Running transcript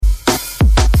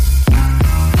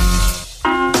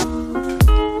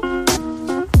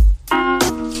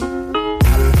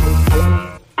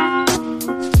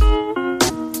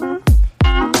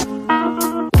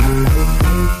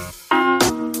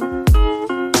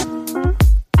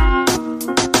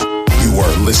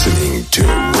listening to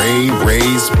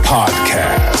Ray's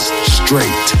podcast,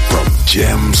 straight from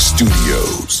Gem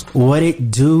Studios. What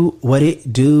it do, what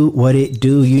it do, what it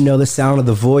do. You know the sound of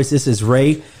the voice. This is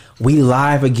Ray. We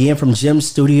live again from Gem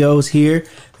Studios here.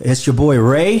 It's your boy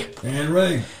Ray. And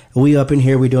Ray. We up in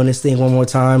here. We doing this thing one more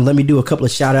time. Let me do a couple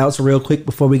of shout outs real quick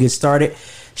before we get started.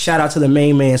 Shout out to the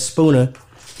main man, Spooner.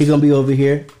 He gonna be over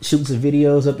here shooting some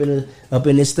videos up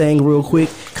in this thing real quick.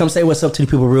 Come say what's up to the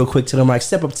people real quick to the mic.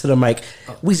 Step up to the mic.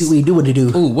 We do what to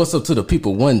do. Ooh, what's up to the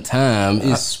people one time?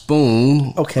 It's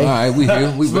Spoon. Okay. All right, we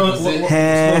here. We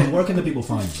represent. Where can the people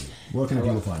find you? Where can the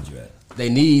people find you at? They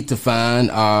need to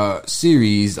find our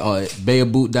series on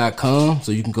bayaboot.com.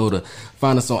 So you can go to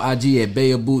find us on IG at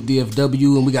Bayaboot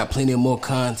DFW, and we got plenty of more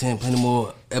content, plenty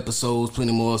more episodes,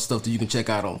 plenty more stuff that you can check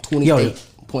out on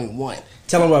 28.1.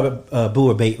 Tell them about Boo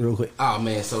or Bait real quick. Oh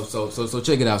man, so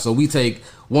check it out. So we take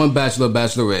one bachelor,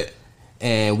 bachelorette,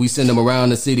 and we send them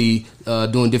around the city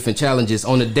doing different challenges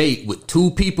on a date with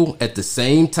two people at the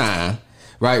same time.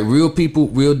 Right, real people,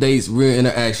 real dates, real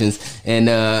interactions, and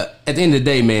at the end of the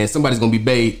day, man, somebody's gonna be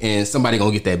bait and somebody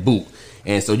gonna get that boot,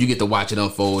 and so you get to watch it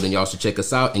unfold. And y'all should check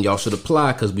us out, and y'all should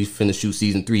apply because we finna shoot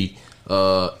season 3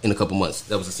 in a couple months.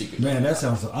 That was a secret. Man, that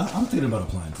sounds. I'm thinking about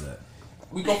applying to that.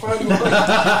 We gonna find you.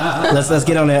 Let's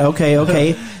get on that.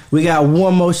 Okay. We got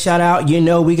one more shout out. You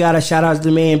know, we got a shout out to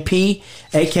the man P,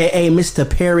 aka Mr.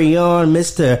 Perryon,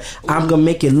 Mr. I'm gonna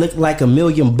make it look like $1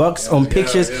 million on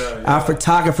pictures. Our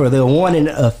photographer, the one and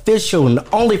official and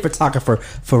only photographer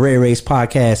for Ray's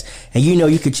podcast. And you know,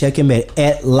 you can check him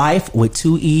at Life with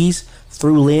 2 E's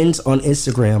through Lens on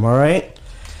Instagram. All right.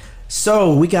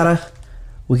 So we got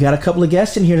a couple of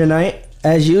guests in here tonight,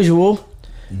 as usual.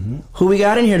 Mm-hmm. Who we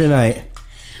got in here tonight?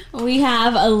 We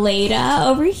have Aleda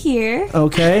over here.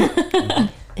 Okay.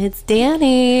 It's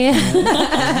Danny. Okay.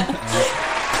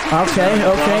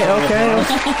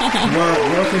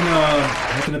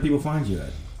 Where can the people find you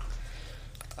at?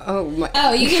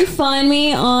 Oh, you can find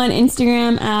me on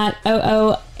Instagram at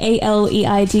OOALEIDAOO.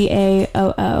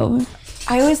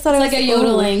 I always thought It's it was like a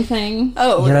yodeling thing.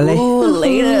 Oh, Yodel.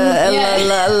 later. Yeah.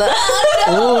 La, la, la.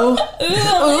 Ooh.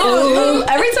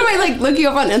 Every time I look you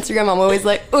up on Instagram, I'm always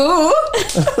like, ooh.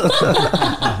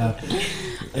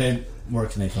 And where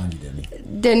can they find you, Danny?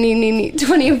 Danny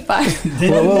 25.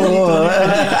 Whoa.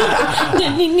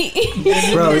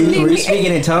 Bro, you were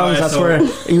speaking in tongues. Right, I swear.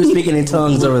 You were speaking in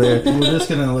tongues over there. We're just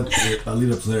gonna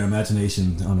leave up to their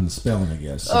imagination on the spelling, I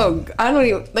guess. Oh, I don't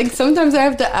even sometimes I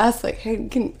have to ask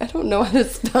hey, I don't know how to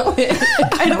spell it.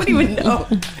 I don't even know.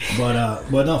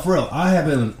 But no, for real, I have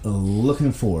been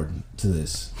looking forward to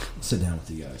this. Sit down with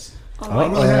you guys. I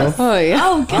really have. Oh yeah.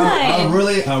 Oh, good. I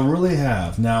really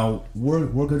have. Now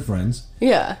we're good friends.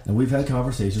 Yeah. And we've had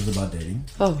conversations about dating.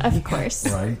 Oh, Of course.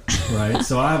 Right.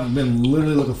 So I've been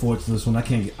literally looking forward to this one. I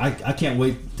can't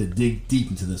wait to dig deep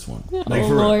into this one. Oh, for real.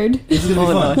 Lord. This is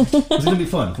gonna be fun. It's gonna be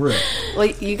fun, for real. Well,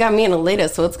 you got me in Aleda,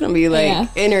 so it's gonna be Yeah.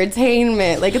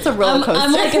 entertainment. It's a roller coaster.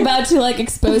 I'm about to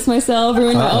expose myself,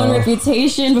 ruin my own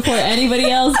reputation before anybody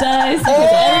else does. Because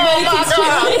everybody keeps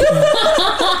trying.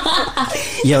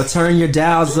 Yo, turn your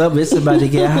dials up. It's about to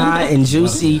get hot and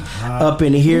juicy up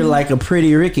in here like a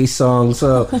Pretty Ricky song.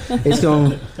 So it's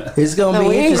gonna be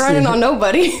we ain't interesting. grinding on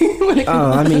nobody.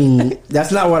 I mean,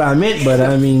 that's not what I meant, but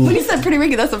I mean, When you said Pretty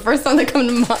Ricky, that's the first song that come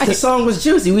to mind. the song was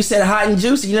juicy. We said hot and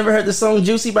juicy. You never heard the song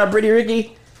 "Juicy" by Pretty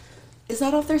Ricky? Is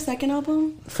that off their second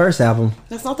album? First album.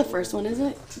 That's not the first one, is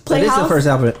it? That is the first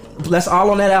album. That's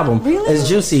all on that album. Really? It's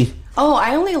juicy. Oh,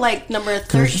 I only like number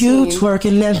 13. Cause you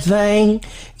twerking that thing,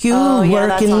 you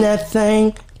working that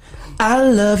thing. I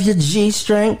love your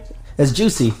G-string. That's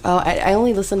juicy. Oh, I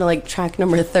only listen to track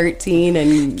number 13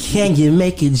 and... Can you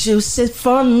make it juicy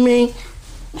for me?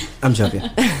 I'm joking.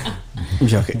 I'm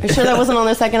joking. Are you sure that wasn't on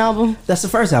their second album? That's the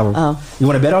first album. Oh. You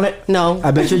want to bet on it? No.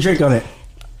 I bet you a drink on it.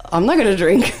 I'm not gonna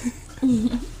drink.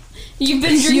 You've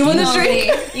been drinking wanna already.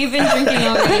 drink? You've been drinking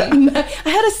already. I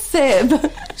had a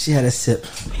sip. She had a sip.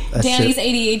 Danny's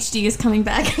ADHD is coming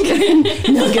back.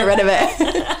 No, get rid of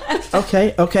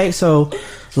it. Okay. So,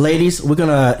 ladies, we're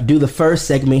gonna do the first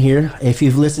segment here. If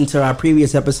you've listened to our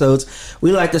previous episodes,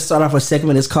 we like to start off a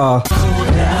segment. It's called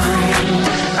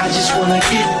I Just Wanna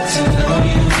Get to Know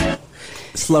You.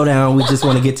 Slow down. We just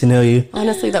want to get to know you.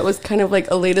 Honestly, that was kind of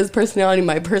Aleda's personality,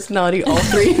 my personality, all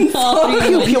three. All three.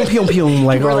 Pew, pew, pew, pew.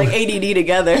 We're ADD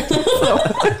together.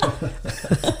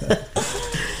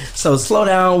 So slow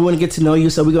down. We want to get to know you.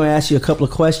 So we're going to ask you a couple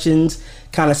of questions,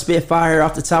 kind of spitfire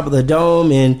off the top of the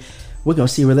dome, and we're going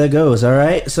to see where that goes. All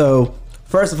right. So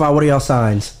first of all, what are y'all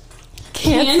signs?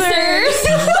 Cancers.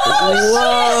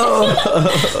 Whoa.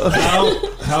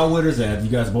 How weird is that? You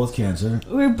guys are both Cancer,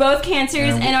 We're both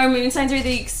Cancers, and our moon signs are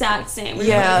the exact same. We're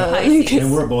Yeah. both Pisces.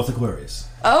 and we're both Aquarius.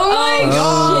 Oh my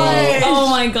god. Oh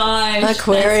my gosh.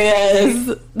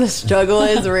 Aquarius. The struggle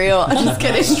is real. I'm just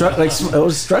kidding.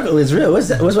 Struggle is real. What's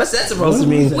that supposed to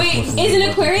mean? Wait, is an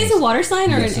Aquarius a water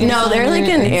sign or an air sign? No, they're like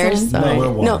an air sign. No, we're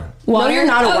water. No, Water? you're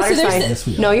not a Oh, water so there's- sign. Yes,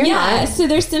 we are. No, you're Yeah, not. so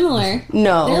they're similar.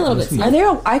 No. They're a little bit Are similar. there?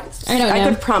 I don't I know.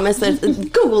 could promise that.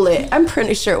 Google it. I'm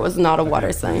pretty sure it was not a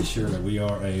water sign. Sure, we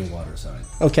are a water sign.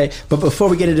 Okay, but before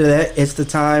we get into that, it's the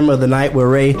time of the night where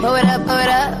Ray. Pull it up. Pull it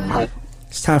up.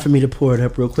 It's time for me to pour it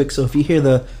up real quick. So if you hear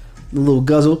the little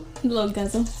guzzle, Little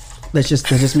guzzle. that's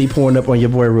just me pouring up on your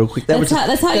boy real quick. That's how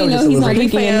that you was know just a he's little not bit.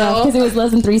 drinking enough because it was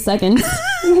less than 3 seconds.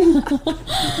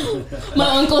 My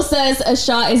uncle says a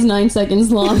shot is 9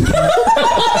 seconds long.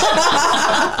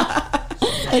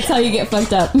 That's how you get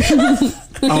fucked up.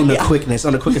 on the quickness.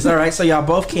 All right, so y'all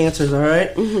both Cancers. All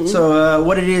right? So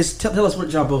what it is? Tell us what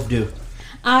y'all both do.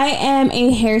 I am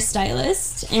a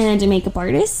hairstylist and a makeup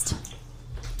artist.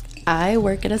 I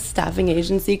work at a staffing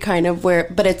agency, kind of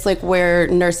but it's like where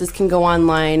nurses can go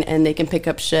online and they can pick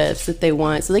up shifts if they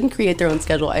want, so they can create their own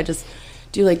schedule. I just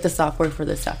do like the software for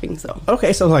the staffing. So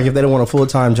Okay, so like if they don't want a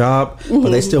full-time job, but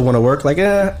they still want to work, like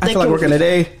I They feel like can- working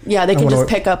today. yeah, they I can wanna just work.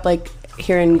 pick up like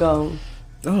here and go.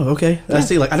 Oh, okay. I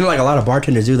see. Like I know, like a lot of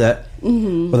bartenders do that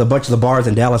with a bunch of the bars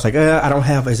in Dallas. Like, I don't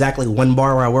have exactly one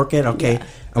bar where I work at. Okay, I'm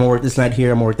gonna work this night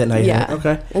here. I'm gonna work that night Yeah. here.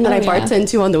 Okay. And then Oh, I yeah. bartend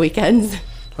too on the weekends.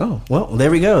 Oh well,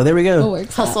 there we go. There we It go.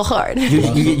 works. Hustle hard.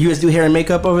 You guys do hair and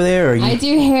makeup over there, or you? I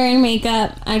do hair and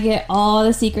makeup. I get all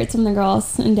the secrets from the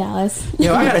girls in Dallas.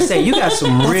 Yo, I gotta say, you got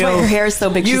some That's real. why her hair is so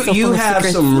big. She's You so you full of have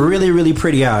secrets. some really really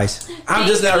pretty eyes. I'm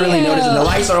just not really you. noticing. The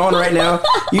lights are on right now.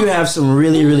 You have some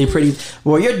really really pretty.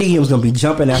 Well, your DM's gonna be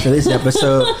jumping after this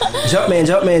episode. Jump man.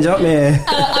 I'm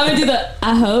gonna do the.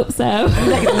 I hope so.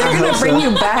 They're gonna bring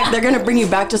you back. They're gonna bring you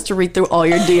back just to read through all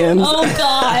your DMs. Oh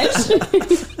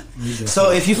gosh. So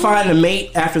if you find a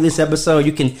mate after this episode,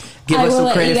 you can give I us will some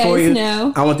let credit you for guys you.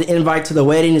 know. I want the invite to the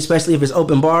wedding, especially if it's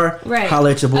open bar. Right.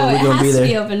 Holler at your boy. Oh, We're it gonna has be to there.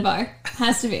 be open bar.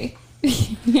 Has to be.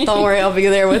 Don't worry, I'll be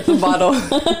there with the bottle.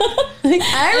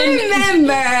 I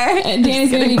remember. And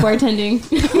Danny's gonna be bartending.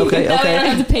 Okay, That way I okay.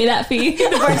 don't have to pay that fee. The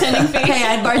bartending fee. Hey,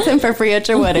 I'd bartend for free at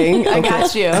your wedding. I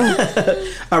got you.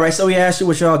 All right. So we asked you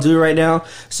what y'all do right now.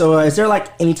 So is there like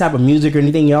any type of music or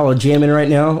anything y'all are jamming right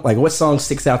now? Like what song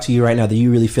sticks out to you right now that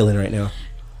you really feeling right now?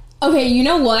 Okay, you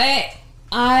know what?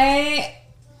 I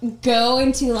go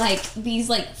into like these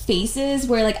like phases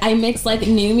where like I mix like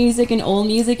new music and old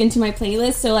music into my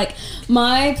playlist. So like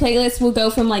my playlist will go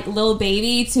from like Lil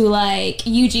Baby to like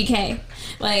UGK.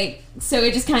 Like so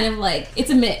it just kind of like it's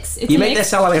a mix. It's You a make that mix.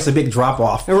 sound like it's a big drop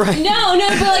off. Right. No,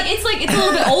 but it's a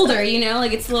little bit older, you know,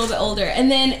 like it's a little bit older, and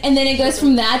then it goes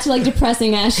from that to like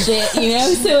depressing ass shit, you know.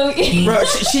 So Bro,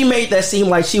 she made that seem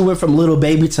like she went from Little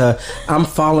Baby to I'm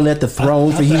falling at the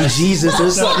throne for you, Jesus,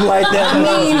 or something like that.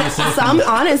 I mean, some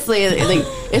honestly,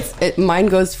 like mine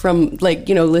goes from like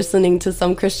listening to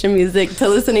some Christian music to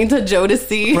listening to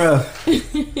Jodeci. Bro,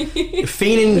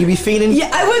 fiending, you be fiending. Yeah,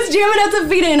 I was jamming out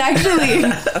to Feedin'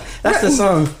 actually. That's the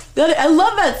song. I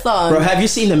love that song. Bro, have you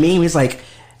seen the meme? It's like,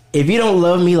 if you don't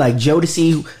love me like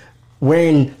Jodeci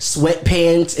wearing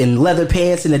sweatpants and leather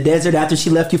pants in the desert after she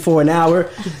left you for an hour,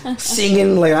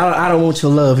 singing like I don't want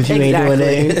your love if you ain't doing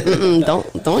that.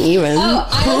 Mm-mm, don't even.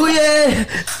 Oh yeah,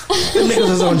 the niggas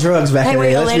was on drugs back Hey, in the wait,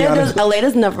 day. Let's be honest.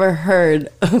 Aleda's never heard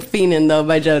of Fiendin' though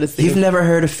by Jodeci. You've never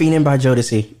heard of Fiendin' by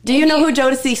Jodeci? Do you know who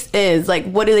Jodeci is? Like,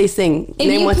 what do they sing?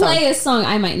 if you one play song. a song,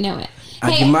 I might know it.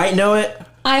 You might know it.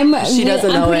 She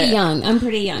doesn't know pretty it. young. I'm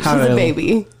pretty young. How- She's a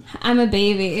baby. I'm a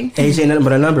baby. Age ain't nothing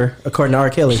but a number, according to R.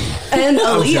 Kelly. And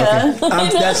I'm Aaliyah.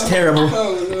 joking. That's terrible.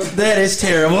 That is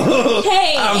terrible.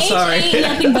 Hey, I'm age sorry. ain't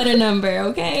nothing but a number,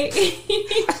 okay?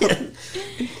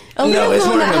 Aaliyah's No, it's the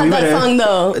one more that than had you that better song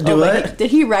though. do like, what?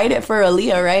 did he write it for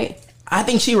Aaliyah? Right? I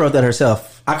think she wrote that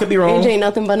herself. I could be wrong. Age ain't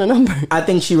nothing but a number. I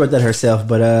think she wrote that herself,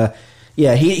 but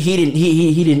yeah, he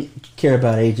didn't care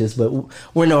about ages, but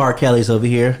we're no R. Kelly's over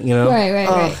here, you know.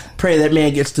 right. Pray that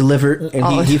man gets delivered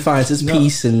and he finds his No,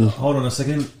 peace and hold on a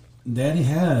second. Danny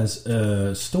has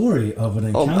a story of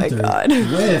an Oh my encounter God.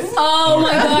 with. Oh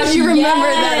my gosh, You remember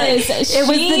yes. that? It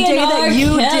was She the day and that R. you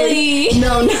Kelly. did.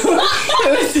 No.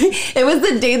 It was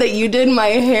the day that you did my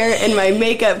hair and my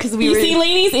makeup because we You were. see,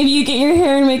 ladies, if you get your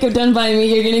hair and makeup done by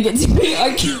me, you're gonna get to be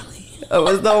R. Kelly. It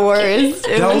was the worst.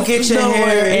 It don't was get your the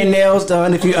hair worst. and nails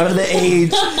done if you're under the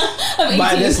age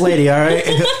by this lady, all right?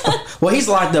 Well, he's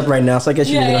locked up right now, so I guess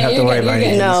you really don't have to you're worry good, about you're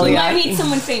it. good. No, You yeah. might meet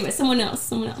someone famous, someone else.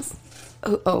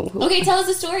 Oh, Okay, tell us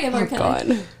the story of R. Kelly.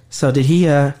 God. So did he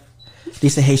They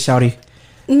say, "Hey, shawty."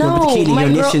 No, With the key to my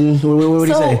your girl- ignition. What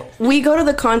do you say? we go to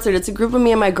the concert. It's a group of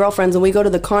me and my girlfriends, and we go to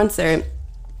the concert.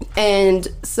 And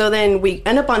so then we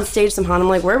end up on stage somehow, and I'm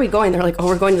like, where are we going? They're like, oh,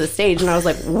 we're going to the stage. And I was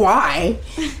like, why?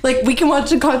 Like, we can watch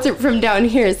the concert from down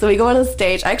here. So we go on the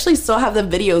stage. I actually still have the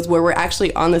videos where we're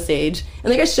actually on the stage. I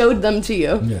think I showed them to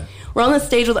you. Yeah. We're on the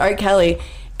stage with R. Kelly,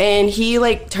 and he,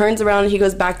 like, turns around and he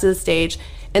goes back to the stage.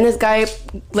 And this guy,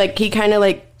 like, he kind of,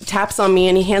 like, taps on me,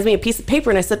 and he hands me a piece of paper,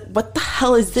 and I said, what the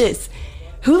hell is this?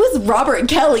 Who is Robert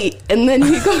Kelly? And then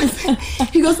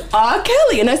he goes, R.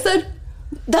 Kelly. And I said,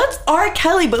 that's R.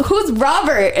 Kelly, but who's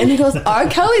Robert? And he goes, R.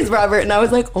 Kelly's Robert. And I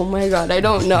was like, oh my God, I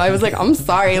don't know. I was like, I'm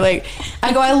sorry. Like,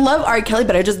 I go, I love R. Kelly,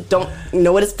 but I just don't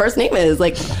know what his first name is.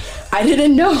 Like, I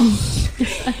didn't know.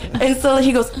 And so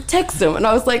he goes, text him. And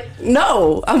I was like,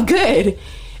 no, I'm good.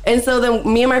 And so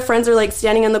then me and my friends are like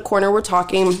standing in the corner, we're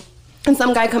talking. And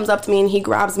some guy comes up to me and he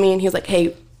grabs me and he's like,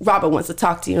 hey, Robert wants to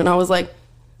talk to you. And I was like,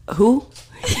 who?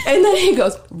 And then he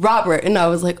goes, Robert. And I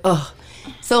was like, ugh.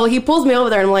 So he pulls me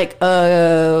over there and I'm like,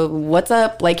 what's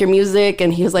up? Like your music?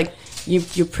 And he was like,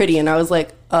 you're pretty. And I was like,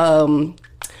 I'm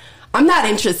not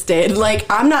interested. Like,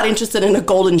 I'm not interested in a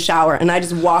golden shower. And I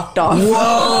just walked off.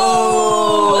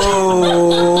 Whoa.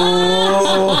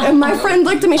 And my friend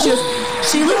looked at me. She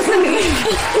looks at me.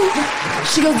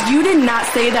 She goes, you did not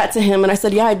say that to him. And I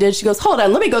said, yeah, I did. She goes, hold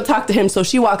on, let me go talk to him. So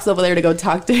she walks over there to go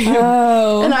talk to him.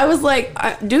 Oh. And I was like,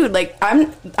 dude, like, I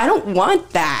don't want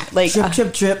that. Like,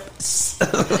 Trip. She said,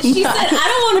 I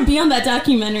don't want to be on that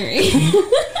documentary.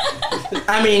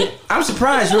 I mean, I'm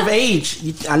surprised you're of age.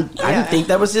 I didn't think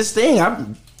that was his thing.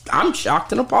 I'm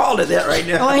shocked and appalled at that right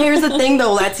now. well, here's the thing,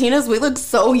 though. Latinas, we look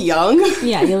so young.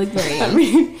 Yeah, you look very young. I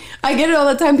mean, I get it all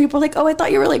the time. People are like, oh, I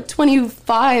thought you were like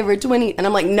 25 or 20. And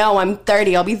I'm like, no, I'm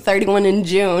 30. I'll be 31 in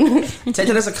June. Take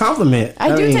it as a compliment.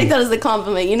 I do take that as a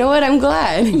compliment. You know what? I'm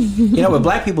glad. You know, with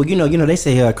black people, you know, they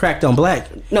say crack don't black.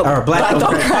 No, or black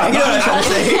don't crack. You know what I'm trying to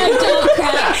say? Don't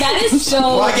crack. That is so.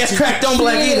 Well, I guess crack don't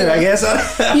black either, I guess.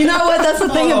 You know what? That's the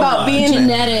thing about being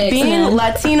Genetics, being man.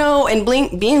 Latino and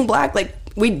being black. Like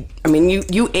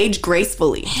you age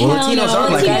gracefully. Well, Hell Latinos no. are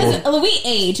black people. We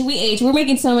age. We're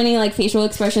making so many like facial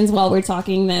expressions while we're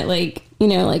talking that like, you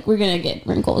know, like we're gonna get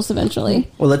wrinkles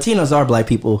eventually. Well, Latinos are black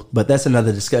people, but that's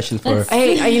another discussion for.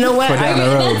 Hey, you know what? For down the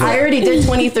road, but- I already did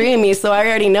 23andMe, so I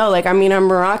already know. Like, I mean, I'm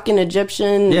Moroccan,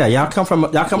 Egyptian. Yeah, y'all come from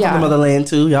Yeah. the motherland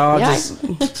too. Y'all Yeah.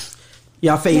 just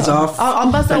y'all phase off. I'll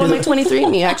bust out with my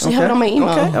 23andMe. I actually have it on my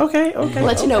email. Okay.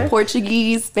 Let you know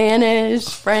Portuguese, Spanish,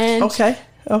 French.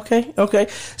 Okay.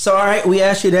 So, all right, we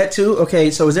asked you that too. Okay,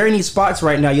 so is there any spots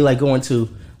right now you like going to,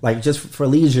 like just for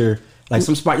leisure, like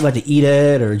some spot you like to eat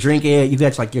at or drink at? You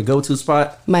got like your go-to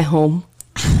spot? My home.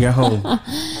 Your home.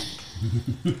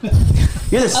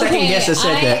 You're the second guest that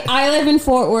said that. I live in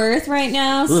Fort Worth right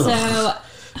now, so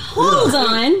hold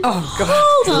on. Oh, God.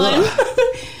 Hold on.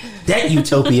 That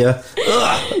utopia.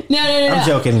 Ugh. No.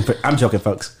 I'm joking,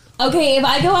 folks. Okay, if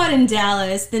I go out in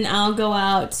Dallas, then I'll go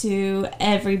out to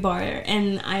every bar,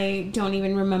 and I don't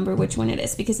even remember which one it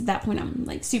is because at that point I'm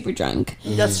like super drunk.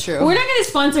 That's true. We're not going to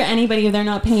sponsor anybody if they're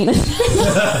not paying us.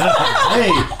 Hey,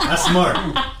 that's smart.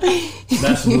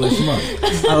 That's really smart.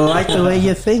 I like the way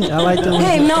you think. I like the way.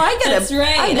 Hey, no, I get That's it.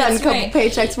 right. I've gotten a that's couple right.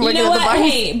 paychecks from You working know at the what? bar.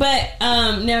 Hey, but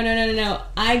no.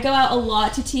 I go out a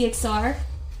lot to TXR.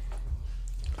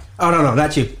 Oh no,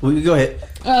 not you. We go ahead.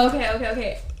 Oh,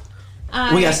 okay.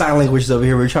 We got sign languages over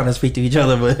here. We're trying to speak to each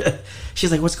other, but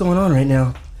she's like, "What's going on right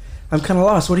now? I'm kind of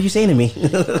lost. What are you saying to me?"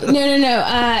 No.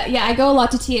 Yeah, I go a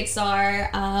lot to TXR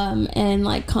and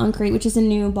like Concrete, which is a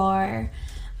new bar.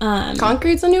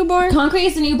 Concrete's a new bar? Concrete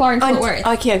is a new bar in Fort Worth.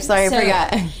 Okay, I'm sorry, So- I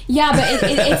forgot. Yeah,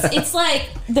 but it's like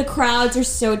the crowds are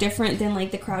so different than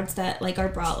like the crowds that like are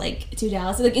brought like to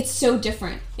Dallas. Like it's so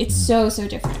different. It's so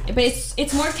different. But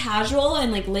it's more casual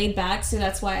and like laid back. So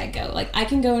that's why I go. Like I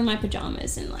can go in my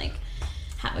pajamas and like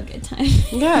have a good time.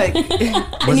 Yeah.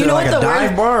 Was it like a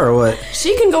dive bar or what?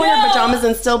 She can go in her No. pajamas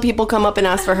and still people come up and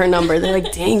ask for her number. They're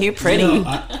like, dang, you're pretty. You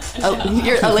know,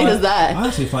 You're late as that. I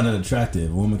actually find it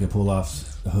attractive. A woman can pull off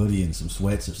a hoodie and some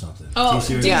sweats or something. Oh,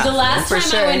 T-shirt. dude, Yeah, the last for time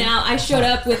sure. I went out, I showed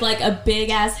up with like a big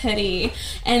ass hoodie,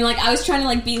 and like I was trying to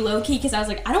like be low key because I was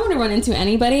like, I don't want to run into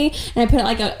anybody, and I put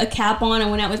like a cap on. I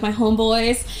went out with my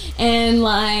homeboys, and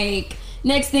like.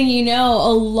 Next thing you know,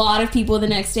 a lot of people the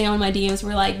next day on my DMs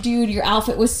were like, dude, your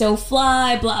outfit was so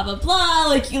fly, blah, blah, blah.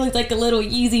 Like, you looked like a little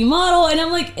Yeezy model. And I'm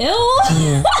like, ew.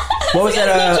 What was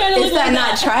that? It's that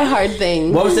not try hard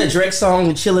thing. What was that Drake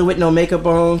song? "Chilling with no makeup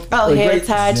on." Oh, Or hair Drake-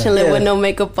 tied, chilling Yeah. with no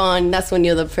makeup on. That's when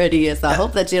you're the prettiest. I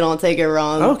hope that you don't take it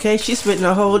wrong. Okay, she's spitting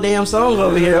a whole damn song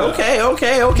over here. Okay. Hey,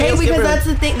 Let's give because her- that's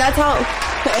the thing. That's how. Hey,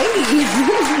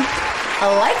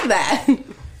 I like that.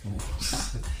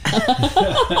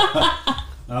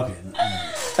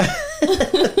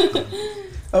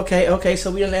 Okay. Okay.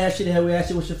 So we didn't ask you that. We asked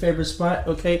you what's your favorite spot.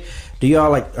 Okay. Do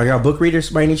y'all are y'all book readers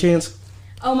by any chance?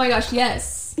 Oh my gosh,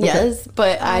 yes. Yes,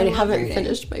 but I love haven't reading.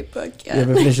 finished my book yet. You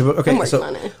haven't finished your book. Okay. I'm working So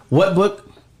on it. what book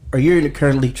are you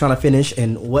currently trying to finish,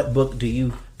 and what book do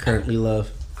you currently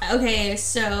love? Okay,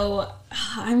 so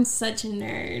I'm such a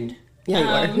nerd.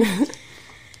 Yeah, you are.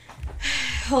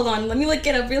 Hold on, let me look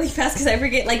it up really fast because I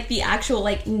forget like the actual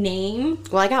like name.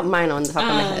 Well, I got mine on the top of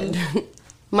my head.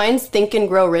 Mine's Think and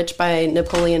Grow Rich by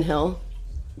Napoleon Hill.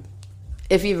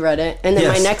 If you've read it. And then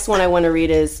Yes. my next one I want to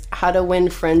read is How to Win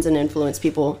Friends and Influence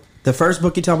People. The first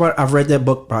book you talk about, I've read that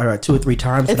book probably like 2 or 3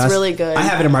 times. It's and really good. I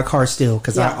have it in my car still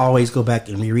because I Yeah. always go back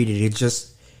and reread it.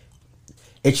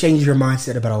 It changes your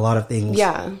mindset about a lot of things.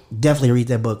 Yeah. Definitely read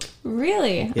that book.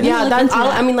 Really? Yeah,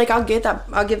 I'll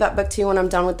give that book to you when I'm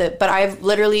done with it. But I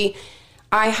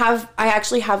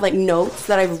actually have like notes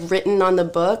that I've written on the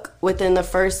book within the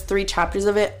first 3 chapters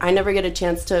of it. I never get a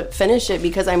chance to finish it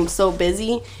because I'm so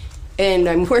busy and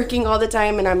I'm working all the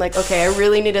time. And I'm like, okay, I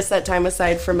really need to set time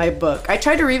aside for my book. I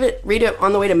tried to read it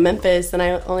on the way to Memphis, and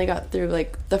I only got through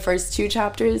like the first 2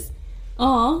 chapters.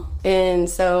 Aw. And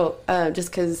so just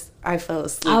because I fell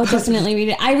asleep. I'll definitely read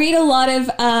it. I read a lot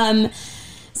of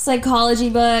psychology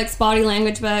books, body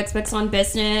language books, books on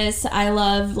business. I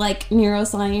love like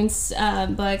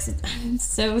neuroscience books. It's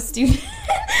so stupid.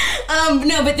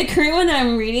 No, but the current one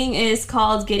I'm reading is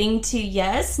called Getting to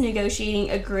Yes, Negotiating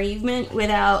Agreement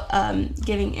Without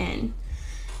Giving In.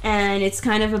 And it's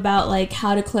kind of about like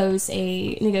how to close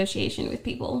a negotiation with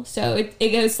people. So it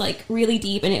goes like really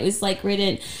deep, and it was like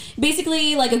written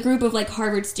basically like a group of like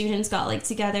Harvard students got like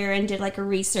together and did like a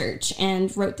research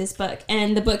and wrote this book.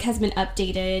 And the book has been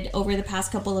updated over the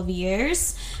past couple of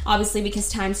years, obviously because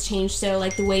times change. So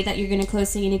like the way that you're going to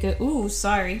close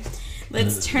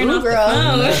Let's turn off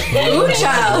girl. the phone. Ooh,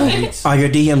 child. Are your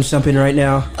DMs jumping right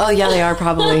now? Oh, yeah, they are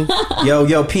probably.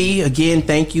 Yo, P, again,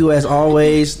 thank you as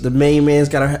always. The main man's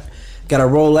gotta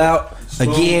roll out.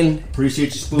 Again,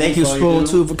 Appreciate you, Spoon. thank you, for all Spoon,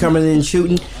 do. too, for coming in and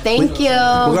shooting. Thank you.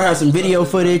 We're gonna have some video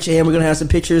footage, and we're gonna have some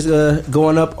pictures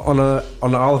going up on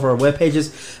all of our web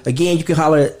pages. Again, you can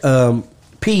holler at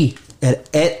P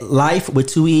at Life with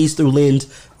 2 E's through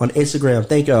Lens on Instagram.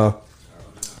 Thank y'all.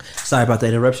 Sorry about that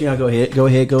interruption. Y'all go ahead. We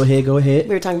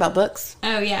were talking about books.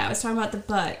 Oh yeah, I was talking about the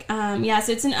book.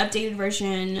 So it's an updated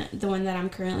version, the one that I'm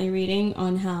currently reading,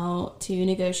 on how to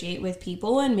negotiate with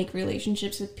people and make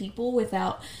relationships with people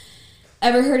without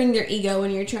ever hurting their ego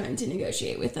when you're trying to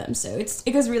negotiate with them. So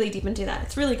it goes really deep into that.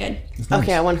 It's really good.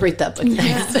 Okay, I want to read that book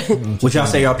next. What y'all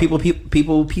say? Y'all people? Hold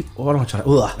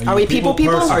on, Are we people?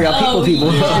 person? Are y'all people?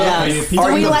 Oh, Are you Yes. people?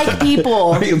 Do we like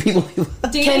people? Are you people?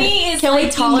 Danny is can we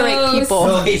like tolerate the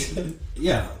most- people?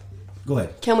 Yeah. Go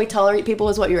ahead. Can we tolerate people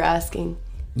is what you're asking.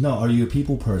 No, are you a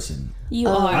people person? You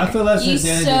are. I feel as You if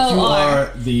Danny, so that you are.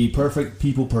 are the perfect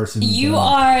people person. You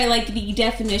are like the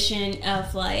definition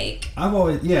of like, I've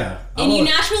always, yeah. and you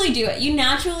naturally do it. You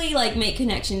naturally like make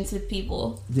connections with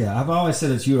people. Yeah, I've always said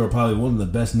that you are probably one of the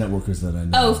best networkers that I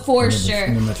know. Oh, for in the- sure.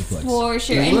 in the Metroplex. For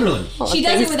sure. Yeah, And literally. she does it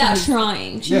thanks, without guys.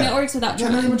 trying. She Yeah. networks without Yeah,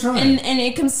 trying. not even trying. And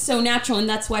it comes so natural, and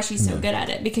that's why she's so good at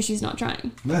it, because she's not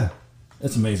trying. Yeah,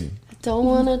 that's amazing. Don't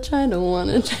want to try.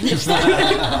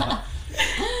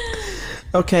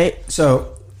 Okay,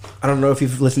 so I don't know if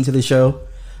you've listened to the show.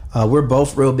 We're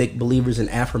both real big believers in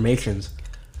affirmations.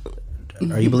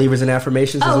 Are you believers in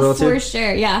affirmations as Oh, well for too?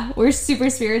 sure. Yeah, we're super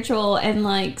spiritual and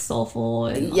like soulful,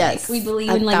 and Yes, like, we believe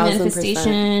 1,000%. in like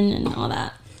manifestation and all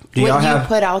that. Do y'all What you have?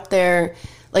 put out there,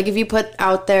 like if you put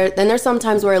out there, then there's some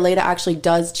times where Leda actually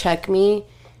does check me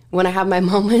when I have my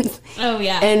moments. Oh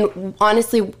yeah. And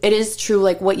honestly, it is true.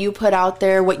 Like what you put out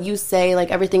there, what you say, like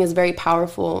everything is very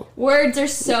powerful. Words are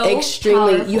so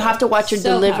Extremely. powerful. You have to watch your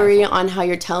So delivery powerful. on how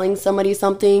you're telling somebody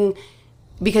something,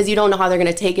 because you don't know how they're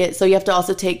going to take it. So you have to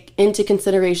also take into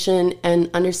consideration and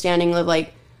understanding of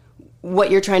like what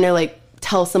you're trying to like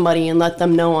tell somebody and let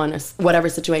them know on whatever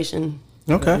situation.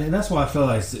 Okay. And that's why I feel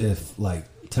like if like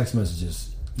text messages,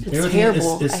 everything,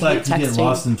 terrible. It's I like hate you get texting.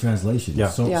 lost in translation. Yeah.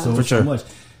 so, Yeah. so, For so sure. much.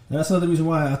 And that's another reason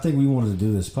why I think we wanted to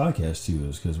do this podcast too,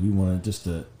 is because we wanted just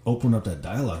to open up that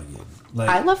dialogue again. Like,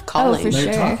 I love calling. for like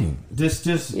sure. talking, just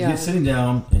Yeah. sitting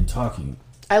down and talking.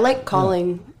 I like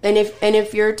calling. And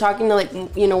if you're talking to like,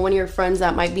 you know, one of your friends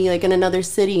that might be like in another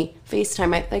city,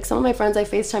 FaceTime. Like some of my friends I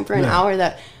FaceTime for an Yeah. hour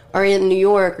that are in New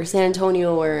York or San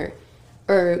Antonio or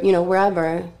you know,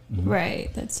 wherever. Right.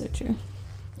 That's so true.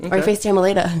 Or FaceTime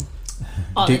Aleda.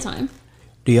 All the time.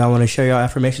 Do y'all want to share your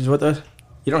affirmations with us?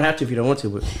 You don't have to if you don't want to,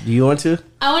 but do you want to? You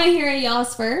I want to hear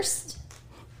y'all's first.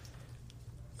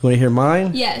 want to hear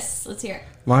mine? Yes, let's hear it.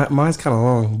 Mine's kind of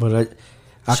long, but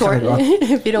Short,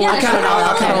 if you don't want to cut it all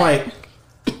out.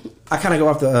 I kind of go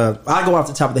off the. I go off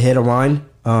the top of the head of mine.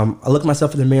 I look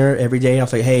myself in the mirror every day. I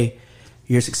was like, "Hey,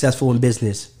 you're successful in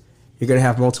business. You're gonna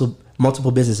have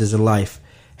multiple businesses in life.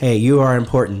 Hey, you are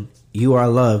important. You are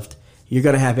loved. You're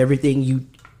gonna have everything you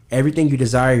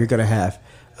desire. You're gonna have.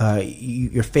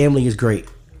 Your family is great.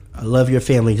 I love your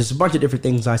family. Just a bunch of different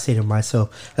things I say to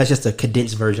myself. That's just a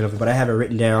condensed version of it, but I have it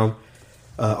written down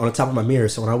on the top of my mirror.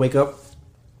 So when I wake up,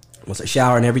 once I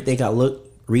shower and everything,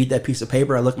 read that piece of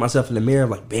paper. I look myself in the mirror. I'm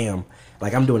like, bam,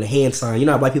 like I'm doing a hand sign. You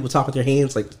know how black people talk with their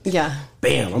hands, like, yeah,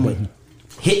 bam. I'm like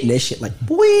hitting this shit, like,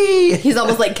 boy. He's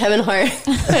almost like Kevin Hart. He's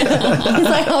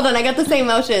like, hold on, I got the same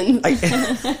motion.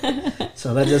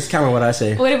 So that's just kind of what I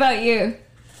say. What about you?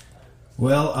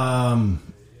 Well,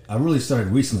 I really started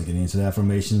recently getting into the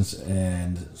affirmations,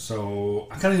 and so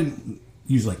I kind of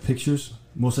use like pictures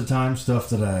most of the time.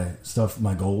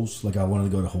 My goals. Like I wanted to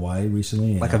go to Hawaii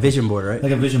recently, Like a vision board, right?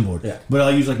 Like a vision board. Yeah. But I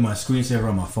use like my screensaver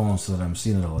on my phone so that I'm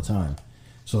seeing it all the time.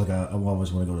 So like I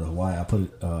always want to go to Hawaii. I put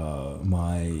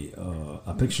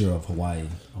a picture of Hawaii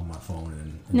on my phone,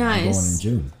 and Nice. I'm going in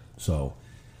June. So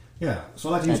yeah, so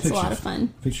I like to use That's a pictures, lot of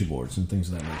fun. picture boards and things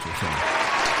of that nature. So.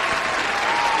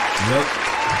 Yep.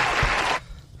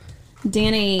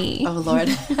 Danny. Oh Lord,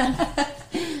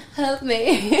 help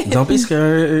me. Don't be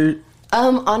scared.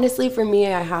 Honestly, for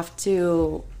me, I have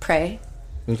to pray.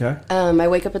 Okay. I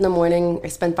wake up in the morning, I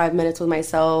spend 5 minutes with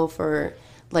myself, or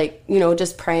like,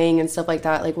 just praying and stuff like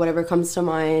that. Like whatever comes to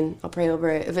mind, I'll pray over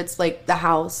it. If it's like the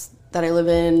house that I live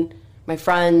in, my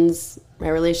friends, my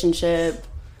relationship,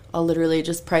 I'll literally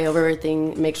just pray over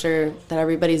everything, make sure that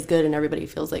everybody's good and everybody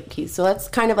feels like peace. So that's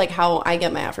kind of like how I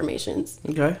get my affirmations.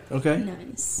 Okay.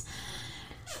 Nice.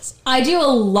 I do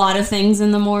a lot of things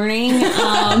in the morning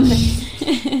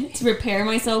to prepare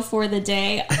myself for the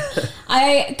day.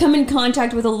 I come in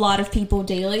contact with a lot of people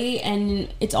daily, and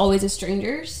it's always a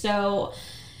stranger. So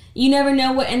you never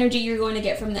know what energy you're going to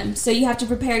get from them. So you have to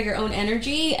prepare your own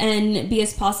energy and be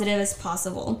as positive as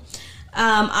possible.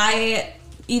 I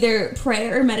either pray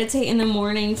or meditate in the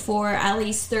morning for at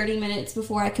least 30 minutes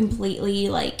before I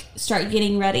completely start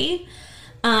getting ready.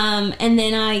 And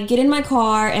then I get in my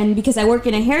car, and because I work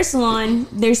in a hair salon,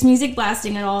 there's music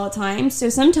blasting at all the time. So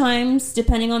sometimes,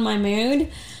 depending on my mood,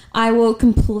 I will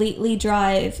completely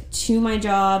drive to my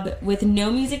job with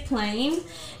no music playing.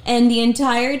 And the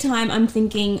entire time I'm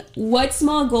thinking, what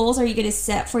small goals are you going to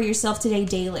set for yourself today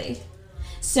daily?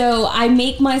 So I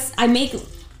make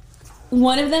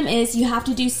one of them is you have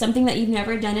to do something that you've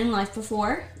never done in life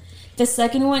before. The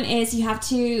second one is you have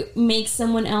to make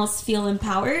someone else feel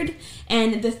empowered.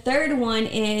 And the third one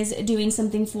is doing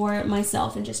something for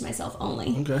myself and just myself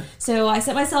only. Okay. So I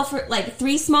set myself for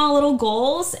 3 small little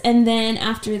goals. And then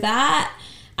after that,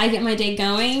 I get my day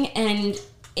going. And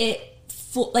it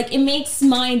makes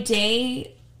my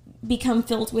day become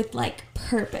filled with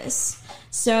purpose.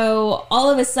 So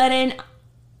all of a sudden,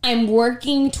 I'm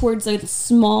working towards a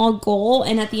small goal.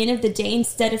 And at the end of the day,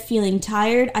 instead of feeling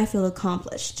tired, I feel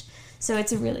accomplished. So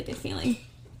it's a really good feeling.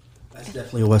 That's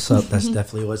definitely what's up. That's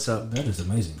definitely what's up. That is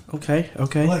amazing. Okay. I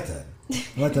like that.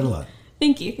 I like that a lot.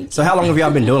 Thank you. So how long have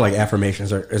y'all been doing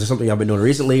affirmations? Or is it something y'all been doing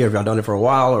recently, or have y'all done it for a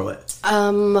while, or what?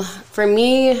 For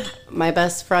me, my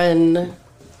best friend,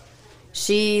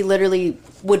 she literally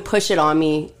would push it on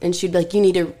me, and she'd be like, you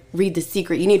need to read The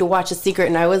Secret. You need to watch The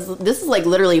Secret. And this is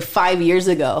literally 5 years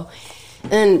ago.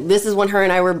 And this is when her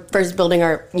and I were first building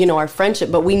our friendship,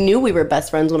 but we knew we were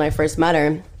best friends when I first met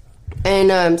her.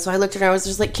 And so I looked at her and I was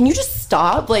just like, can you just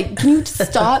stop? Can you just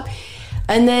stop?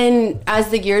 And then as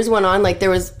the years went on, there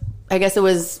was, I guess it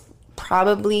was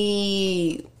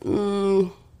probably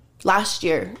around last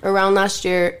year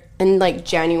in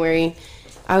January,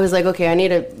 I was like, okay, I need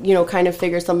to, kind of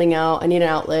figure something out. I need an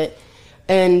outlet.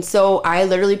 And so I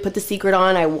literally put The Secret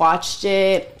on. I watched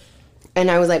it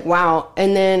and I was like, wow.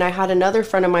 And then I had another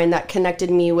friend of mine that connected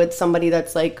me with somebody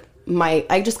that's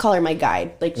I just call her my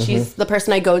guide. She's the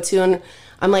person I go to, and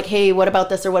I'm like, hey, what about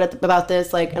this or what about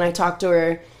this? And I talk to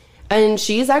her, and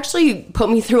she's actually put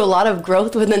me through a lot of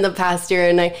growth within the past year.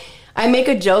 And I make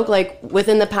a joke,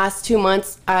 within the past 2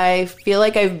 months, I feel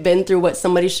like I've been through what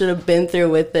somebody should have been through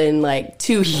within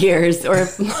 2 years or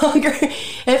longer.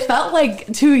 It felt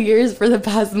like 2 years for the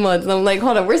past month. And I'm like,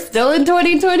 hold on, we're still in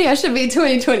 2020. I should be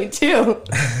 2022.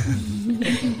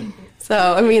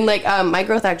 So, my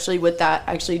growth actually with that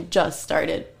just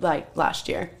started last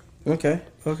year. Okay.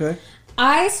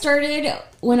 I started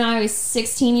when I was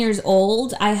 16 years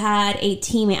old. I had a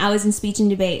teammate. I was in speech and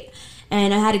debate,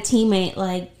 and I had a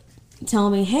teammate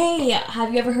telling me, hey,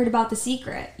 have you ever heard about The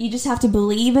Secret? You just have to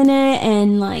believe in it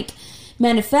and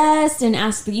manifest and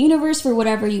ask the universe for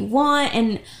whatever you want.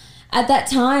 And at that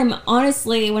time,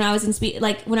 honestly, when I was in speech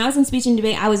and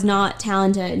debate, I was not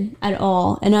talented at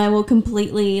all, and I will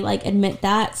completely like admit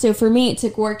that. So for me, it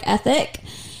took work ethic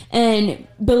and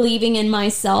believing in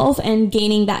myself and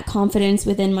gaining that confidence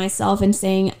within myself and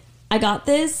saying, I got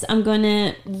this, I'm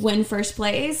gonna win first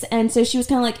place. And so she was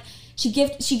kind of like, she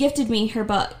gifted me her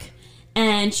book,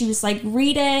 and she was like,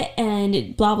 read it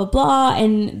and blah blah blah.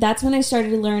 And that's when I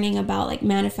started learning about like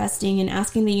manifesting and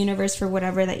asking the universe for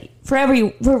whatever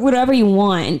you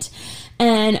want.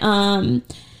 And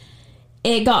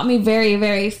it got me very,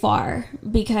 very far,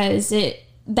 because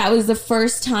that was the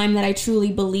first time that I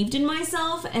truly believed in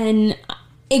myself, and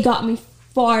it got me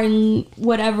far in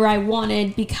whatever I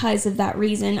wanted because of that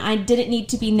reason. I didn't need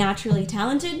to be naturally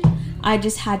talented. I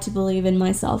just had to believe in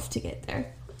myself to get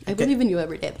there. I believe in you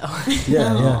every day, though.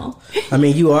 Yeah. I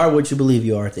mean, you are what you believe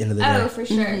you are at the end of the day. Oh, for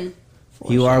sure.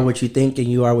 Mm-hmm. You are what you think, and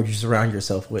you are what you surround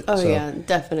yourself with. Oh, So yeah,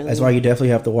 definitely. that's why you definitely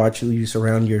have to watch who you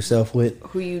surround yourself with.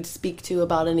 Who you speak to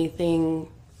about anything,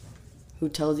 who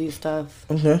tells you stuff.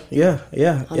 Okay. Yeah.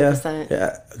 100%.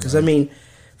 Yeah. Because I mean,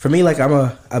 for me, like I'm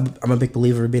a big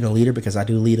believer of being a leader, because I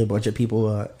do lead a bunch of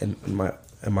people in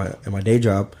my day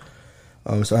job.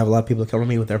 So I have a lot of people that come to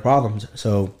me with their problems.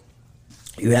 So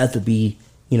you have to be,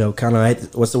 kind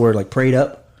of, what's the word, like prayed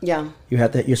up. Yeah. You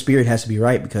have to, your spirit has to be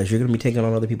right, because you're going to be taking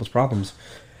on other people's problems.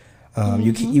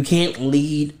 You can't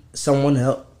lead someone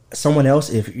else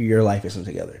if your life isn't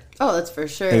together. Oh, that's for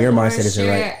sure. And your mindset isn't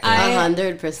right.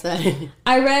 100%.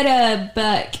 I read a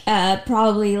book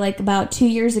probably like about 2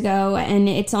 years ago, and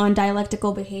it's on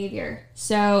dialectical behavior.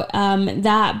 So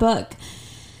that book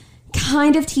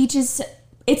kind of teaches,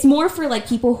 it's more for like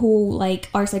people who like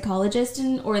are psychologists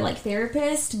or like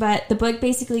therapists, but the book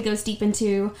basically goes deep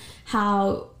into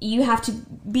how you have to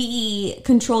be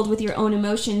controlled with your own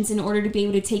emotions in order to be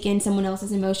able to take in someone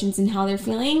else's emotions and how they're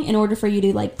feeling, in order for you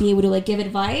to like be able to like give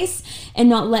advice and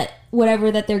not let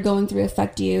whatever that they're going through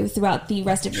affect you throughout the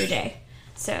rest of your day.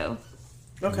 So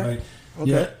Okay. Right.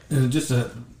 Okay. Yeah, and just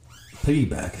a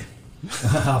piggyback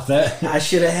off that. I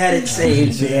should have had it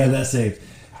saved. Yeah, that's saved.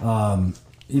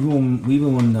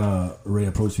 Even when Ray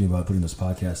approached me about putting this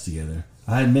podcast together,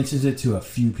 I had mentioned it to a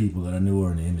few people that I knew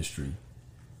were in the industry,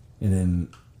 and then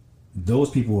those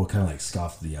people were kind of like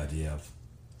scoffed at the idea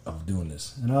of doing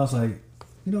this, and I was like,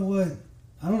 you know what?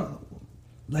 I don't know.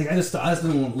 Like I just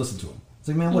didn't want to listen to them. It's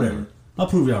like, man, whatever. I'll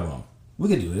prove y'all wrong. We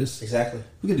can do this. Exactly.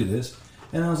 We can do this.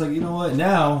 And I was like, you know what?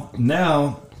 Now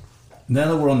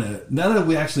that we're now that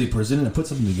we actually presented and put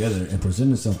something together and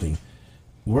presented something,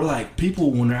 we're like,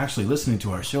 people, when they're actually listening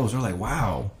to our shows, they're like,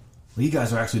 wow, well, you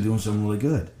guys are actually doing something really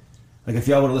good. Like, if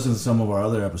y'all would have listened to some of our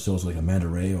other episodes, like Amanda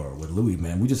Ray or with Louis,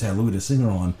 man, we just had Louis the singer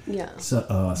on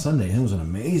Sunday, and it was an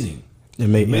amazing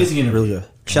interview. Really good.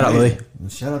 Shout out Louis.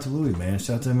 Shout out to Louis, man.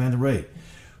 Shout out to Amanda Ray.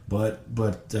 But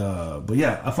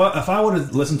yeah, if I would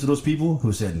have listened to those people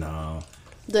who said, no,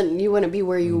 Then you wouldn't be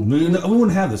where you... we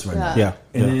wouldn't have this right now. Yeah.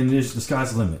 And then there's the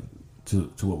sky's the limit to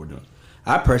what we're doing.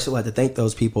 I personally like to thank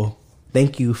those people.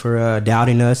 Thank you for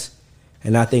doubting us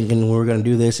and not thinking we're going to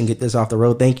do this and get this off the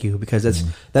road. Thank you, because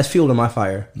that's fuel to my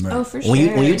fire. Right. Oh, for sure.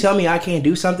 When you tell me I can't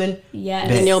do something, yes.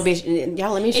 bet. And you'll be... Yeah,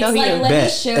 let me show It's you. like, let me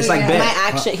Bet. show It's you. like bet. My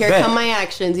action. Here Bet. come my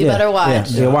actions. You better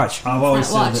watch. Yeah, watch. I've always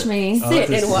said Watch that- me. I like Sit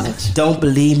to and say- watch. Don't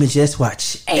believe me, just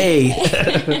watch. Hey.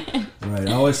 Right.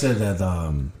 I always said that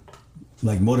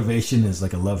like motivation is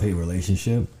like a love-hate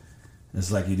relationship.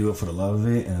 It's like you do it for the love of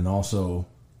it, and also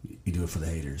you do it for the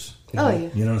haters. Oh, yeah.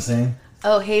 You know what I'm saying?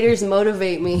 Oh, haters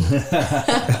motivate me.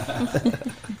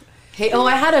 Hey,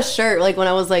 I had a shirt like when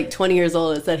I was like 20 years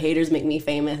old. It said "Haters make me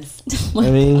famous." I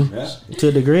mean, to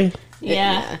a degree.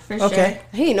 Yeah, for sure. Okay.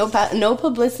 Hey, no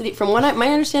publicity. From what my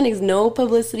understanding is, no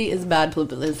publicity is bad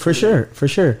publicity. For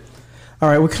sure. All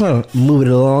right, we're kind of moving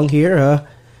along here.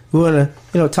 We want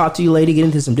to, talk to you, lady, get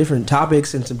into some different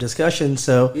topics and some discussions.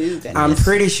 So goodness. I'm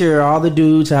pretty sure all the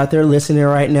dudes out there listening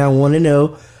right now want to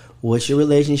know, what's your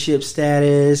relationship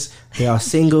status? Y'all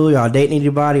single? Y'all dating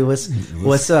anybody?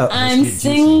 What's up? I'm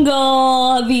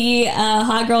single. The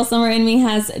hot girl summer in me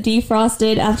has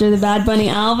defrosted after the Bad Bunny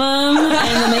album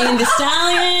and the Megan Thee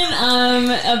Stallion. I'm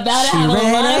about to have a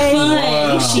lot of fun.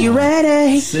 Wow. She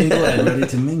ready? Single and ready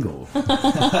to mingle.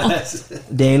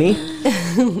 Danny?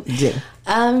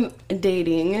 I'm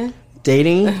dating.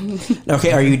 Dating?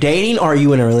 Okay, are you dating or are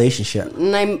you in a relationship?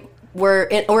 And we're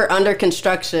under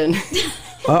construction.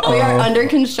 Uh-oh. We are under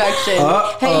construction. Hey,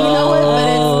 you know what?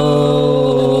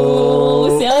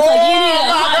 Oh, sounds like you need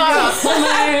a hot girl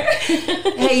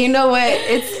summer. Hey, you know what?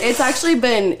 It's actually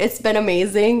been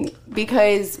amazing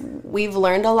because we've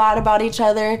learned a lot about each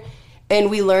other, and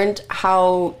we learned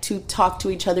how to talk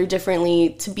to each other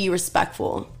differently, to be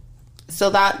respectful. So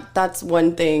that's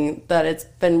one thing that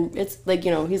it's like,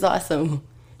 he's awesome.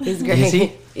 He's great. Is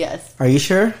he? Yes. Are you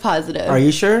sure? Positive. Are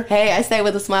you sure? Hey, I say it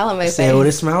with a smile on my face. Say it with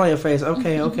a smile on your face.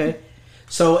 Okay.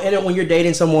 So, and then when you're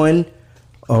dating someone,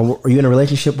 or are you in a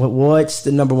relationship, what's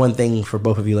the number one thing for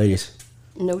both of you ladies?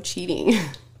 No cheating.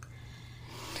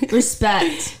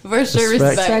 Respect. For sure,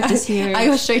 Respect. respect. Respect is huge. I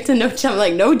go straight to no cheating. I'm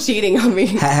like, no cheating on me.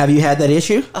 Have you had that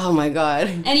issue? Oh my God.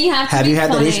 And you have to Have be you had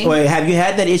funny. that issue? Wait, have you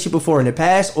had that issue before in the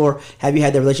past, or have you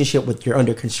had that relationship with your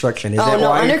under construction? Is Oh that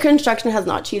no, why? under construction has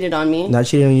not cheated on me. Not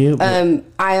cheating on you.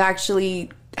 I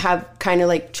actually have kind of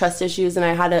like trust issues, and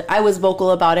I was vocal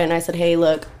about it, and I said, hey,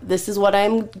 look, this is what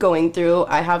I'm going through.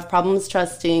 I have problems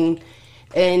trusting,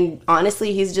 and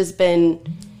honestly, he's just been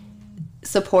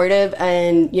supportive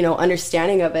and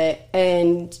understanding of it.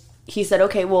 And he said,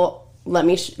 okay, well, let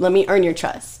me earn your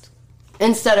trust,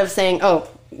 instead of saying, oh,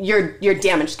 you're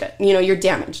damaged, good, you're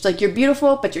damaged, like you're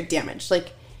beautiful but you're damaged.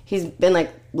 Like he's been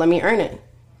like, let me earn it.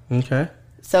 Okay.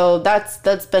 So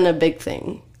that's been a big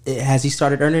thing. Has he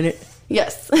started earning it?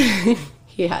 Yes.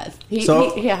 He has. He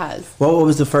has. What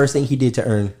was the first thing he did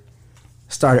to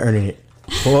started earning it?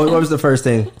 What was the first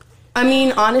thing? I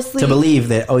mean, honestly, To believe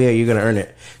that, oh yeah, you're gonna earn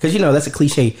it, because that's a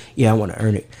cliche. Yeah, I want to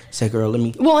earn it. Say, girl, let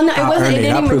me. Well, no, it I'll wasn't- earn it it.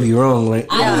 didn't I'll even- prove you wrong. Like,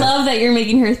 I love that you're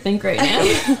making her think right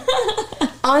now.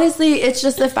 honestly, it's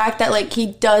just the fact that like he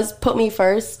does put me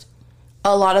first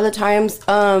a lot of the times.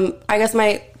 I guess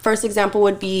my first example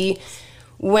would be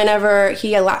whenever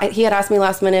he had asked me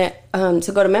last minute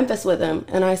to go to Memphis with him,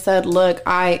 and I said, look,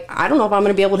 I don't know if I'm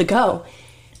going to be able to go.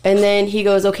 And then he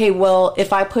goes, okay, well,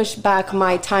 if I push back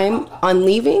my time on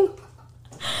leaving.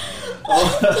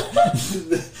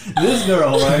 This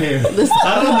girl right here.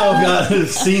 I don't know if y'all have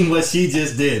seen what she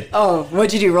just did. Oh,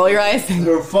 what'd you do? Roll your eyes?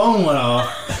 Her phone went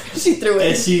off. She threw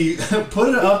And it. she put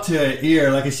it up to her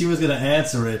ear like if she was going to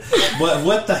answer it. But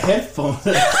with the headphone on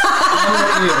her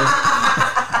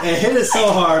ear, it hit it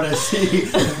so hard that she...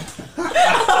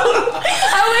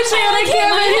 I wish I had a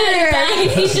camera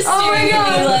here. He's just Oh my staring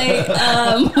at me like, I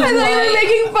thought you were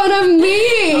making fun of me.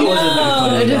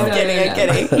 I'm just kidding. I'm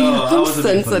kidding. No, I I'm wasn't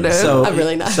making fun of you. sensitive. I'm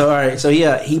really not. So all right. So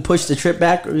yeah, he pushed the trip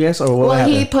back. Yes, or what Well,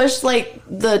 happened? he pushed like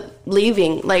the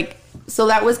leaving, like, so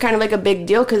that was kind of like a big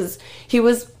deal because he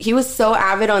was so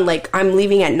avid on like, I'm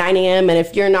leaving at 9 a.m. and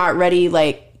if you're not ready,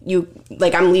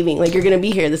 I'm leaving, like you're gonna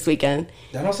be here this weekend.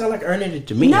 That don't sound like earning it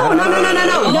to me. No. But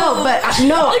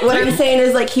what I'm saying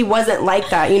is like he wasn't like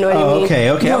that. You know what I mean? Okay.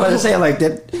 I was just saying like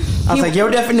that. I was like,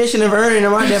 your definition of earning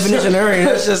and my definition of earning.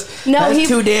 That's just that's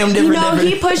too damn different. No,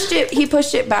 he pushed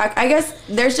it back. I guess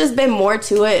there's just been more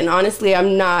to it, and honestly,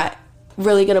 I'm not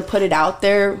really gonna put it out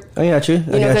there. I got you.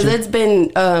 Because it's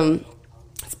been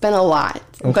a lot.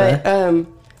 Okay. But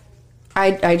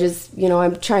I just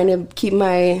I'm trying to keep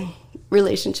my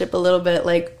relationship a little bit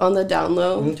like on the down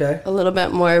low. Okay. A little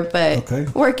bit more, but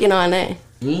working on it.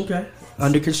 Okay.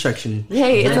 Under construction.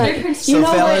 Hey, it's Under like construction. you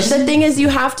know fellas- what? The thing is, you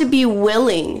have to be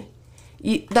willing.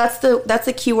 That's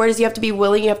the key word. Is you have to be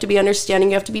willing. You have to be understanding.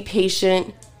 You have to be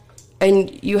patient,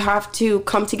 and you have to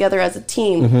come together as a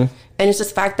team. Mm-hmm. And it's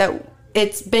just the fact that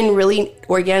it's been really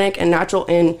organic and natural.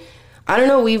 And I don't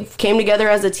know, we've came together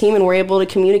as a team and we're able to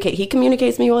communicate. He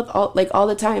communicates me with all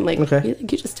the time. Like, Okay. you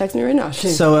just text me right now.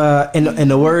 So, in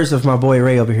the words of my boy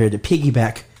Ray over here, to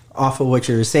piggyback off of what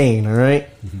you're saying, all right?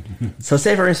 So,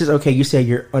 say for instance, okay, you say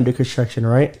you're under construction,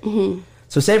 right? Mm-hmm.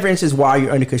 So, say for instance, while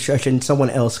you're under construction, someone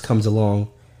else comes along,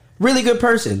 really good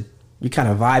person. You're kind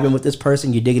of vibing with this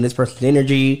person. You're digging this person's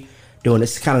energy, doing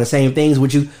this kind of the same things.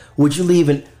 Would you leave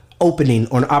an opening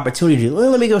or an opportunity? Well,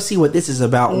 let me go see what this is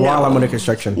about while I'm under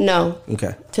construction. No.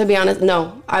 Okay. To be honest,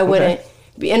 no, I wouldn't.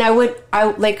 And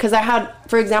because I had,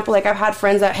 for example, like I've had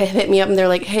friends that hit me up and they're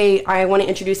like, hey, I want to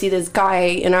introduce you to this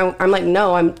guy. And I'm like,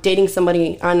 no, I'm dating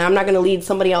somebody and I'm not going to lead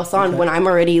somebody else on when I'm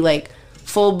already like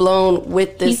full blown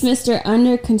with this. He's Mr.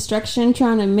 Under Construction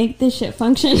trying to make this shit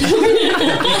function.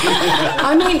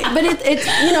 I mean, but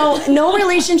it's no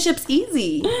relationship's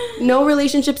easy. No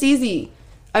relationship's easy.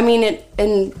 I mean,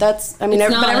 That's why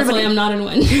I'm not in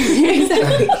one.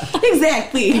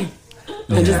 Exactly.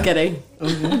 I'm just kidding.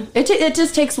 Mm-hmm. It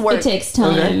just takes work. It takes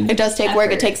time. It does take work.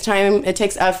 It Effort. takes time. It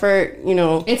takes effort.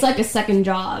 It's like a second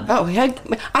job. Oh, heck,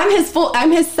 I'm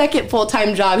his second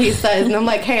full-time job. He says, and I'm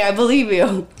like, hey, I believe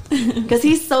you, because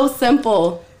he's so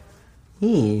simple.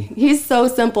 He's so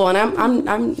simple, and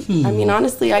I mean,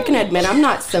 honestly, I can admit I'm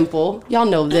not simple. Y'all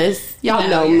know this. Y'all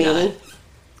know you're me. not.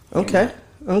 Okay.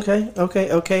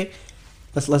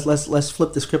 Let's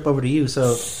flip the script over to you.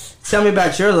 So, tell me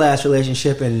about your last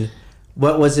relationship and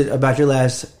what was it about your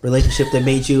last relationship that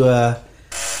made you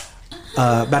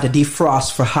about to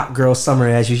defrost for hot girl summer,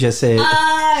 as you just said.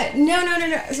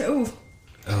 No. So,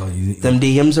 Them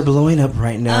DMs are blowing up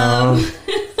right now.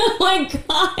 Oh my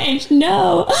gosh,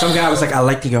 no. Some guy was like, "I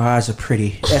like that your eyes are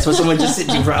pretty." That's what someone just said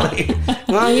to you, probably.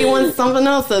 Well, he wants something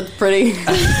else that's pretty.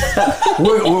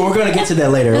 We're gonna get to that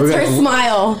later. That's We're her gonna,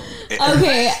 smile.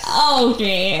 Okay.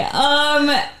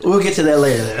 we'll get to that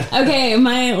later. Then. Okay,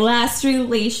 my last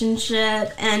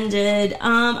relationship ended.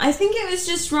 I think it was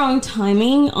just wrong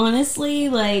timing, honestly.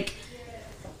 Like,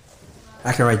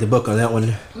 I can write the book on that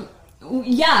one.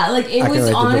 yeah, like it I can was write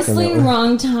the book on honestly that one.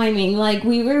 wrong timing. Like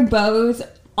we were both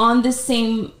on the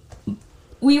same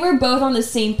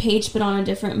page but on a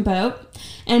different boat.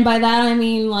 And by that I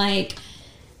mean like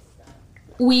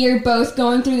we are both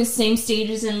going through the same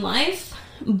stages in life,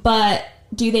 but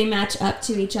do they match up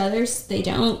to each other? They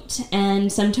don't.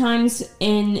 And sometimes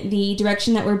in the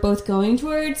direction that we're both going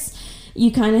towards, you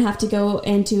kind of have to go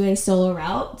into a solo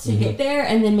route to get there,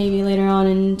 and then maybe later on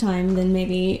in time, then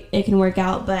maybe it can work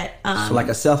out. But So like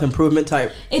a self-improvement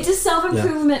type. it's a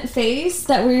self-improvement phase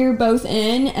that we're both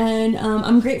in, and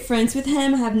I'm great friends with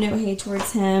him. I have no hate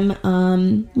towards him.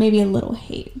 Maybe a little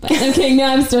hate, but okay, no,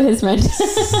 I'm still his friend.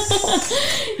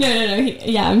 No.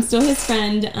 I'm still his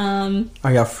friend.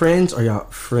 Are y'all friends or y'all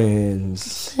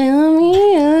friends? Tell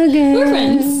me again. We're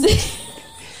friends.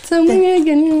 Tell me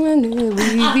again,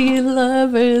 we be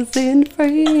lovers and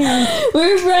friends.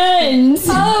 We're friends.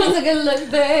 Oh, take a look,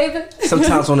 babe.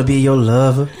 Sometimes want to be your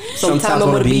lover. Sometimes I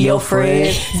want to be your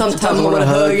friend. Sometimes I want to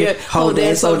hug you. Hold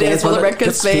dance, so dance while the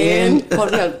record spin.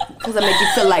 Because I make you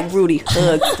feel like Rudy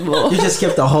Huxtable. You just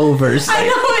skipped the whole verse. I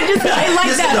know, I like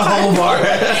Just that the part. whole bar.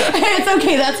 It's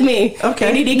okay, that's me.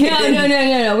 Okay. ADD kicked in.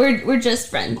 No. We're just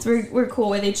friends. We're cool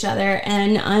with each other,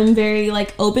 and I'm very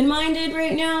like open-minded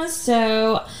right now.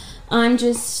 So I'm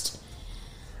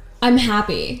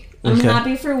happy. I'm Okay.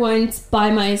 happy for once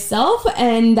by myself,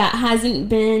 and that hasn't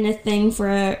been a thing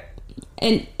that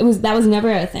was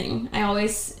never a thing. I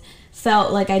always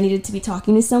felt like I needed to be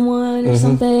talking to someone or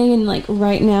something, and like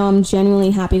right now I'm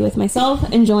genuinely happy with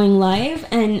myself, enjoying life,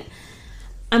 and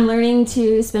I'm learning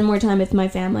to spend more time with my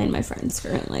family and my friends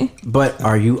currently. But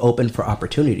are you open for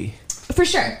opportunity? For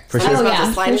sure. For I sure. was Oh, about yeah,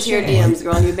 to slide for into your sure. DMs,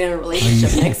 girl. You've been in a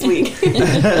relationship next week.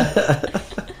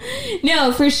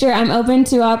 No, for sure. I'm open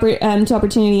to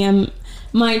opportunity. I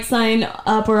might sign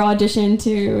up or audition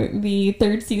to the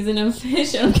 3rd season of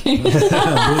Fish. Okay.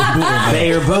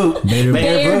 Bay or boot.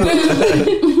 Bay or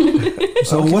boot.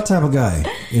 So, what type of guy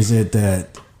is it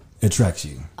that attracts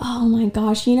you? Oh my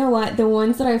gosh! You know what? The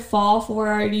ones that I fall for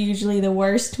are usually the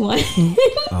worst ones.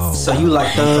 Oh, So you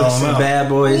like thugs and bad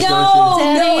boys, don't No,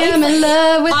 Daddy, I'm in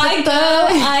love with the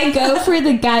thug. I go for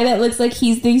the guy that looks like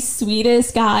he's the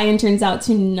sweetest guy and turns out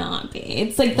to not be.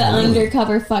 It's like the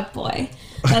undercover fuckboy.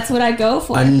 That's what I go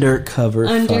for. you? Undercover.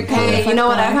 Undercover. fuckboy. Hey, you know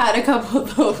what? I've had a couple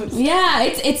of those. Yeah,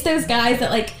 it's those guys that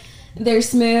like they're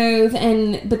smooth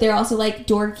but they're also like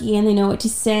dorky and they know what to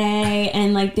say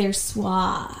and like they're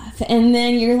suave. And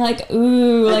then you're like,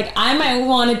 ooh, like I might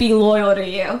want to be loyal to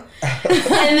you.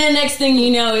 And then next thing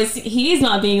you know is he's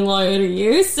not being loyal to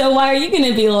you. So why are you going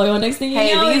to be loyal? Next thing you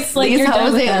Hey, know, these- it's like these you're done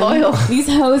hoes with ain't them. loyal. These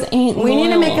hoes ain't loyal. We need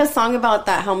to make a song about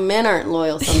that. How men aren't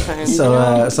loyal sometimes. So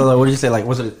what did you say? Like,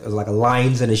 was it like a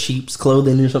lion's in a sheep's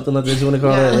clothing or something like that? You want to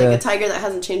call yeah, it? like a tiger that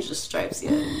hasn't changed his stripes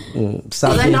yet. Stop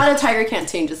Well, then being- not a tiger can't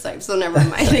change his stripes, so never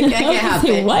mind. That can't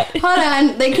happen. What? Hold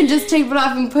on, they can just tape it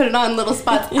off and put it on little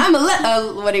spots. I'm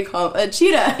what do you call it? A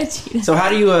cheetah. So how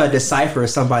do you decipher if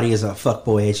somebody is a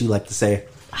fuckboy, as you like to say?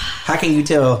 How can you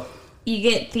tell? You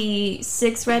get the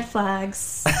 6 red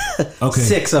flags. okay.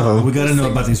 6 of them. We got to know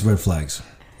about these red flags.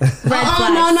 Red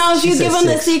flags. No. If She you said give them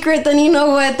the 6. secret, then you know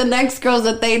what? The next girls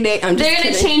that they date, I'm just They're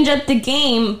going to kidding. change up the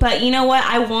game, but you know what?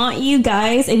 I want you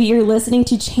guys, if you're listening,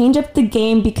 to change up the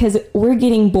game because we're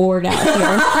getting bored out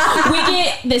here. We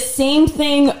get the same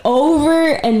thing over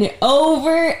and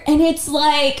over, and it's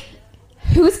like,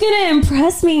 who's going to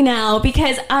impress me now?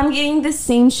 Because I'm getting the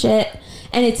same shit,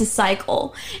 and it's a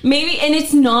cycle. Maybe, and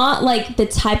it's not like the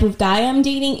type of guy I'm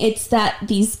dating. It's that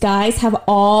these guys have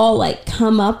all like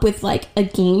come up with like a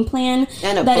game plan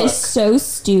And a that is book. so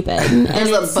stupid, and There's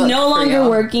a it's book no for longer y'all.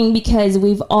 working because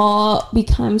we've all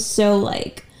become so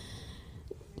like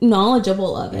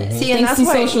knowledgeable of it. See, and Thanks that's to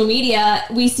why- social media,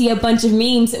 we see a bunch of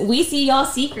memes. We see y'all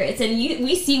secrets, and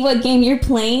we see what game you're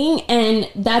playing, and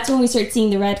that's when we start seeing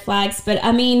the red flags. But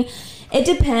I mean, it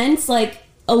depends. Like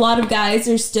a lot of guys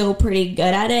are still pretty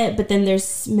good at it, but then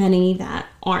there's many that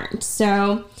aren't.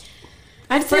 So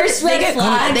I'd say First that they red get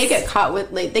flags. they get caught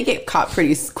with like they get caught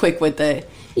pretty quick with the.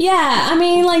 yeah, I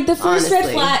mean, like the first red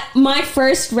Honestly. flag. My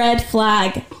first red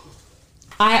flag.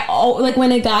 like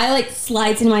when a guy like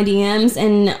slides in my DMs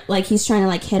and like he's trying to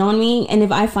like hit on me, and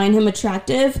if I find him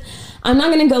attractive, I'm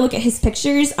not gonna go look at his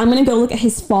pictures. I'm gonna go look at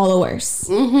his followers.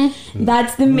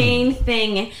 That's the main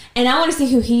thing, and I want to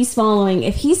see who he's following.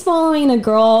 If he's following a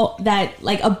girl that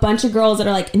like a bunch of girls that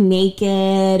are like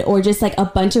naked, or just like a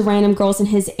bunch of random girls in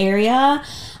his area,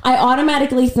 I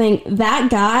automatically think that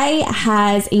guy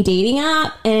has a dating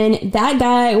app, and that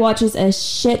guy watches a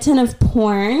shit ton of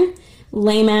porn.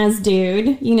 Lame ass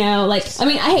dude, you know, like, I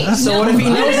mean, I hate. So what if he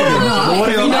knows it? What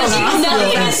if he knows it?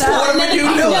 Nothing against porn.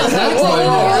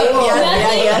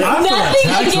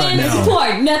 Nothing against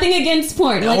porn. Nothing against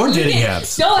porn. Like, or dating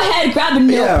apps. Go ahead, grab a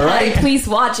notepad and please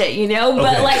watch it, you know?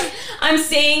 But like, I'm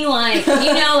saying, like,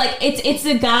 you know, like, it's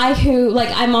a guy who, like,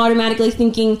 I'm automatically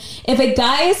thinking, if a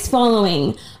guy is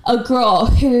following a girl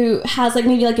who has, like,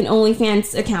 maybe like an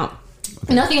OnlyFans account,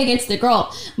 nothing against the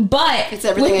girl, but it's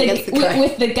everything against the guy.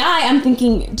 With the guy, I'm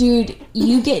thinking, dude,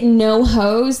 you get no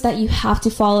hoes that you have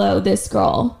to follow this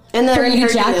girl. And they're for in you her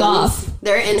to jack DMs. off.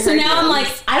 They're in her So now I'm DMs. like,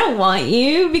 I don't want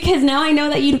you, because now I know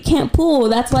that you can't pull.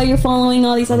 That's why you're following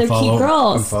all these other cute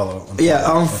girls. Unfollow. Yeah,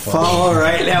 I'm follow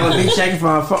right now. Let me check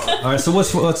my phone. All right, so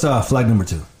what's flag number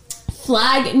 2?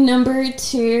 Flag number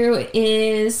 2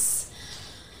 is...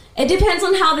 It depends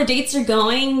on how the dates are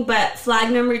going, but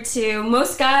flag number 2,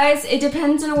 most guys, it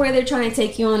depends on where they're trying to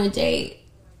take you on a date,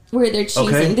 where they're choosing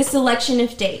Okay. the selection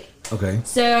of date. Okay.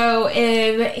 So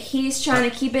if he's trying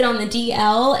to keep it on the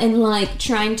DL and like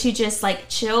trying to just like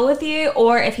chill with you,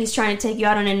 or if he's trying to take you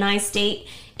out on a nice date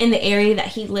in the area that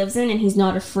he lives in and he's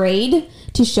not afraid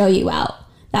to show you out.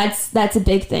 That's a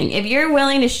big thing. If you're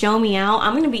willing to show me out,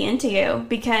 I'm going to be into you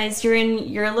because you're in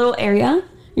your little area.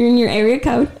 You're in your area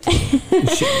code.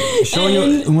 Show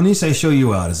you, when you say show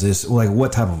you out, is this like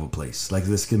what type of a place? Like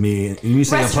this could be, you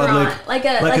say Restaurant, a public, like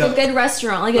a good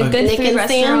restaurant, like a good Nick food and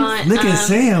restaurant. Nick and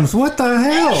Sam's. What the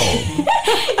hell?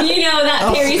 You know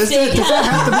that Perry Does Steakhouse. that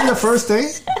have to be the first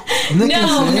date? Nick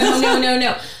and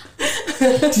No.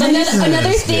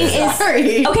 Another thing is,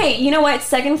 Sorry. okay, you know what?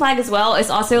 Second flag as well is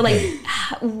also like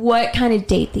what kind of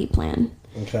date they plan.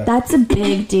 Okay. That's a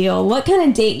big deal. What kind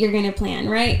of date you're going to plan,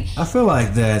 right? I feel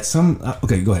like that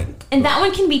okay, go ahead. And that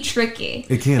one can be tricky.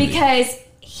 It can be. Because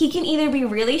he can either be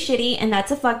really shitty and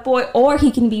that's a fuckboy, or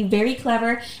he can be very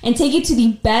clever and take you to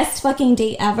the best fucking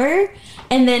date ever.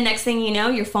 And then next thing you know,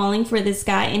 you're falling for this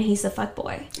guy and he's a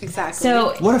fuckboy. Exactly.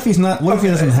 So What if he's not? What if he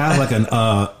doesn't have like an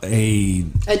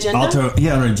Agenda?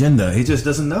 an agenda? He just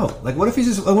doesn't know. Like, what if he's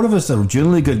just? What if it's a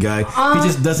genuinely good guy? He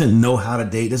just doesn't know how to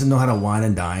date, doesn't know how to wine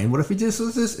and dine. What if he just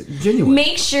is just genuine?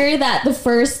 make sure that the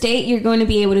first date you're going to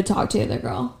be able to talk to the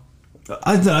girl.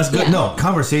 That's good. Yeah. No,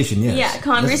 conversation. Yes. Yeah,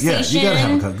 conversation. You gotta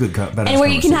have a good, badass And where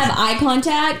you can have conversation. eye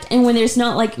contact, and when there's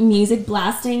not like music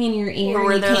blasting in your ear, or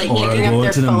where and you they're like can't hear. picking going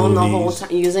up to their the phone the whole movies.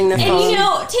 time, using their And phone. you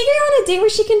know, take her on a date where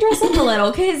she can dress up a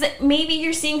little, because maybe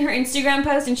you're seeing her Instagram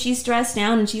post and she's dressed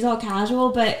down and she's all casual,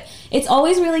 but it's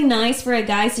always really nice for a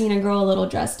guy seeing a girl a little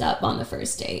dressed up on the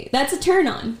first date. That's a turn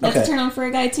on. That's Okay. a turn on for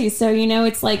a guy too. So you know,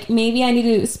 it's like maybe I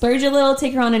need to splurge a little,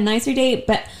 take her on a nicer date,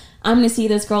 but I'm gonna see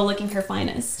this girl looking her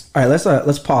finest. All right,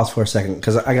 let's pause for a second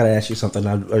because I gotta ask you something.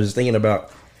 I was thinking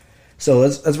about. So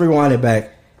let's rewind it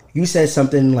back. You said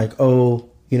something like, "Oh,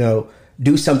 you know,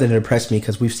 do something to impress me,"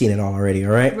 because we've seen it all already.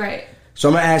 All right. Right. So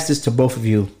I'm gonna ask this to both of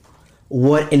you.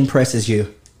 What impresses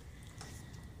you?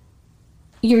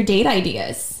 Your date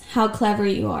ideas, how clever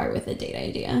you are with a date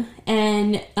idea,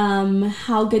 and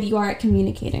how good you are at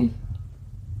communicating.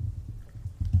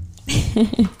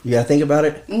 You gotta think about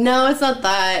it. No, it's not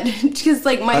that. Because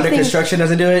like my Under thing. construction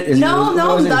doesn't do it. No,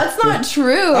 that's not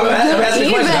true. I'm asking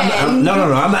a question. No.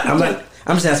 I'm not.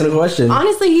 I'm just asking a question.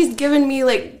 Honestly, he's given me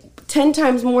like 10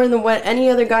 times more than what any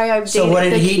other guy I've dated. So what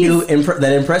did Like, he do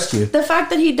that impressed you? The fact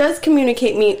that he does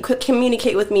communicate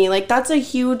with me, like that's a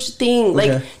huge thing.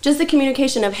 Like Okay. just the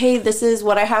communication of, hey, this is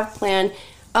what I have planned.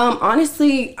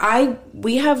 Honestly,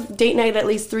 we have date night at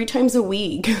least 3 times a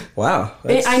week. Wow.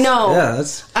 I know. Yeah,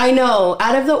 that's. I know.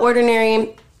 Out of the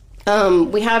ordinary,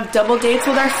 we have double dates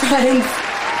with our friends.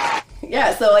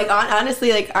 Yeah, so like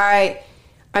honestly, like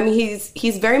I mean,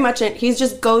 he's very much he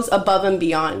just goes above and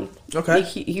beyond. Okay. Like,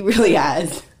 he really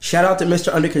has. Shout out to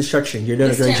Mr. Under Construction. You're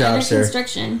doing a great job, Under sir.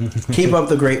 construction. Keep up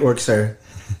the great work, sir.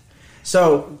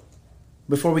 So,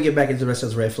 before we get back into the rest of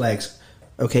those red flags,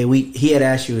 okay, he had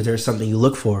asked you, is there something you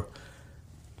look for?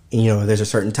 And, you know, there's a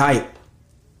certain type.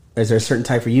 Is there a certain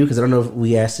type for you? Because I don't know if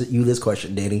we asked you this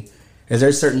question, Danny. Is there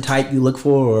a certain type you look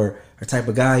for, or a type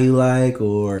of guy you like,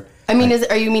 or? I mean,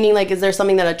 are you meaning like, is there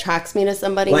something that attracts me to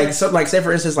somebody? Say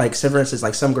for instance,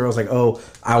 like some girls like, oh,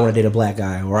 I want to date a black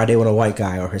guy, or I date want a white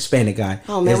guy, or Hispanic guy.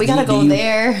 Oh man, Do we gotta go you-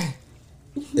 there.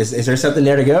 Is there something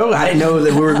there to go? I didn't know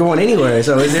that we were going anywhere.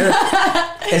 So is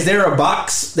there a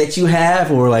box that you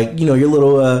have, or like, you know, your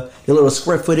little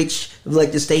square footage you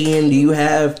like to stay in? Do you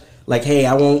have like, hey,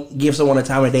 I won't give someone a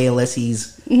time of day unless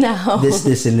he's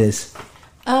this, and this?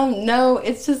 No,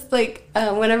 it's just like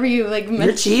whenever you like.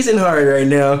 You're cheesing hard right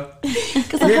now.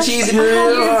 You're cheesing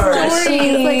real hard.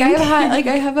 Like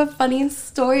I have a funny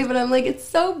story, but I'm like, it's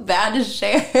so bad to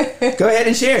share. Go ahead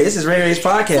and share. This is Ray Ray's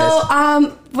podcast.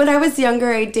 So, when I was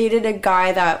younger, I dated a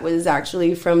guy that was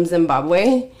actually from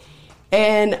Zimbabwe.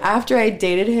 And after I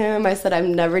dated him, I said,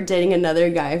 I'm never dating another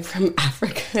guy from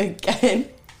Africa again.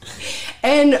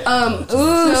 And,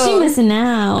 she missing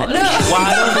out.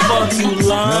 Why the fuck you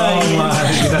lying?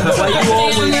 Why you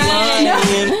always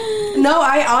lying? No,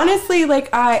 I honestly,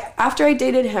 after I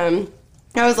dated him,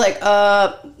 I was like,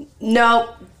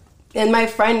 no. And my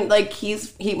friend, like,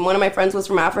 one of my friends was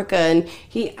from Africa, and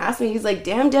he asked me, he's like,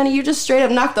 damn, Danny, you just straight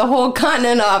up knocked the whole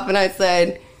continent off. And I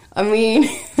said, I mean...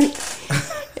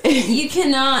 You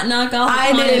cannot knock off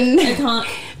I didn't. No,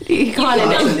 he said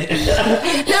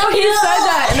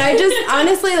that. And I just,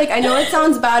 honestly, like, I know it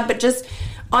sounds bad, but just,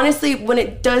 honestly, when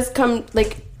it does come,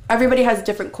 like, everybody has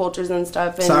different cultures and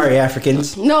stuff. And sorry,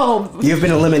 Africans. No. You've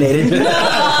been eliminated. No. You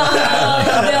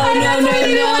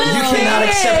You cannot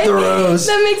accept the rose.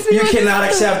 That makes me. You cannot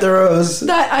accept the rose.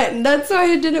 That's why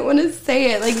I didn't want to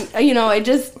say it. Like, you know, I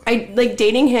like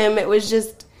dating him. It was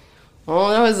just,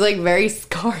 that was like very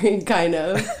scarring, kind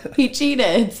of. He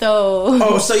cheated, so.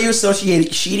 Oh, so you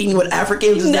associate cheating with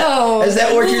Africans? No. Is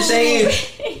that what you're saying?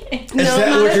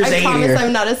 I promise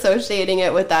I'm not associating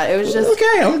it with that. It was just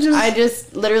okay. I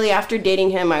just literally after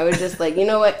dating him, I was just like, you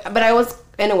know what? But I was,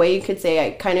 in a way, you could say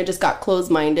I kind of just got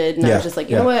closed-minded, and I was just like,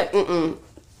 you know what?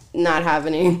 Not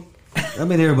happening. I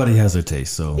mean, everybody has their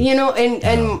taste, so you know,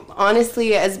 and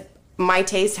honestly, as my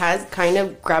taste has kind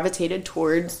of gravitated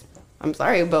towards, I'm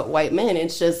sorry, but white men.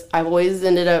 It's just I've always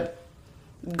ended up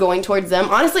going towards them.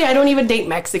 Honestly, I don't even date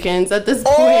Mexicans at this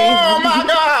point. Oh my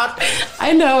god!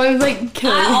 I know, I'm like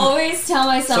killing. I always tell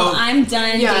myself I'm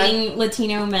done dating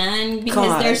Latino men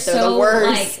because they're so the worst.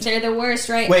 like they're the worst,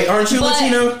 right? Wait, aren't you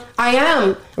Latino? I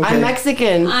am. Okay. I'm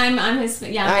Mexican. I'm his.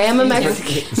 Yeah, I am a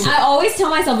Mexican. I always tell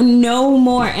myself no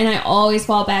more, and I always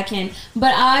fall back in.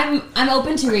 But I'm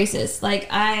open to racists. Like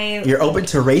You're open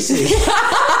to racists.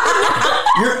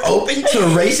 You're open to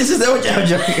racists? Is that what you're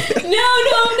joking? No.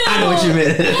 I know what you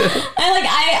meant.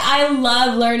 I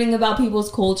love learning about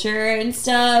people's culture and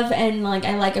stuff, and like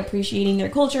I like appreciating their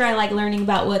culture. I like learning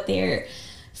about what their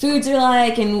foods are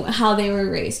like and how they were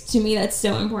raised. To me, that's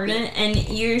so important. And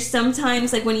you're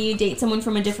sometimes like when you date someone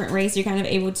from a different race, you're kind of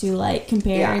able to like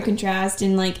compare and contrast,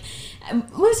 and like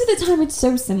most of the time it's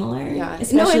so similar. Yeah,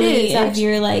 especially if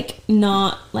you're like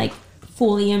not like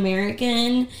fully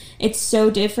American. It's so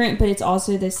different, but it's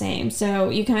also the same. So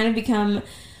you kind of become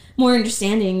more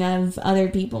understanding of other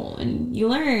people, and you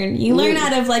learn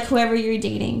out of like whoever you're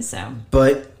dating. So,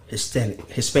 but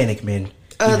Hispanic men,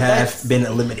 you have been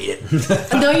eliminated.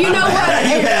 No, you know what?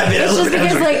 It's just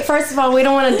because, like, first of all, we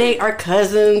don't want to date our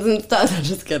cousins and stuff. I'm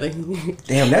just kidding.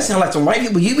 Damn, that sounds like some white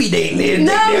people you be dating.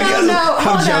 No.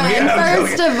 I'm joking.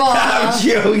 First of all, I'm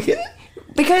joking.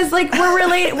 Because like we're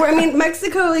related.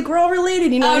 Mexico, like we're all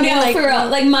related. You know? Oh no, like, for real.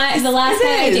 Like the last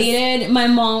guy I dated, my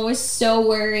mom was so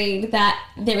worried that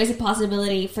there was a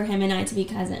possibility for him and I to be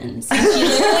cousins. And she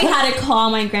literally had to call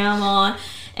my grandma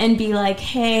and be like,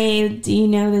 hey, do you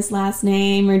know this last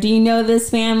name, or do you know this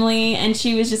family? And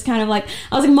she was just kind of like,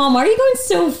 I was like, Mom, why are you going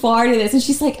so far to this? And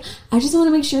she's like, I just want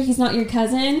to make sure he's not your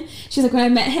cousin. She's like, when I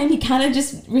met him, he kind of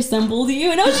just resembled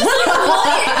you. And I was just like,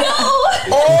 what? No.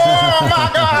 Oh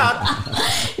my god.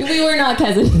 We were not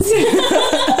cousins.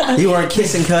 You weren't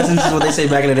kissing cousins, is what they say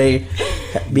back in the day.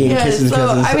 Being kissing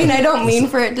cousins. I mean, I don't mean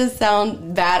for it to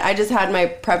sound bad. I just had my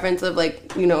preference of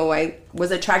like, you know, I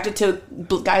was attracted to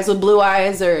guys with blue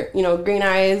eyes or, you know, green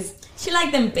eyes. She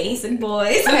liked them basic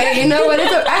boys. Hey, you know what?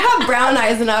 I have brown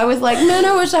eyes, and I was like, man,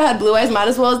 I wish I had blue eyes. Might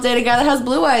as well date a guy that has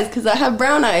blue eyes because I have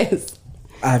brown eyes.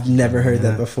 I've never heard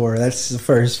that before. That's the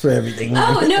first for everything.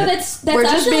 Oh no, that's We're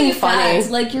just actually being funny.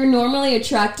 fact. Like you're normally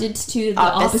attracted to the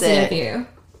opposite of you.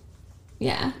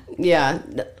 Yeah.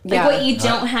 Like what you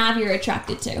don't have, you're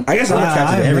attracted to. I guess I'm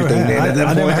attracted to everything.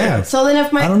 I never have. So then,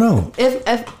 I don't know.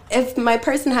 If my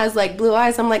person has like blue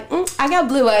eyes, I'm like, I got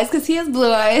blue eyes because he has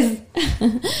blue eyes.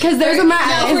 Because there's a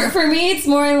match. No, for me, it's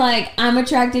more like I'm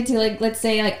attracted to, like, let's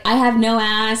say like I have no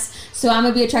ass, so I'm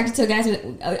gonna be attracted to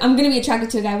I'm gonna be attracted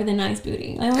to a guy with a nice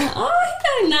booty. I'm like, oh, he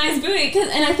got a nice booty,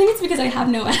 and I think it's because I have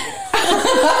no ass.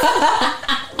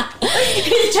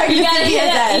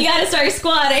 You gotta start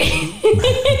squatting.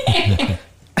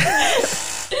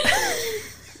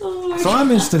 Oh my So I'm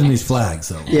interested in these flags,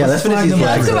 though. Yeah, let's finish these Let's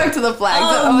flags. go back to the flags.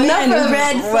 Oh, man, enough of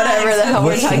red whatever the hell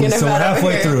we're talking So we're about. over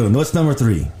halfway here. through. What's number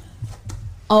 3?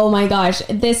 Oh my gosh,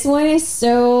 this one is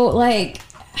so like,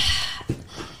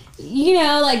 you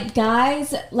know, like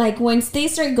guys, like once they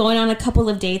start going on a couple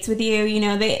of dates with you, you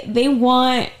know, they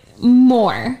want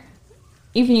more,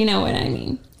 if you know what I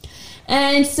mean.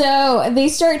 And so they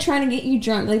start trying to get you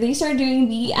drunk. Like they start doing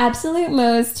the absolute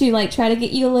most to like try to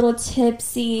get you a little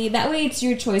tipsy. That way it's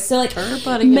your choice. So like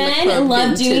Everybody in the club men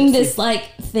love getting doing tipsy. this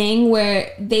like thing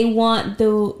where they want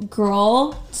the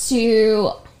girl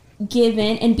to give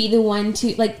in and be the one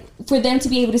to like for them to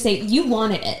be able to say you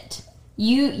wanted it.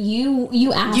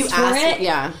 You asked You for asked, it.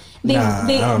 yeah. They Nah, I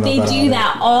don't know they about do all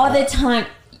that all the time.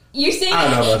 You're saying I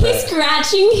don't know about he's that.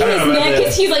 scratching his know about neck that.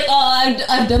 because he's like, oh,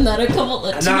 I've done that a couple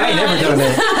of times. No, I ain't never done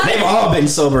that. They've all been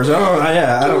sober, so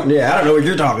I don't know what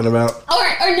you're talking about.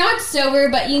 Or not sober,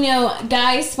 but you know,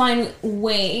 guys find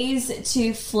ways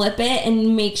to flip it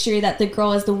and make sure that the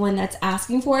girl is the one that's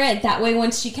asking for it. That way,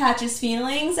 once she catches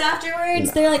feelings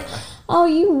afterwards, they're like, "Oh,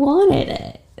 you wanted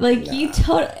it." Like you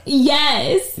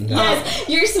yes.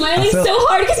 You're smiling feel- so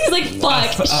hard because he's like,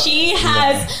 "Fuck, she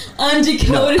has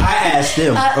undecoded." I asked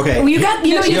them. Okay, You got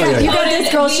Yeah.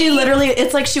 this girl. She literally,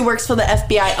 it's like she works for the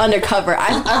FBI undercover.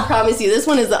 I promise you, this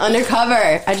one is the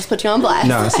undercover. I just put you on blast.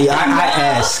 No, see, I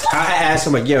asked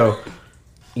him like, "Yo,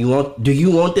 do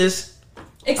you want this?"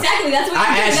 Exactly. That's what I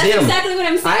you're doing. asked That's them. exactly what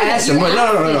I'm saying. I asked You're him, but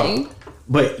no. asking.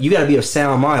 But you got to be of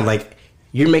sound mind. Like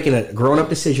you're making a grown-up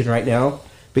decision right now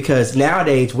because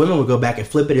nowadays women will go back and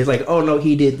flip it. It's like, oh no,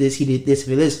 he did this, he did this.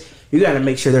 You got to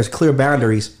make sure there's clear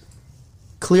boundaries.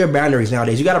 Clear boundaries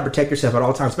nowadays. You got to protect yourself at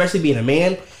all times, especially being a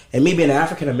man and me being an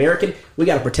African American. We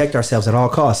got to protect ourselves at all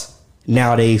costs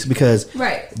nowadays because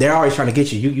Right. they're always trying to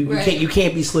get you. You Right. you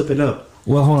can't be slipping up.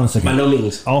 Well, hold on a second. By no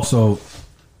means. Also,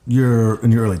 you're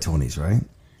in your early 20s, right?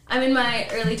 I'm in my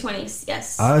early 20s.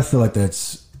 Yes. I feel like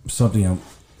that's something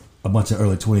a bunch of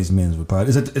early 20s men would probably...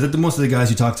 Is it the most of the guys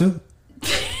you talk to?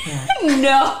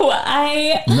 No,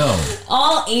 No.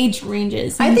 all age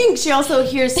ranges. I think she also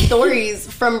hears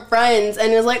stories from friends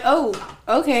and is like, oh,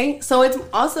 okay. So it's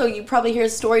also, you probably hear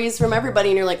stories from everybody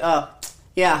and you're like, oh,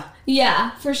 yeah.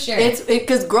 Yeah, for sure. It's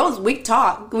because girls, we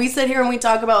talk. We sit here and we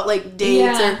talk about like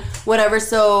dates Yeah. or whatever.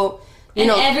 So, you and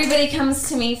know. everybody comes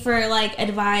to me for like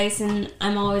advice, and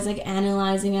I'm always like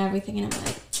analyzing everything, and I'm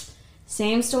like,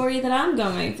 same story that I'm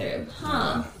going through.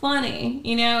 Huh, funny,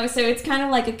 you know? So it's kind of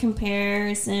like a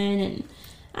comparison, and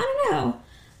I don't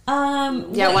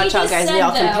know. Yeah, what watch you out, just guys. We said,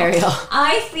 all compare y'all.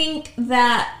 I think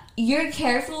that you're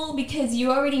careful because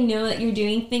you already know that you're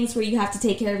doing things where you have to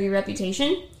take care of your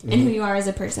reputation and who you are as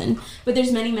a person. But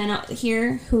there's many men out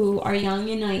here who are young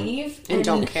and naive And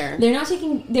don't care. They're not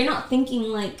thinking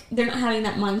like, they're not having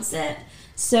that mindset.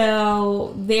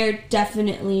 So they're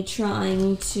definitely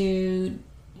trying to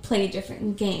play a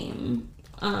different game.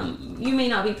 You may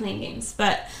not be playing games,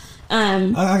 but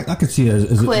I could see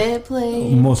it as Quit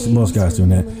playing. most guys doing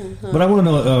that. But I want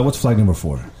to know what's flag number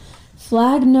 4.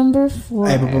 flag number 4.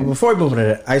 Hey, but before we move into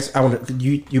that, I want to.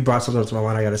 You brought something to my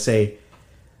mind. I got to say,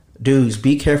 dudes,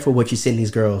 be careful what you send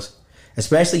these girls.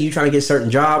 Especially you trying to get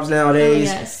certain jobs nowadays.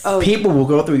 Oh, yes. Oh. People will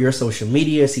go through your social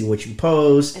media, see what you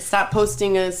post. Stop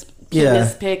posting us Yeah.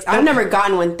 penis pics. I've never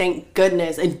gotten one, thank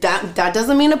goodness. And that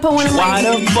doesn't mean to put one in my...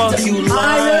 Why the fuck you lying?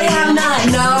 I really have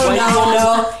not.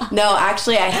 Why you No,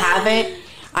 actually, I haven't.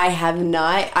 I have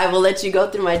not. I will let you go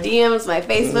through my DMs, my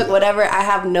Facebook, whatever. I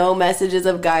have no messages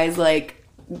of guys like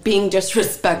being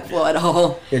disrespectful at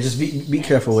all. Yeah, just be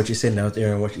careful what you send out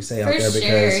there and what you say out For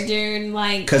there sure, dude.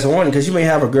 Like, because you may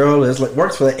have a girl that's like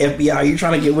works for the FBI. You're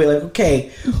trying to get with like,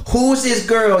 okay, who's this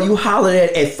girl you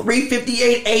hollered at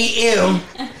 3:58 a.m.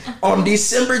 on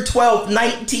December 12th,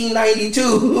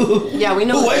 1992? Yeah, we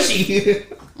know. Who was she?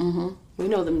 We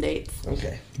know them dates.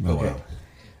 Okay. Oh, Okay. wow.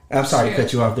 I'm sorry to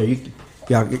cut you off there. You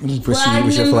proceed flag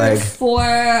with your number flag.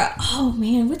 4. Oh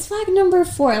man, what's flag number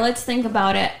 4? Let's think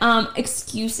about it.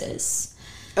 Excuses.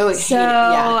 Oh, So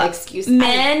yeah, excuse.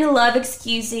 men love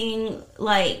excusing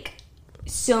like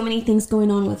so many things going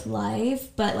on with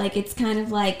life, but like it's kind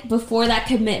of like before that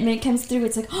commitment comes through,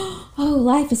 it's like, oh,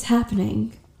 life is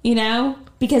happening, you know,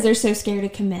 because they're so scared to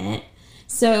commit.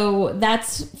 So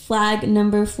that's flag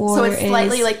number 4. So it's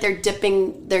slightly is, like they're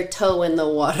dipping their toe in the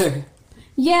water.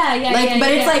 yeah, But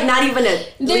it's like not even a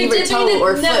leave or toe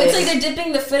or foot. No, it's like they're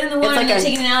dipping the foot in the water like and they're a-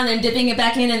 taking it out and then dipping it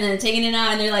back in and then taking it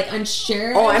out and they're like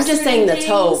unsure. Oh, of I'm just certain saying the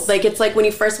toe. things. Like it's like when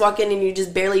you first walk in and you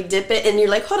just barely dip it and you're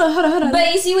like, hold on.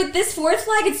 But you see, with this 4th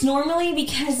flag, it's normally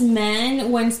because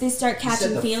men, once they start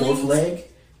catching feelings, leg?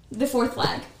 The fourth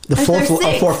flag. The fourth There's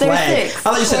six. fourth There's flag. six. I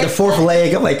thought you said the fourth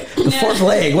leg. I'm like, the fourth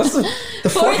leg. What's the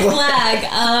Fourth fourth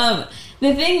flag.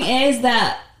 The thing is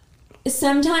that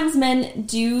sometimes men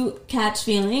do catch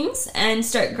feelings and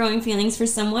start growing feelings for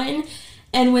someone.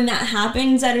 And when that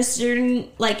happens at a certain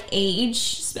like age,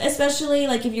 especially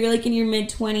like if you're like in your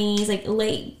mid-20s, like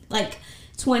late like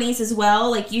 20s as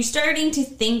well, like you're starting to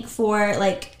think for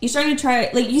like you're starting to try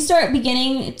like you start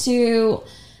beginning to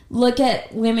look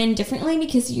at women differently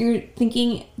because you're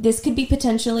thinking this could be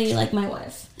potentially like my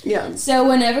wife. Yeah. So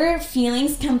whenever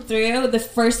feelings come through, the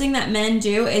first thing that men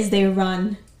do is they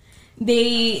run.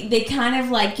 They kind of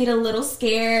like get a little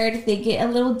scared, they get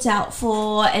a little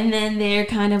doubtful, and then they're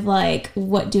kind of like,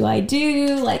 what do I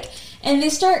do? Like, and they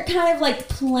start kind of like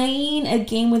playing a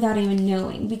game without even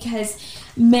knowing, because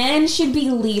men should be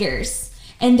leaders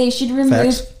and they should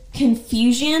remove Facts.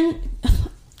 confusion.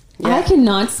 Yeah. I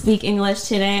cannot speak English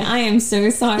today. I am so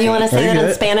sorry. You want to say Very that in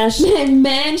good. Spanish?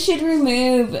 Men should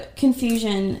remove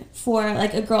confusion for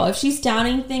like a girl. If she's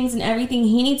doubting things and everything,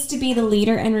 he needs to be the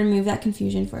leader and remove that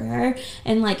confusion for her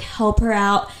and like help her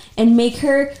out and make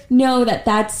her know that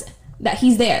that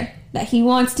he's there, that he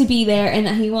wants to be there and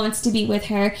that he wants to be with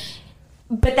her.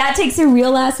 But that takes a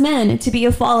real ass man to be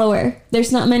a follower.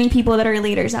 There's not many people that are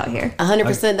leaders out here.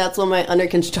 100%. That's what my under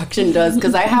construction does.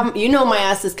 Because I have, my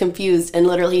ass is confused, and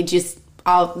literally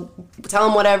I'll tell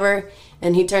him whatever,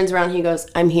 and he turns around, he goes,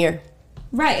 "I'm here.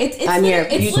 Right. It's I'm here.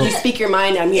 It's You speak your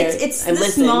mind. I'm here. It's I'm the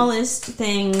listening." smallest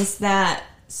things that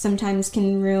sometimes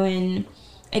can ruin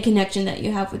a connection that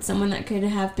you have with someone that could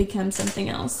have become something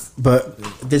else. But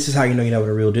this is how you know you're not with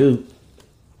a real dude.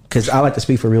 Because I like to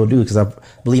speak for real dude, because I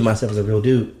believe myself as a real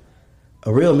dude.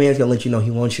 A real man's gonna let you know he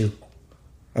wants you.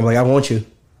 I'm like, I want you.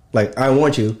 Like, I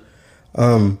want you.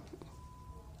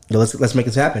 Let's make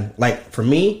this happen. Like, for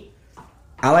me,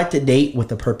 I like to date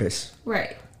with a purpose.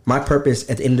 Right. My purpose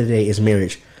at the end of the day is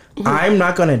marriage. I'm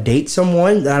not gonna date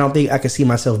someone that I don't think I can see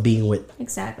myself being with.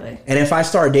 Exactly. And if I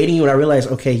start dating you and I realize,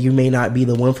 okay, you may not be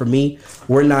the one for me,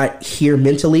 we're not here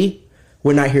mentally,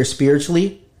 we're not here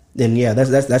spiritually, then yeah, that's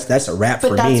a wrap for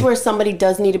me. But that's where somebody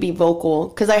does need to be vocal.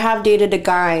 Because I have dated a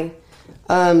guy,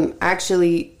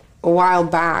 actually a while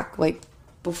back, like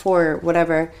before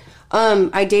whatever.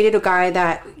 I dated a guy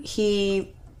that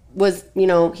he was,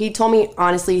 he told me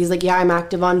honestly, he's like, yeah, I'm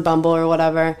active on Bumble or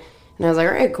whatever. And I was like,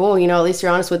 all right, cool. At least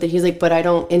you're honest with it. He's like, but I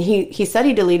don't. And he said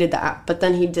he deleted the app, but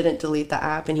then he didn't delete the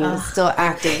app, and he was still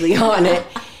actively on it.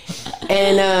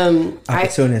 And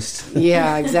opportunist.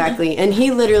 yeah, exactly. And he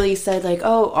literally said like,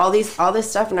 oh, all this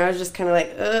stuff, and I was just kind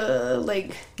of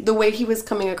like the way he was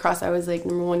coming across. I was like,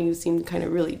 number one, you seemed kind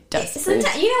of really desperate.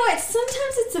 Sometimes, you know what?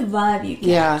 Sometimes it's a vibe you catch.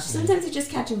 Yeah. Sometimes you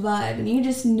just catch a vibe and you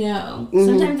just know.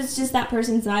 Sometimes it's just that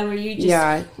person's vibe where you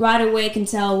just right away can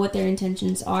tell what their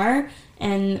intentions are,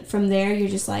 and from there you're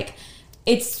just like,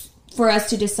 it's for us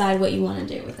to decide what you want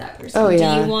to do with that person. Oh,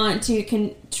 yeah. Do you want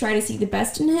to try to see the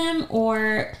best in him,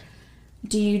 or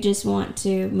do you just want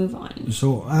to move on?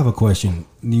 So I have a question.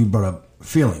 You brought up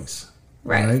feelings,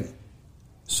 Right.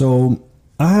 So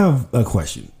I have a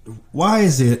question. Why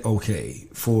is it okay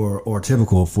or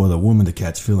typical for the woman to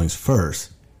catch feelings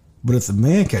first, but if the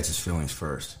man catches feelings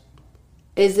first,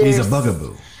 Is there he's a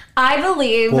bugaboo? I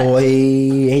believe. Boy,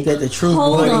 ain't that the truth?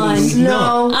 Hold boy? on.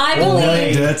 no? I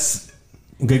believe. That's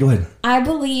okay. Go ahead. I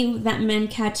believe that men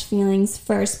catch feelings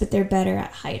first, but they're better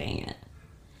at hiding it.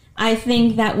 I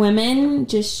think that women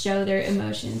just show their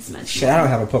emotions much Shit, I don't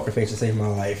have a poker face to save my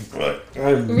life.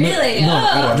 Really? No,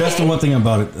 Oh, that's the one thing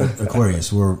about it,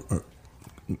 Aquarius. We're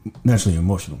naturally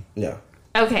emotional. Yeah.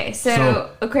 okay, so So-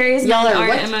 Aquarius Y'all men are aren't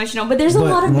what? emotional, but there's a But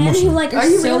lot of men who emotional. like are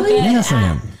you so really? good Yes, I at.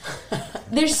 am.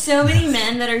 There's so many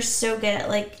men that are so good at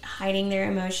like hiding their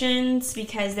emotions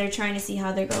because they're trying to see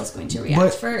how their girl's going to react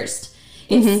But- first.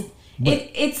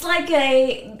 It's like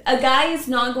a guy is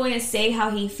not going to say how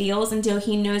he feels until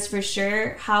he knows for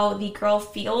sure how the girl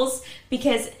feels,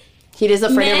 because He is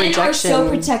afraid of men rejection. are so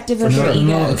protective of their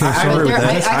No, egos. okay, I so- agree with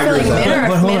that. I feel like agree with men But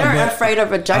are, hold men on, are but- afraid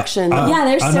of rejection. Yeah,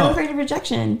 they're I so know. afraid of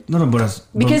rejection. No, but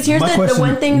Because here's the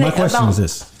one thing My that question about- is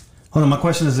this. Hold on, my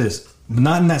question is this.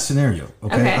 Not in that scenario,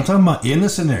 okay? Okay. I'm talking about in the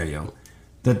scenario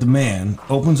that the man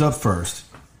opens up first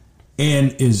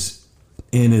and is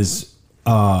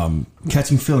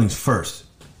catching feelings first.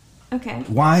 Okay.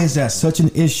 Why is that such an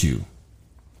issue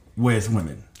with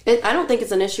women? I don't think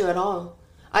it's an issue at all.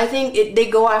 I think they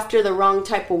go after the wrong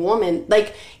type of woman.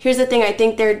 Like, here's the thing. I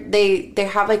think they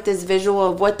have like this visual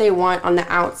of what they want on the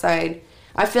outside.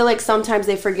 I feel like sometimes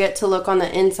they forget to look on the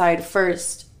inside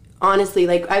first. Honestly,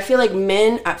 like I feel like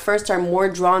men at first are more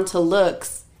drawn to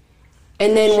looks,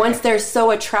 and then once they're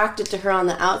so attracted to her on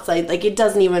the outside, like it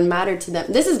doesn't even matter to them.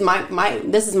 This is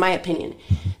my opinion.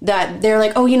 that they're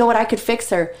like, oh, you know what, I could fix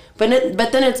her. But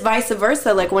then it's vice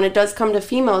versa. Like when it does come to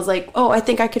females, like, oh, I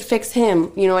think I could fix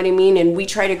him. You know what I mean? And we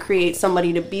try to create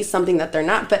somebody to be something that they're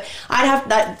not. But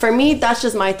for me, that's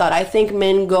just my thought. I think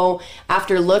men go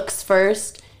after looks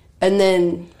first, and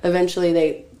then eventually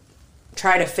they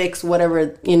try to fix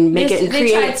whatever and make it and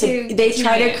create it. They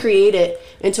try to create it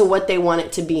into what they want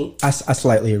it to be. I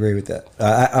slightly agree with that.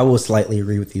 I will slightly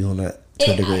agree with you on that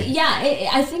to a degree.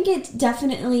 I think it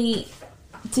definitely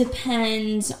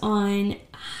depends on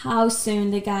how soon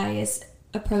the guy is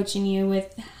approaching you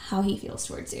with how he feels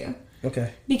towards you.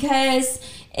 Okay. Because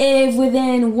if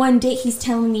within one date he's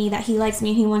telling me that he likes me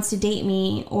and he wants to date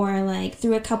me, or like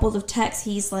through a couple of texts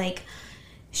he's like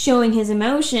showing his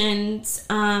emotions,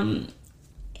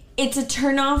 it's a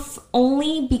turnoff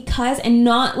only because, and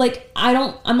not like,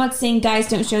 I'm not saying guys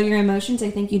don't show your emotions.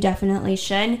 I think you definitely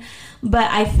should,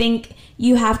 but I think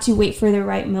you have to wait for the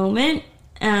right moment,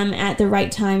 at the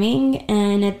right timing,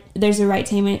 and there's a right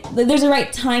time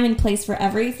and place for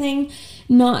everything.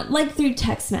 Not like through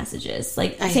text messages,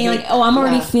 like saying like, "Oh, I'm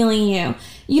already feeling you."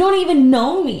 You don't even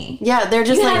know me. Yeah, they're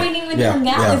just you like, haven't even hung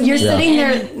out with you're me. sitting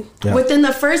there within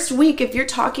the first week. If you're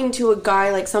talking to a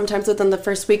guy, like sometimes within the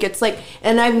first week, it's like,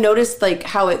 and I've noticed like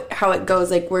how it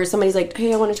goes, like where somebody's like,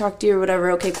 "Hey, I want to talk to you," or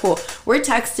whatever. Okay, cool. We're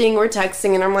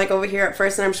texting, and I'm like over here at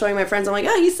first, and I'm showing my friends. I'm like,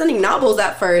 "Oh, he's sending novels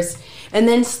at first," and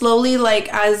then slowly,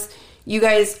 like as you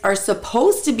guys are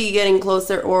supposed to be getting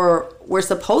closer, or we're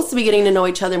supposed to be getting to know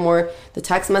each other more, the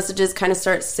text messages kind of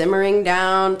start simmering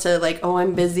down to like, oh,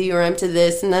 I'm busy, or I'm to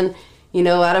this, and then, you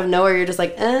know, out of nowhere you're just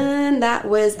like, and that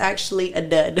was actually a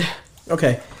dud.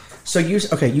 Okay, so you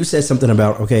said something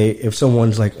about, okay, if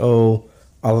someone's like, oh,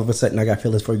 all of a sudden I got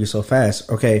feelings for you so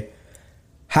fast. Okay,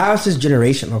 how's this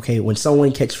generation? Okay, when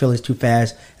someone catches feelings too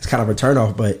fast, it's kind of a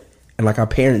turnoff. But in like our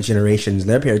parents' generations,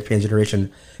 their parents'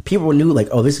 generation, people knew like,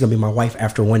 oh, this is gonna be my wife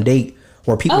after one date,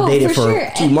 or people dated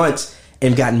for 2 months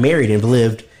and gotten married and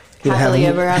lived happily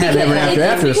ever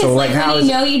after. So like, how when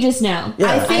you know, you just know.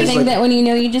 Yeah, I think that when you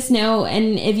know, you just know,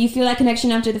 and if you feel that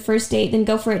connection after the first date, then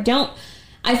go for it.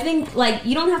 I think like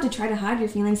you don't have to try to hide your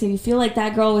feelings. If you feel like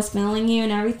that girl was feeling you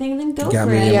and everything, then go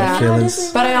for it. Yeah,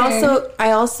 but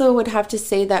I also would have to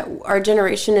say that our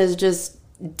generation is just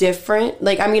different.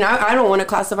 Like, I mean, I don't want to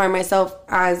classify myself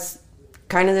as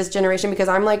kind of this generation, because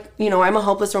I'm like, you know, I'm a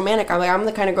hopeless romantic. I'm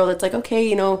the kind of girl that's like, okay,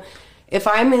 you know, if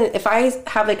I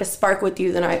have like a spark with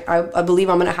you, then I believe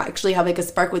I'm gonna actually have like a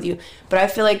spark with you. But I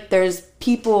feel like there's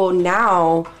people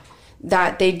now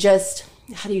that they just,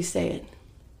 how do you say it?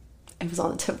 It was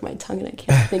on the tip of my tongue and I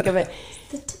can't think of it.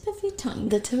 The tip of your tongue.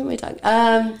 The tip of my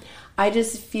tongue. I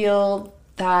just feel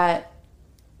that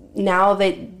now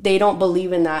they don't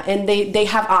believe in that, and they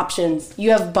have options.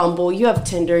 You have Bumble, you have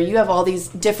Tinder, you have all these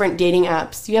different dating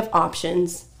apps. You have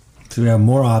options. So we have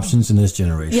more options in this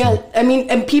generation. Yeah, I mean,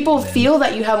 and people feel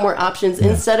that you have more options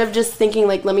instead of just thinking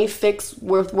like, let me fix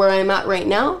where I'm at right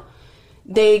now.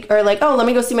 They are like, oh, let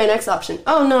me go see my next option.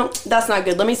 Oh no, that's not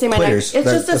good. Let me see my next. It's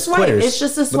just a swipe. Quitters. It's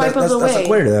just a swipe of the way. That's a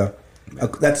quitter, though.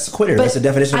 That's a quitter. That's the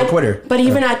definition of a quitter. But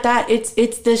even at that, it's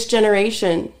this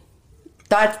generation.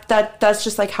 That's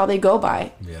just like how they go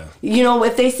by. Yeah. You know,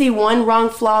 if they see one wrong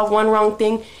flaw, one wrong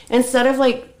thing, instead of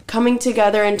like coming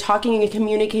together and talking and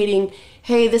communicating,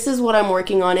 hey, this is what I'm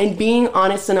working on, and being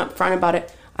honest and upfront about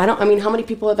it. I mean, how many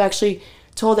people have actually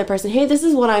told their person, hey, this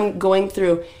is what I'm going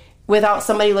through, without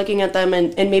somebody looking at them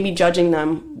and maybe judging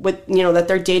them with, you know, that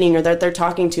they're dating or that they're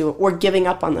talking to, or giving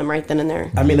up on them right then and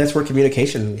there. I mean, that's where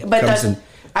communication comes in.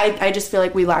 I just feel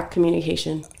like we lack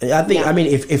communication. I think, I mean,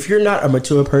 if you're not a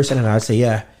mature person, and I'd say,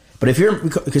 yeah, but if you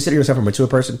consider yourself a mature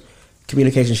person,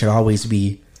 communication should always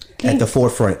be at the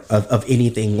forefront of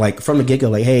anything. Like from the get-go,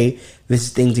 like, hey, this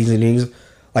is things, these and things.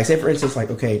 Like, say, for instance,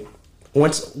 like, okay,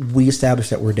 once we establish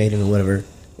that we're dating or whatever,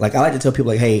 like, I like to tell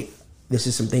people, like, hey, this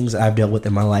is some things that I've dealt with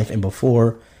in my life and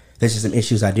before. This is some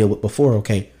issues I dealt with before,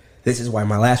 okay? This is why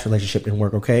my last relationship didn't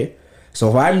work, okay? So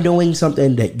if I'm doing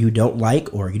something that you don't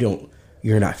like or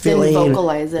you're not feeling, then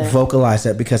vocalize it. Vocalize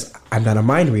that, because I'm not a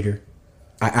mind reader.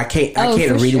 I can't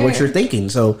read what you're thinking.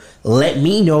 So let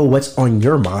me know what's on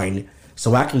your mind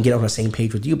so I can get on the same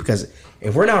page with you, because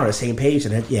if we're not on the same page,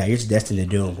 then you're just destined to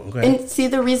doom. Okay? And see,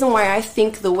 the reason why I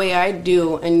think the way I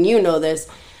do, and you know this,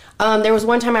 there was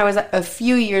one time I was a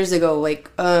few years ago,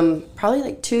 like probably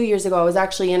like 2 years ago, I was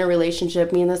actually in a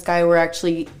relationship. Me and this guy were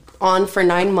actually on for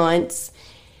 9 months,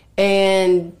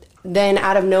 and then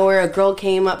out of nowhere, a girl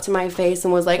came up to my face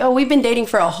and was like, oh, we've been dating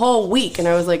for a whole week. And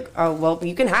I was like, oh, well,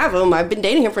 you can have him. I've been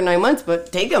dating him for 9 months,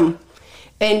 but take him.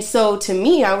 And so to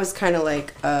me, I was kind of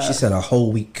like, She said a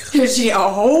whole week. a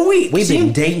whole week. We've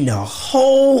been dating a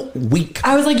whole week.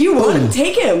 I was like, you want to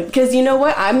take him? Because you know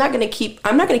what? I'm not gonna keep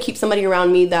somebody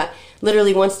around me that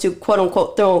literally wants to quote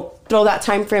unquote throw that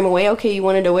time frame away. Okay, you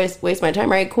wanted to waste my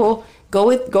time, right? Cool. Go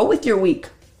with your week.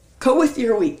 Go with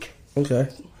your week. Okay.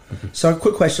 So a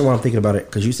quick question while I'm thinking about it,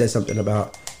 because you said something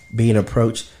about being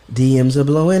approached. DMs are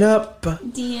blowing up.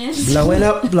 DMs. Blowing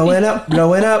up, blowing up,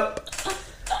 blowing up.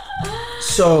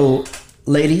 So,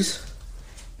 ladies,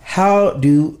 how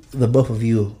do the both of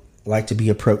you like to be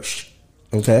approached?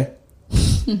 Okay?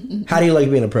 How do you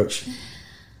like being approached?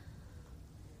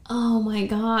 Oh my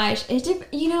gosh.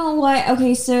 You know what?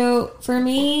 Okay, so for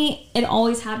me, it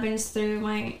always happens through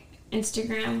my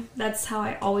Instagram. That's how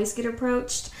I always get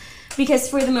approached. Because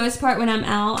for the most part, when I'm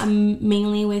out, I'm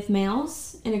mainly with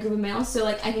males, in a group of males. So,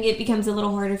 like, I think it becomes a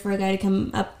little harder for a guy to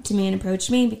come up to me and approach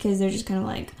me because they're just kind of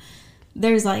like,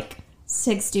 there's like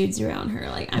 6 dudes around her.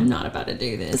 Like, I'm not about to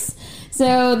do this.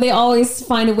 So they always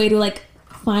find a way to, like,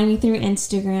 find me through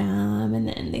Instagram, and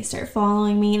then they start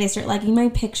following me. They start liking my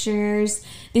pictures.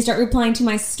 They start replying to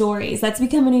my stories. That's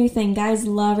become a new thing. Guys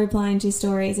love replying to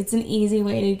stories. It's an easy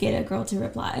way to get a girl to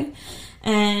reply.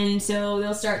 And so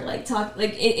they'll start like talk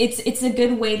like it's a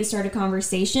good way to start a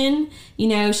conversation. You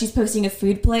know, she's posting a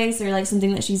food place or like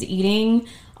something that she's eating.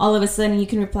 All of a sudden, you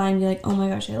can reply and be like, "Oh my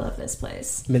gosh, I love this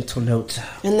place." Mental note.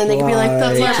 And then they can be like,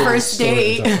 "That's my first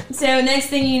date." So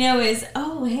next thing you know is,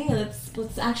 "Oh hey,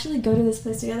 let's actually go to this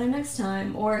place together next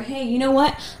time." Or, "Hey, you know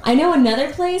what? I know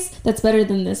another place that's better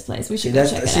than this place. We should go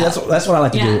check it out." That's what I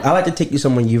like to do. I like to take you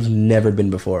somewhere you've never been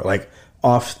before, like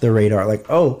off the radar. Like,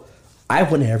 oh, I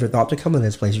wouldn't have ever thought to come to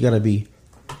this place. You gotta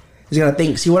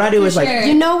think. See, what I do is like,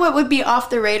 you know what would be off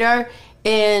the radar?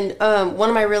 And one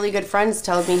of my really good friends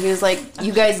tells me, he was like,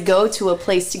 you guys go to a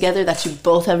place together that you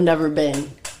both have never been.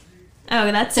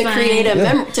 Oh, that's to fine. create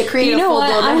a You know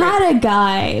what? I had a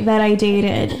guy that I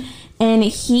dated, and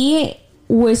he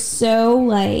was so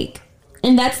like,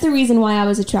 and that's the reason why I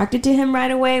was attracted to him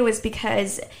right away, was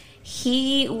because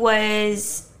he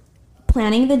was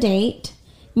planning the date,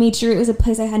 made sure it was a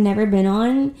place I had never been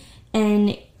on,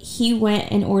 and he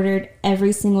went and ordered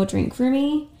every single drink for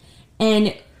me,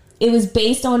 and it was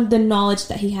based on the knowledge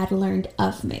that he had learned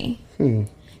of me.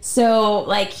 So,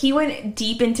 like, he went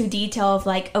deep into detail of,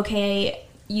 like, okay,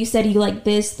 you said you like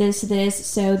this,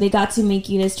 so they got to make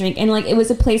you this drink. And, like, it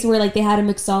was a place where, like, they had a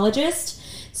mixologist.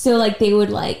 So, like, they would,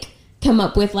 like, come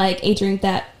up with, like, a drink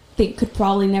that they could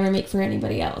probably never make for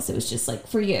anybody else. It was just, like,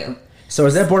 for you. So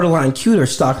is that borderline cute or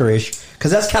stalkerish?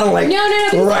 Because that's kind of like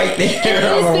no, right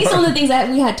there. It was based on the things that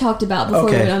we had talked about before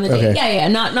we went on the date. Yeah,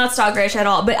 not stalkerish at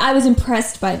all. But I was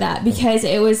impressed by that because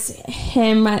it was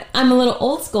him. I'm a little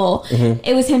old school. Mm-hmm.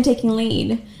 It was him taking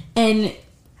lead, and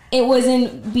it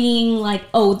wasn't being like,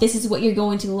 "Oh, this is what you're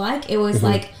going to like." It was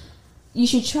like, "You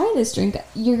should try this drink.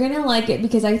 You're gonna like it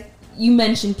because you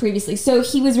mentioned previously." So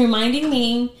he was reminding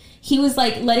me. He was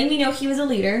like letting me know he was a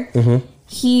leader. Mm-hmm.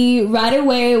 He right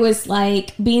away was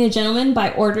like being a gentleman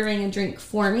by ordering a drink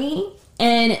for me.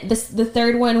 And the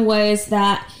third one was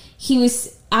that he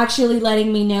was actually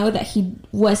letting me know that he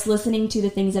was listening to the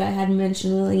things that I had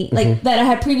mentioned, like that I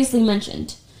had previously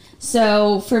mentioned.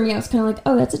 So for me, I was kind of like,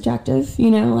 oh, that's attractive. You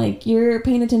know, like you're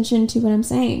paying attention to what I'm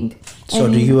saying.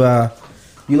 So do you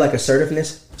like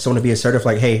assertiveness? Someone to be assertive,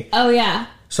 like, hey. Oh, yeah.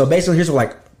 So basically, here's a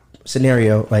like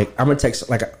scenario. Like I'm going to text,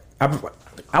 like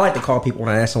I like to call people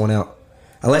when I ask someone out.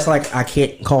 Unless, like, I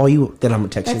can't call you, then I'm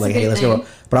going to text you, like, hey, let's go.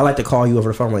 But I like to call you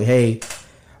over the phone, like, hey,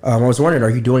 I was wondering,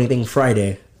 are you doing anything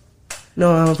Friday?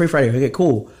 No, I'm free Friday. Okay,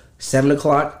 cool. 7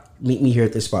 o'clock, meet me here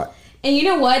at this spot. And you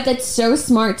know what? That's so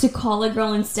smart to call a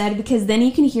girl instead, because then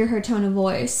you can hear her tone of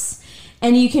voice.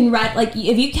 And you can write, like,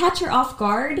 if you catch her off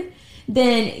guard,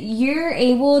 then you're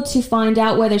able to find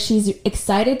out whether she's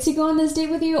excited to go on this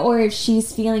date with you or if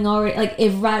she's feeling already, like,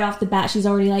 if right off the bat she's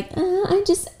already like, I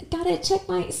just gotta check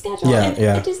my schedule.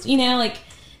 Yeah. I just, you know, like,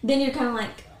 then you're kind of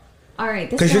like, all right.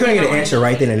 Because you're going to get an answer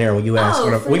right then and there when you ask.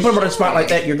 When you put them on the spot like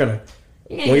that, you're going to,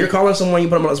 when you're calling someone, you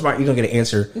put them on the spot, you're going to get an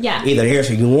answer. Yeah. Either the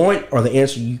answer you want or the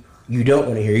answer you don't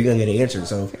want to hear. You're going to get an answer.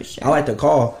 So I like to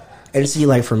call and see,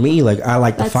 like, for me, like, I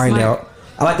like to find out.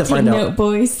 I like to find out. Note,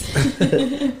 boys.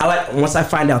 Once I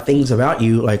find out things about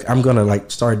you, like, I'm gonna like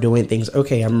start doing things.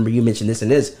 Okay, I remember you mentioned this and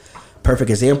this.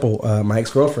 Perfect example. My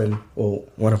ex-girlfriend, well,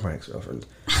 one of my ex-girlfriends.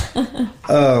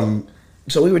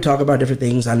 So we would talk about different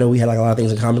things. I know we had like a lot of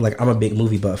things in common. Like, I'm a big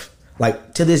movie buff.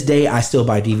 Like, to this day, I still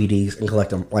buy DVDs and collect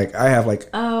them. Like, I have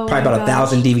like probably about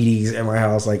 1,000 DVDs in my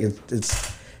house. Like,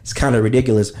 it's kind of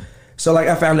ridiculous. So like,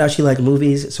 I found out she liked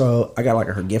movies, so I got like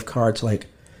her gift card to like,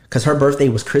 because her birthday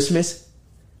was Christmas.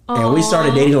 And we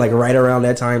started dating like right around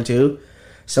that time too.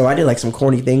 So I did like some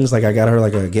corny things. Like I got her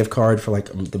like a gift card for like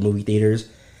the movie theaters.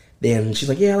 Then she's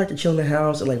like, yeah, I like to chill in the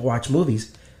house and like watch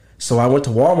movies. So I went to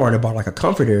Walmart and bought like a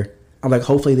comforter. I'm like,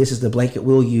 hopefully this is the blanket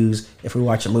we'll use if we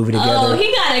watch a movie together. Oh,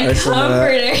 he got a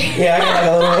comforter. Yeah, I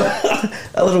got like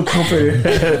a little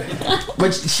comforter.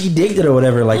 But she digged it or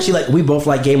whatever. Like we both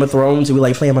like Game of Thrones and we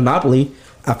like playing Monopoly.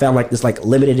 I found like this like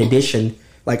limited edition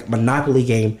like Monopoly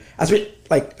game. I spent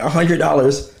like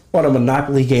 $100 on a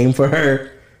Monopoly game for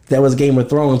her that was Game of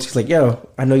Thrones. She's like, yo,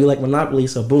 I know you like Monopoly,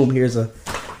 so boom, here's a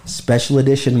special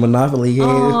edition Monopoly game.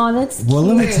 Oh, that's Well,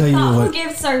 let me tell you Thoughtful what.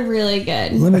 gifts are really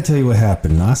good. Let me tell you what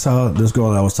happened. I saw this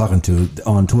girl that I was talking to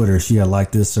on Twitter. She had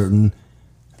liked this certain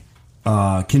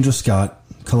Kendra Scott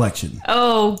collection.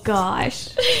 Oh gosh,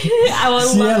 I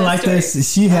would She love had that liked story.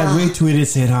 this. She had retweeted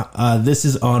saying, "This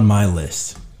is on my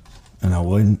list," and I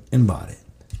went and bought it.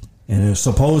 And it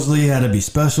supposedly had to be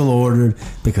special ordered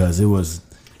because it was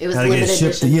It was had to get limited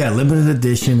shipped. edition. Yeah, limited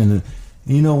edition. And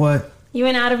you know what? You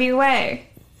went out of your way.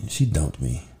 She dumped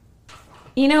me,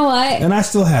 You know what? and I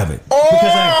still have it.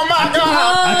 Oh my god!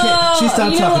 I can't. She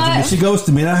stopped you know talking to me. what? She goes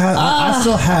to me, and I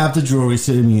still have the jewelry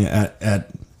sitting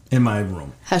in my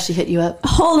room. How she hit you up?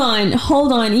 Hold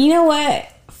on. You know what?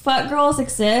 Fuck girls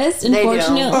exist. do.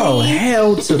 Unfortunately. Oh,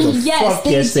 hell to the Yes, fuck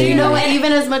they yes, do. they You do. know what?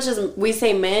 Even as much as we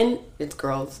say men, it's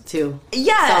girls too.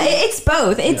 Yeah, Some. it's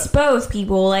both. It's both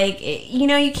people. Like, you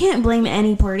know, you can't blame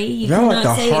any party. You Y'all cannot like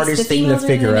the say it's hardest the thing to females or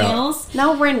figure the out. males.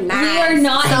 No, we're not. We are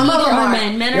not, Some and of neither them are are.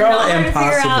 men. Men You're are all not hard to figure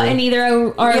out, impossible. and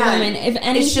neither are Yeah. women. If It's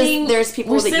anything, just there's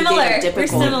people we're that you date similar. are We're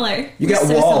difficult. similar. You We're got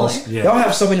so walls. similar. Y'all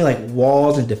have so many like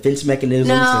walls and defense mechanisms.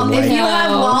 No, and, if like, you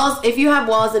have No.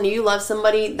 walls, and you love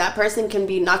somebody, that person can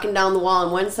be knocking down the wall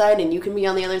on one side, and you can be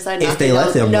on the other side. If knocking they let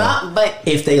down- them, no, though. but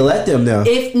if they let them know.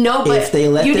 if they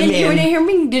let you them didn't, you in. didn't hear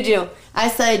me, did you? I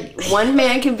said one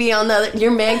man can be on the other.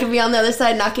 Your man can be on the other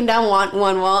side knocking down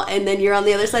one wall, and then you're on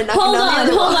the other side knocking Hold down on. the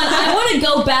other wall. I want to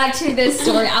go back to this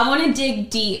story. I want to dig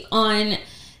deep on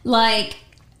like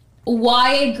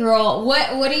why a girl. What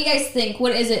do you guys think?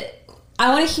 What is it? I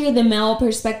want to hear the male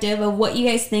perspective of what you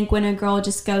guys think when a girl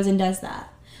just goes and does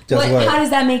that. Does what? How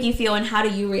does that make you feel, and how do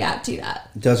you react to that?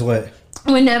 Does what?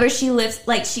 Whenever she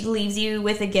leaves you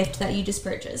with a gift that you just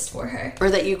purchased for her. Or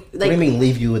that you What do you like. mean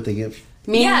leave you with the gift?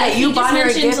 Meaning that you he bought just her a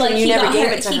mentioned, gift and you he never got gave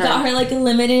her, it to he her. got her like a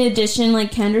limited edition,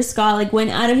 like Kendra Scott, like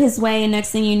went out of his way, and next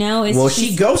thing you know, is Well, she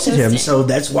she's ghosted him, ghosting. so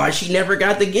that's why she never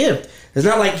got the gift. It's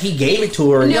not like he gave it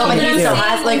to her. And No, she, but but he I'm still saying,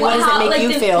 has, like, what does it make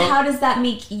you feel? How does that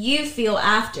make you feel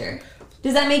after?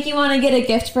 Does that make you want to get a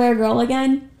gift for a girl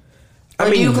again? Or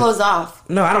do you close off?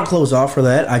 No, I don't close off for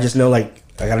that. I just know like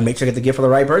I gotta make sure I get the gift for the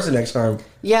right person next time.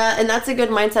 Yeah, and that's a good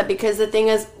mindset because the thing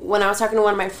is, when I was talking to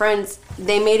one of my friends,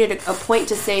 they made it a point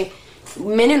to say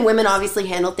men and women obviously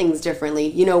handle things differently.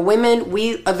 You know, women,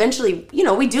 we eventually, you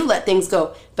know, we do let things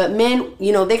go. But men,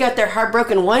 you know, they got their heart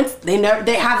broken once, they have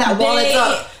that wall that's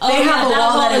up. They have a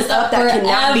wall that is up that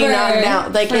cannot be knocked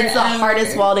down. Like, it's the Forever.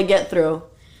 hardest wall to get through.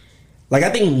 Like I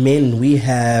think men, we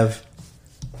have.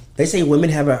 They say women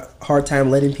have a hard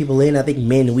time letting people in. I think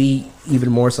men, we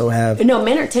even more so have. No,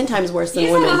 men are 10 times worse than You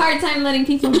guys women. have a hard time letting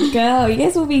people go. You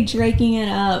guys will be draking it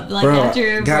up like Bro,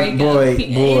 after a God, breakup. boy.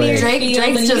 In your Drake's feels,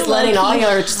 and just you letting all low-key your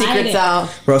hide secrets it. out.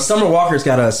 Bro, Summer Walker's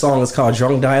got a song. It's called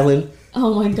 "Drunk Dialing."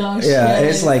 Oh my gosh. Yeah,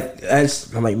 yes. it's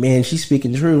like I'm like, man, she's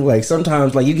speaking true. Like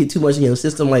sometimes, like you get too much in your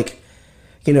system. Like,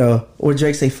 you know, or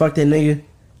Drake say, "Fuck that nigga."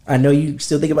 I know you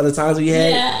still think about the times we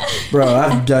had, Yeah. bro.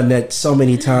 I've done that so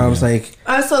many times. Like,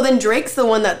 So then Drake's the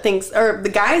one that thinks, or the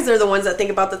guys are the ones that think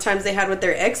about the times they had with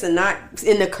their ex and not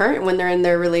in the current when they're in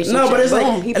their relationship. no, but it's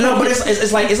Boom, he like no, put but it-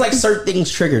 it's like certain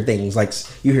things trigger things. Like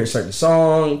you hear a certain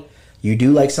song, you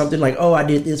do like something like, oh, I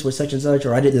did this with such and such,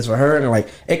 or I did this for her, and like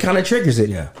it kind of triggers it.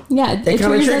 Yeah. Yeah, It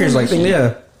kind of triggers like thing.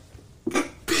 Yeah.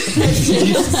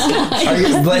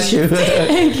 Bless you.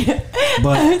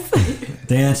 But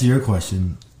to answer your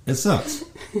question, it sucks.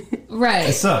 Right.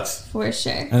 It sucks. For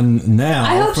sure. And now,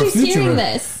 I hope for she's future hearing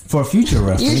this. For future You're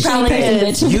reference, probably picking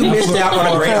bitch. You missed out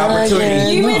on a great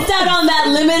opportunity. You missed out on that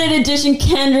limited edition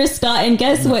Kendra Scott, and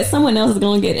guess what? Someone else is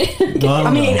gonna get it. Well,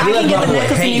 I mean, I You can get left the my boy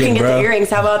necklace and you hanging, can get bro. the earrings.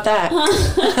 How about that?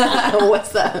 What's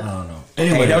that? I don't know. Hey,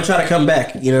 Anyway, don't try to come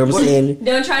back. You know what I'm saying?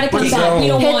 Don't try to come Keep back. going. You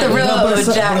don't Hit want the it. road, but it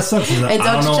sucks- Jack. but it sucks is that And I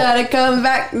don't don't know. try to come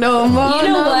back no more. You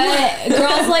know no what?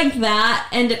 Girls like that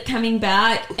end up coming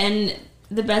back, and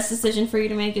the best decision for you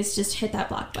to make is just hit that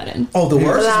block button. Oh, the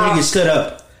worst is when you get stood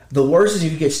up. The worst is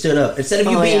you get stood up instead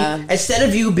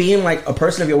of you being like a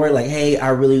person of your word. Like, hey,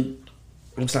 I'm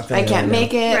just not feeling I can't right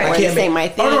make now. it. Right. Or I you can't say make my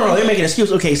thing. Oh no, they're making an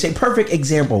excuse. Okay, say perfect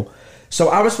example. So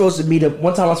I was supposed to meet up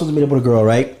one time. I was supposed to meet up with a girl,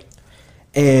 right?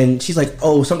 And she's like,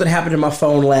 "Oh, something happened to my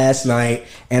phone last night,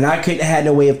 and I couldn't had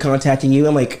no way of contacting you."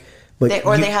 I'm like,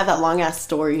 But they have that long ass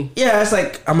story. Yeah, it's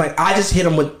like I just hit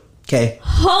him with K.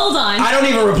 Hold on. I don't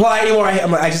even reply anymore.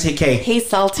 I just hit K. He's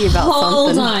salty about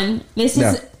Hold something. on. This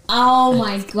is oh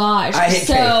my gosh. I hate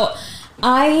so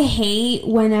I hate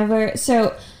whenever.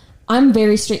 So I'm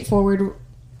very straightforward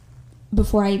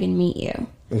before I even meet you.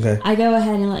 Okay. I go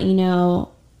ahead and let you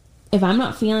know if I'm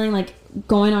not feeling like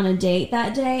going on a date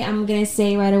that day. I'm gonna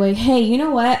say right away, hey, you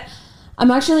know what? I'm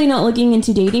actually not looking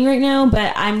into dating right now,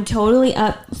 but I'm totally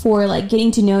up for like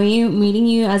getting to know you, meeting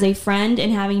you as a friend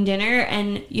and having dinner,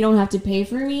 and you don't have to pay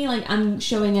for me. Like, I'm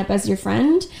showing up as your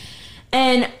friend.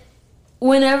 And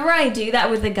whenever I do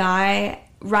that with a guy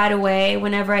right away,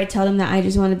 whenever I tell them that I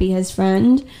just want to be his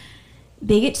friend,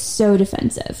 they get so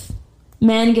defensive.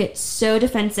 Men get so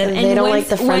defensive, and they don't like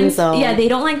the friend zone. Yeah, they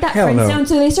don't like that Hell friend no. zone.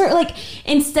 So they start like,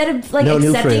 instead of like No new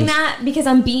accepting friends. that because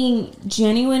I'm being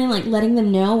genuine and like letting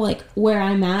them know like where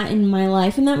I'm at in my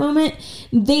life in that moment,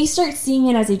 they start seeing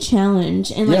it as a challenge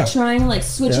and like Yeah. trying to like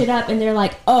switch it up. And they're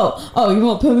like, oh, you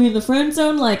won't put me in the friend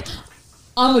zone? Like,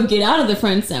 I'm gonna get out of the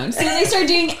friend zone. So they start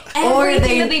doing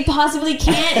everything that they possibly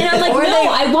can, and I'm like, no,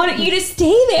 I want you to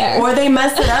stay there. Or they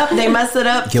mess it up. They mess it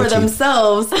up for Guilty.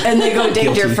 themselves, and they go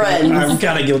date your friends. I'm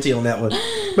kind of guilty on that one.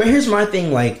 But here's my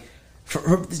thing, like,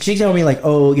 she told me, like,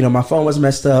 oh, you know, my phone was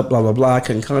messed up, blah, blah, blah, I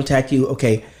couldn't contact you.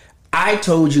 Okay, I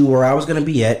told you where I was going to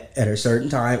be at a certain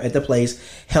time at the place.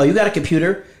 Hell, you got a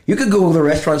computer. You could Google the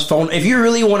restaurant's phone. If you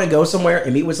really want to go somewhere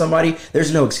and meet with somebody,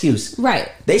 there's no excuse. Right.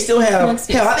 They still have, No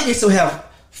excuse. hell, I think they still have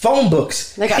phone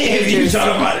books. They got if you pictures.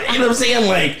 talk about it. You know what I'm saying?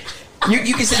 Like,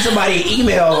 you can send somebody an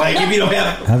email, like, if you don't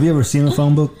have... Have you ever seen a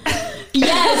phone book?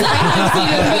 Yes, I have seen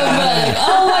a phone book.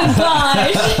 Oh my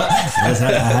gosh. I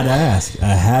had to ask.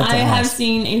 I have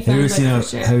seen a phone book for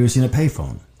sure. Have you ever seen a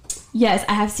payphone? Yes,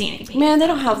 I have seen it. Man, they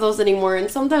don't have those anymore.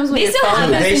 And sometimes when They your still phone have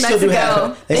them. They is still do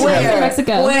have... They still have Where?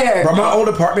 Mexico. Where? From my old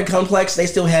apartment complex, they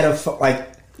still had a like.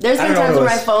 There's I been don't know times what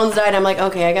where it my phone's died. I'm like,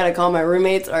 okay, I gotta call my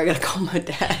roommates or I gotta call my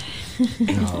dad.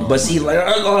 was. But see, like,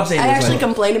 all I'm saying I is, actually like,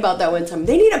 complained about that one time.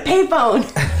 They need a payphone.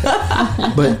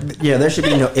 but yeah, there should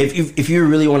be no. If you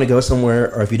really want to go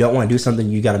somewhere, or if you don't want to do something,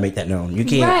 you got to make that known. You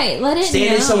can't Let it stand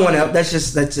in know. someone else.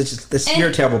 That's you're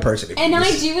a terrible person. And I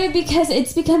do it because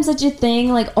it's become such a thing,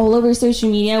 like all over social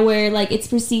media, where like it's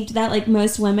perceived that like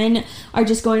most women are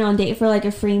just going on date for like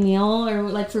a free meal or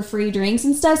like for free drinks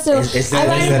and stuff. So That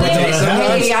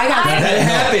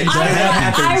happens.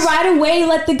 I right away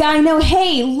let the guy know,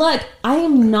 hey, look, I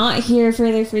am not here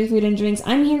for the free food and drinks.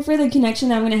 I'm here for the connection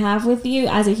that I'm going to have with you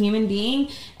as a human being.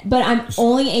 But I'm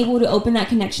only able to open that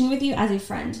connection with you as a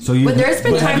friend. So you, But there's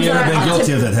been have times you ever where been I-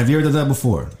 guilty of that? Have you ever done that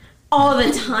before? All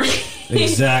the time.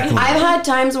 Exactly. I've had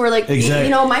times where, like, Exactly. you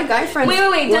know, my guy friends.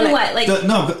 Wait, done what? Like,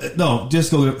 No,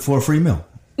 just go for a free meal.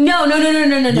 no.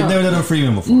 You've never done a free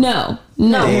meal before. No.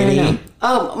 Danny.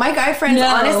 Oh, my guy friends, No.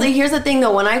 honestly, here's the thing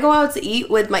though. When I go out to eat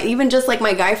with even just like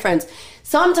my guy friends,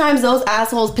 sometimes those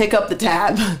assholes pick up the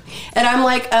tab. And I'm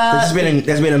like, That's been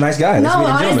a nice guy. no, That's been a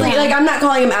honestly, gentleman. like I'm not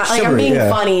calling him out. Like I'm Chivalry, being yeah.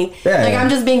 funny. Yeah, like yeah. I'm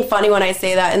just being funny when I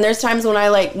say that. And there's times when I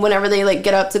like, whenever they like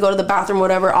get up to go to the bathroom, or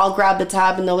whatever, I'll grab the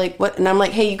tab and they're like, "What?" And I'm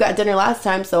like, "Hey, you got dinner last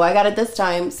time, so I got it this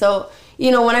time." So you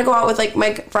know, when I go out with like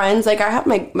my friends, like I have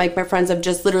my friends have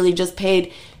just literally just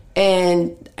paid,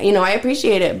 and you know I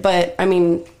appreciate it. But I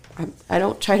mean, I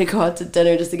don't try to go out to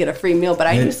dinner just to get a free meal. But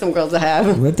I Yeah. do some girls that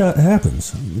have. That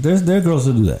happens. There are girls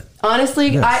that do that. Honestly,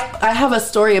 Yes. I have a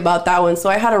story about that one. So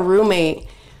I had a roommate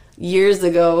years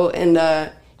ago, and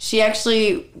she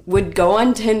actually would go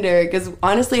on Tinder because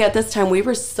honestly, at this time, we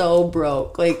were so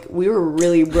broke. Like, we were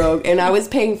really broke. And I was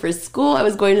paying for school. I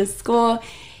was going to school.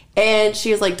 And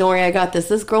she was like, "Don't worry, I got this."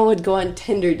 This girl would go on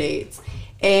Tinder dates.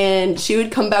 And she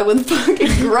would come back with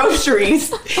fucking groceries.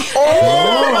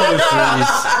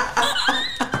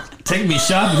 Take me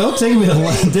shopping. Don't take me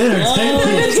to dinner. Take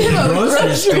me to the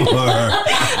grocery store.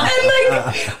 And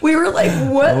like we were like,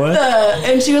 what What?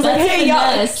 the? And she was like, That's "Hey, the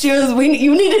y'all." best. She was,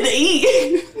 you needed to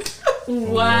eat.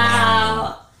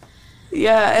 Wow.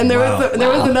 Yeah, and there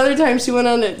was another time she went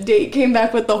on a date, came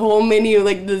back with the whole menu,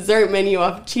 like dessert menu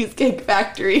off Cheesecake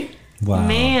Factory. Wow.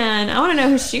 Man, I want to know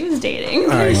who she was dating. All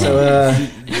right, so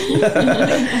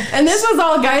And this was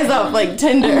all guys off like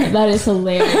Tinder. That is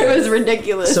hilarious. It was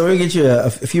ridiculous. so we're gonna get you a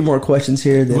few more questions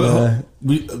here. Then, Well,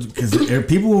 because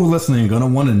people who are listening are going to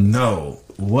want to know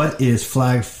what is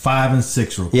flag 5 and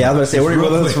 6 real quick. yeah, I was gonna say Just where do you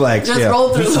real roll those quick. flags? Just Yeah. roll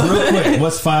through. Just real quick.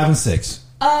 What's 5 and 6?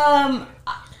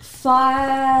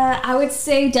 I would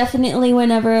say definitely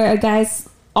whenever a guy's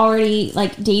already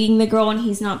like dating the girl and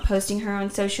he's not posting her on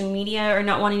social media or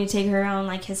not wanting to take her on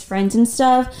like his friends and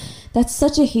stuff, that's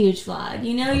such a huge flag.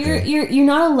 You know, you're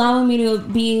not allowing me to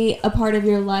be a part of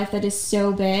your life that is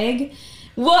so big.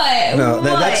 What? No,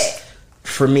 what?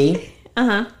 for me,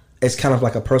 Uh-huh. it's kind of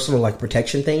like a personal like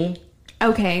protection thing.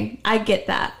 Okay, I get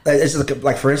that. It's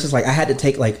like for instance, like I had to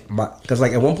take like because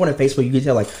like at one point on Facebook you could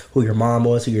tell like who your mom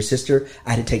was, who your sister.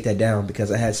 I had to take that down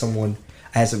because I had some.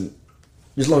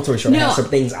 Just long story short, I had some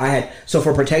things I had. So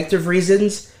for protective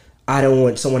reasons, I don't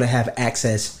want someone to have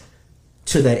access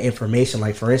to that information.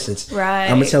 Like for instance, Right.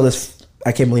 I'm gonna tell this.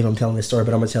 I can't believe I'm telling this story,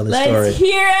 but I'm gonna tell this story. Let's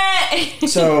hear it.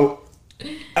 So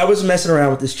I was messing around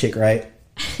with this chick, right?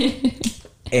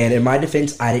 And in my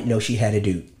defense, I didn't know she had a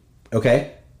dude.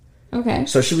 Okay. Okay.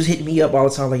 So she was hitting me up all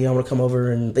the time, like, I want to come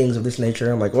over and things of this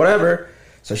nature. I'm like, whatever.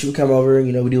 So she would come over,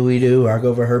 we do what we do. Or I go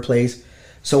over to her place.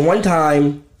 So one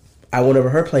time, I went over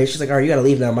to her place. She's like, all right, you got to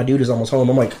leave now. My dude is almost home.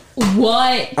 I'm like,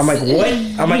 What? I'm like, what?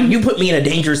 I'm like, you put me in a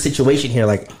dangerous situation here.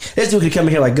 Like, this dude could come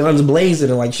in here like guns blazing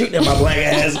and like shooting at my black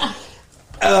ass.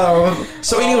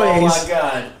 So anyways. Oh my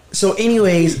God. So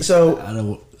anyways,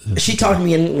 she talked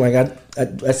me in, like,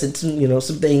 I said some,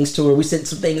 some things to her. We sent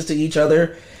some things to each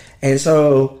other. And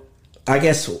so I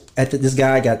guess this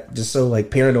guy got just so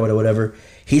like paranoid or whatever.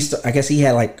 I guess he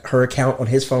had like her account on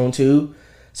his phone too.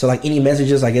 So like any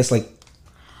messages, I guess like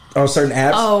on certain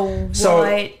apps. Oh, so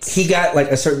what? he got like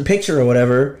a certain picture or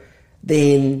whatever.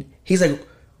 Then he's like,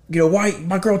 why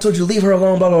my girl told you to leave her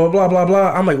alone, blah, blah, blah, blah,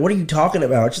 blah. I'm like, what are you talking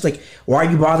about? She's like, why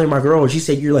are you bothering my girl? And she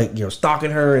said, you're like,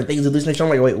 stalking her and things of this nature. I'm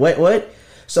like, wait, what?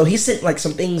 So he sent like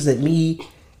some things that me,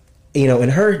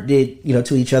 and her did,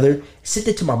 to each other. Sent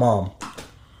it to my mom.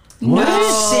 No.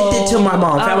 Sent it to my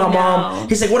mom. Found my mom.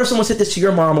 He's like, what if someone sent this to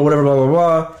your mom or whatever, blah, blah,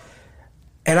 blah.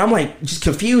 And I'm like, just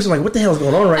confused. I'm like, what the hell is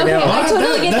going on right now? I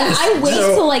totally get that. I wait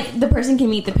till like the person can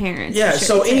meet the parents. Yeah.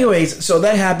 So anyways, so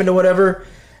that happened or whatever.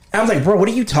 I was like, bro, what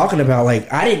are you talking about? Like,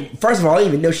 first of all, I didn't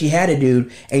even know she had a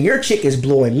dude. And your chick is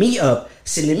blowing me up,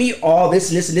 sending me all this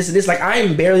and this and this and this. Like, I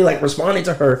am barely like responding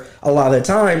to her a lot of the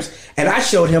times. And I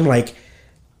showed him like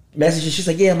messages. She's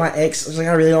like, yeah, my ex. I was like,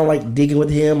 I really don't like digging with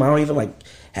him. I don't even like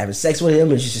having sex with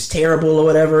him. It's just terrible or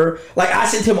whatever. Like, I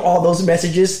sent him all those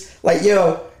messages. Like,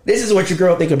 yo, this is what your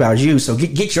girl think about you. So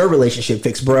get your relationship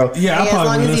fixed, bro. Yeah, I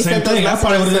probably would do the same thing. I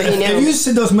probably would have. If you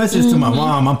sent those messages to my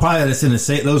mom, I'm probably going to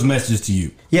send those messages to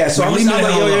you. Yeah, so I'm like,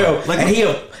 yo. Like,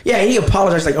 and he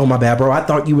apologized, like, oh, my bad, bro. I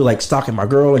thought you were, like, stalking my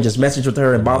girl and just messaged with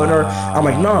her and bothering her. I'm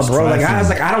like, nah, bro. Like, I was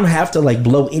like, I don't have to, like,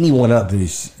 blow anyone up.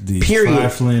 These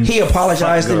period. He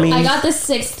apologized to me. I got the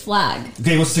sixth flag.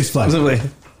 Okay, what's the sixth flag?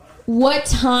 What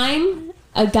time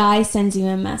a guy sends you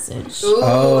a message?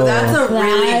 Ooh, that's a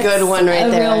really good one right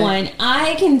there. A real one.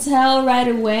 I can tell right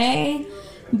away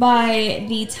by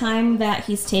the time that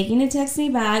he's taking to text me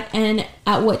back and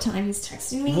at what time he's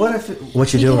texting me.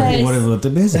 What you doing? What if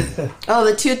they're busy? Oh,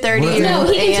 the 2:30. No,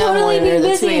 he can totally be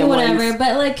busy and whatever. Ones.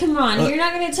 But like, come on, you're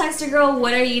not gonna text a girl,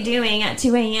 "What are you doing?" at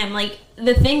 2 a.m. Like,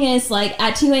 the thing is, like,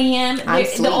 at 2 a.m.,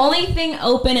 the only thing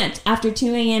open after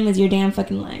 2 a.m. is your damn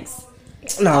fucking legs.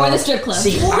 No. Or the strip club.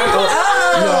 See, I'm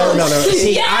up. No.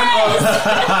 See, Yes!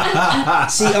 I'm up.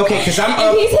 See, okay, because I'm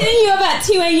up. If he's hitting you up at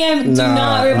 2 a.m., do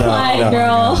not reply,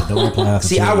 girl. Don't reply after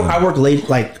See, 2 I work late,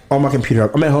 like, on my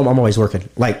computer. I'm at home. I'm always working.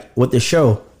 Like, with the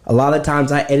show, a lot of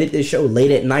times I edit this show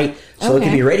late at night so it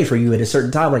can be ready for you at a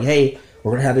certain time. Like, hey,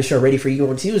 we're going to have this show ready for you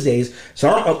on Tuesdays. So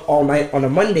I'm up all night on a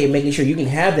Monday making sure you can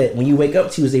have that when you wake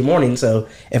up Tuesday morning. So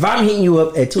if I'm hitting you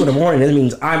up at 2 in the morning, that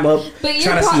means I'm up trying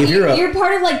to see if you're up. You're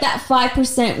part of, like, that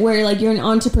 5% where, like, you're an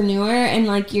entrepreneur and,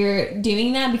 like, you're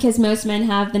doing that because most men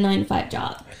have the 9-to-5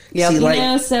 job. Yep.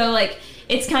 See, so, like,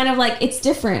 it's kind of like, it's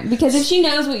different because if she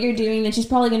knows what you're doing, then she's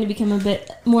probably going to become a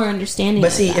bit more understanding.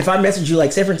 But see, if I message you,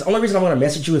 like, say for instance, the only reason I'm going to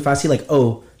message you if I see, like,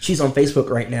 oh, she's on Facebook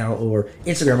right now or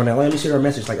Instagram right now, let me shoot her a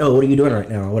message, like, oh, what are you doing right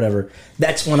now or whatever.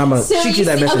 That's when I'm going to shoot you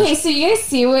that message. Okay, so you guys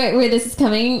see where this is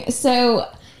coming. So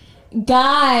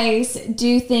guys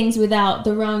do things without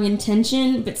the wrong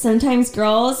intention, but sometimes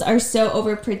girls are so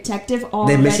overprotective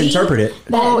already. They misinterpret it.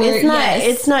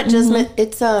 It's not just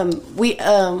it's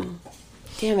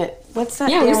damn it. What's that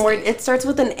damn word? It starts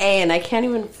with an A, and I can't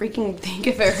even freaking think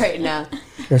of it right now.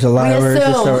 There's a lot of words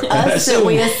that start.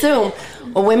 We assume.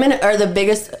 Women are the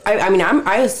biggest.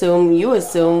 I assume. You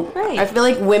assume. Right. I feel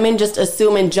like women just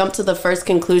assume and jump to the first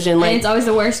conclusion. Like, and it's always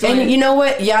the worst one. And you know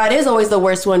what? Yeah, it is always the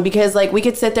worst one because like we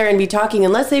could sit there and be talking,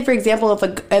 and let's say for example,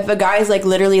 if a guy's like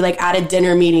literally like at a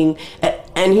dinner meeting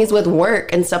and he's with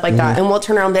work and stuff like that, and we'll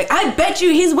turn around and be like, I bet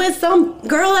you he's with some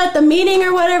girl at the meeting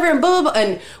or whatever, and blah blah blah,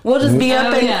 and we'll just be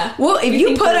up and if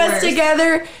you put us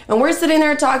together and we're sitting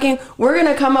there talking, we're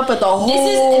gonna come up with a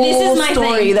whole this is my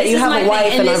story thing. that you have a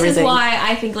wife and everything. This is why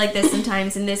I think like this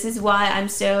sometimes, and this is why I'm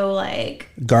so like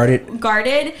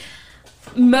guarded.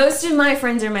 Most of my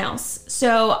friends are males,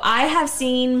 so I have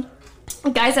seen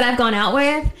guys that I've gone out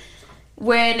with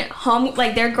when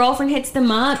their girlfriend hits them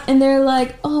up and they're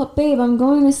like, oh babe, I'm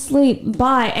going to sleep,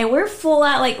 bye, and we're full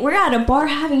out, like we're at a bar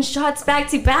having shots back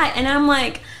to back, and I'm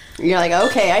like, you're like,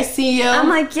 okay, I see you. I'm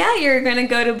like, yeah, you're gonna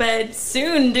go to bed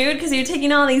soon, dude, because you're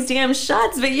taking all these damn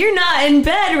shots, but you're not in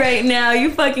bed right now,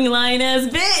 you fucking lying ass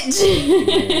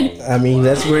bitch. I mean,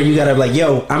 that's where you gotta like,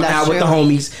 yo, I'm That's out with the true.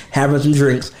 homies having some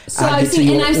drinks. So I've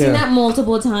seen that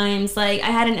multiple times. Like I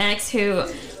had an ex who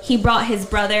he brought his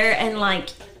brother, and like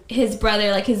his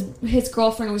brother, like his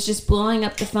girlfriend was just blowing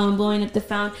up the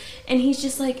phone, and he's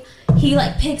just like, he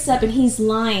like picks up and he's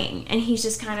lying, and he's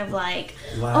just kind of like,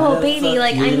 oh baby,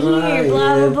 like I'm here,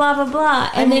 blah blah blah blah blah,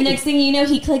 and then next thing you know,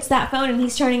 he clicks that phone and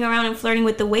he's turning around and flirting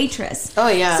with the waitress. Oh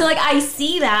yeah. So like I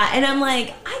see that and I'm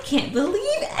like, I can't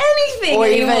believe anything Or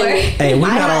even- anymore. Hey, we're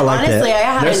not all like honestly,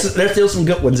 that. There's still some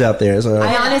good ones out there. So.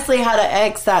 I honestly had an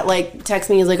ex that like texts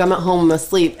me, he's like, I'm at home, I'm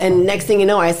asleep, and next thing you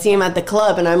know, I see him at the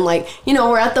club, and I'm like, you know,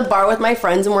 we're at the bar with my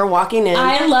friends and we're walking in.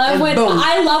 I love and when boom.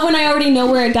 I already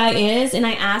know where a guy is and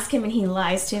I ask him and he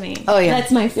lies to me. Oh yeah,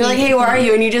 that's my favorite. You're like, hey, where are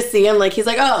you? And you just see him, like he's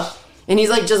like, oh, and he's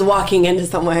like just walking into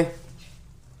somewhere.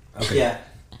 Okay. Yeah,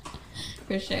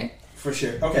 for sure.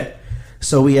 Okay.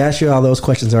 So we asked you all those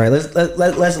questions. All right,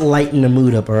 let's lighten the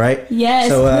mood up. All right. Yes.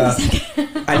 So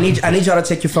I need y'all to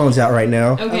take your phones out right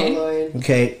now. Okay. Oh, Lord.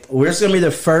 Okay. We're just gonna be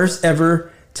the first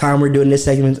ever time we're doing this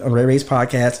segment on Ray Ray's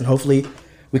podcast, and hopefully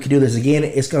we can do this again.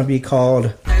 It's gonna be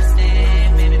called.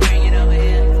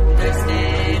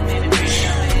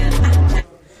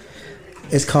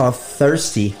 It's called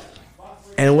Thirsty.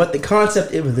 And what the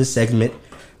concept is with this segment,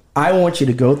 I want you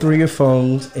to go through your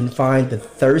phones and find the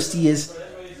thirstiest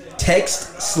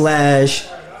text/DM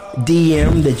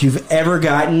that you've ever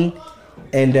gotten.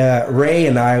 And Ray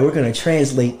and I, we're going to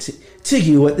translate to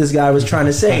you what this guy was trying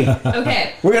to say.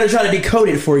 Okay. We're going to try to decode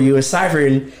it for you and cipher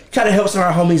and try to help some of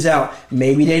our homies out.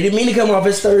 Maybe they didn't mean to come off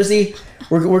as thirsty.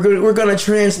 We're going to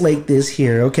translate this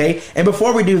here, okay? And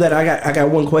before we do that, I got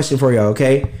one question for y'all,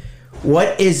 okay?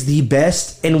 What is the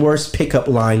best and worst pickup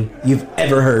line you've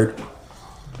ever heard?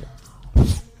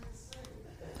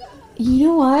 You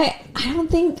know what? I don't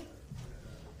think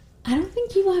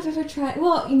people have ever tried.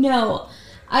 Well, no,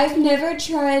 I've never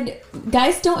tried.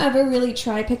 Guys don't ever really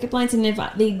try pickup lines, and if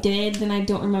they did, then I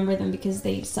don't remember them because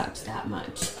they sucked that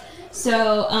much.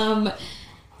 So,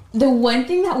 the one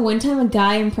thing that one time a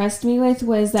guy impressed me with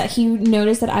was that he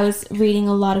noticed that I was reading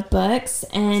a lot of books,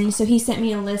 and so he sent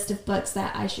me a list of books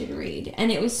that I should read,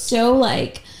 and it was so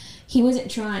like he wasn't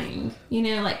trying, you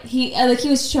know, like he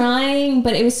was trying,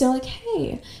 but it was so like,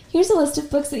 hey, here's a list of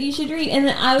books that you should read, and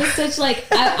then I was such like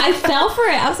I fell for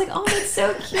it. I was like, oh, that's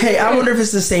so cute. Hey, I wonder if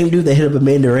it's the same dude that hit up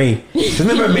Amanda Ray.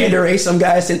 Remember Amanda Ray? Some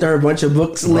guy sent her a bunch of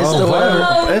books list or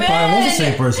whatever. It probably was the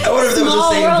same person. I wonder if it was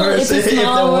the same person. It's a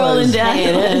small world in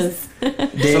Dallas. It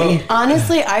is. Danny?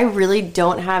 Honestly, I really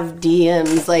don't have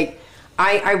DMs. Like,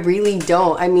 I really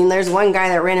don't. I mean, there's one guy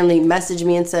that randomly messaged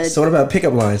me and said... So what about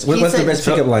pickup lines? What's the best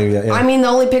pickup line you got? Yeah. I mean, the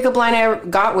only pickup line I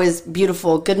got was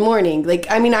beautiful, good morning. Like,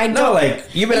 I mean, I don't... No, like,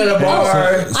 you've been at a bar.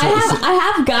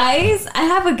 I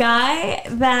have a guy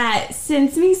that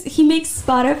sends me, he makes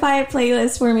Spotify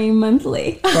playlists for me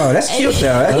monthly. Oh, that's cute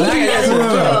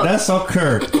though. That's so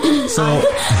Kurt. So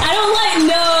I don't like,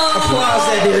 no. Applause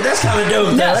that dude. That's kind of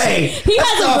dope though. Hey, He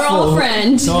has a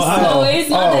girlfriend, so it's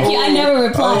not that I never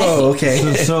reply. Oh, okay.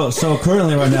 So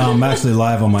currently right now I'm actually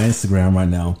live on my Instagram right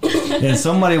now, and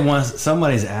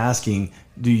somebody's asking,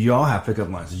 do y'all have pickup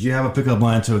lines? Did you have a pickup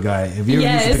line to a guy? Have you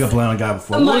ever used a pickup line on a guy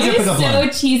before? What Mine was your is pickup so line?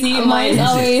 cheesy. Mine is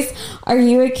always, are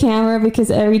you a camera? Because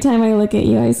every time I look at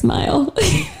you, I smile.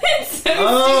 It's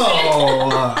so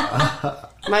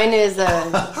Mine is,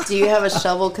 do you have a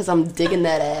shovel? Because I'm digging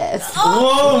that ass.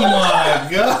 Oh my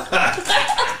god!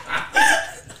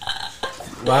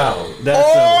 Wow,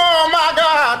 that's my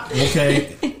God.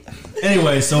 okay.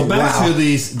 Anyway, so back to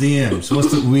these DMs.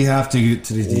 We have to get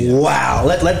to these DMs. Wow.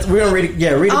 We're gonna read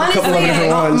a couple of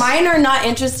different ones. Mine are not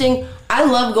interesting. I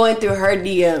love going through her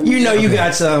DMs. You know you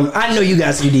got some. I know you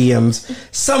got some DMs.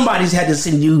 Somebody's had to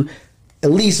send you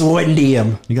at least one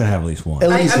DM. You gotta have at least one.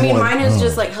 At least I mean, one. mine is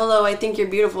just like, hello, I think you're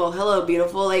beautiful. Hello,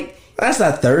 beautiful. Like, That's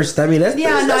not thirst. I mean, that's yeah,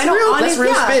 no, that's I don't. real. Honestly, That's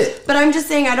real yeah. spit. But I'm just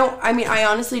saying, I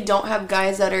honestly don't have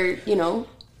guys that are, you know,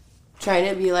 trying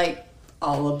to be like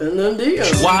all up in them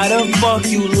DMs. Why the fuck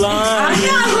you lying? I'm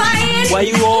not lying. Why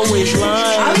you always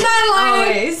lying? I'm not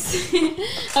lying. Always.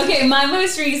 Okay, my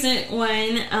most recent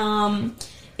one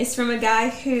is from a guy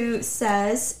who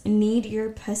says, need your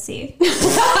pussy.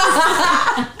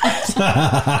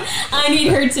 I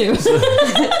need her too.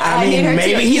 I mean, need her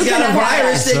maybe too. he's You got a can have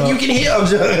virus that you can heal.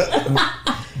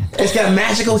 It's got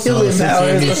magical healing So,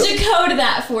 powers. Just decode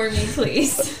that for me,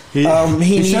 please. He He's trying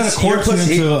needs to your court you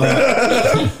pussy.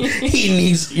 into. He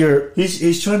needs your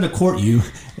He's trying to court you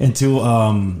into.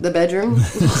 The bedroom.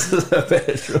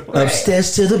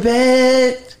 upstairs to the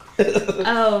bed.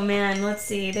 Oh man, let's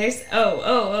see. There's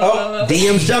Oh,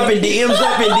 DM's jumping, DM's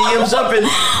jumping, DM's jumping.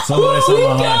 Somebody said Oh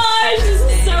my life. gosh, this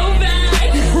is so bad.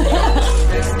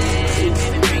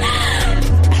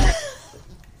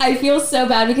 I feel so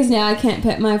bad because now I can't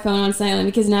put my phone on silent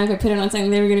because now if I put it on silent,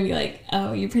 they were gonna be like,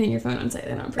 "Oh, you're putting your phone on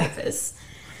silent on purpose."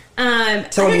 Tony I on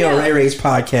don't know. Ray Ray's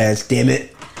podcast, damn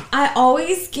it. I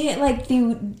always get like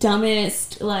the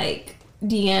dumbest like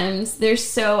DMs. They're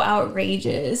so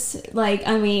outrageous. Like,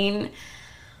 I mean,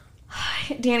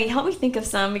 Danny, help me think of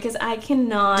some because I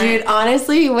cannot. Dude,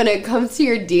 honestly, when it comes to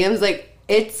your DMs, like,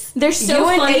 they're so you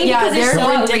and- funny yeah, because they're they're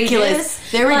so ridiculous.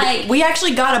 outrageous. They're like, we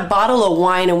actually got a bottle of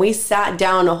wine and we sat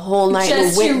down a whole night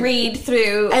just and to went, read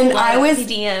through. and like, the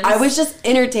DMs. I was just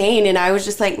entertained and I was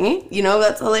just like,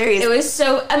 that's hilarious. It was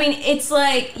so. I mean, it's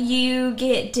like you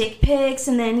get dick pics,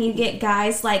 and then you get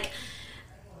guys like.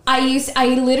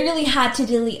 I literally had to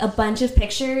delete a bunch of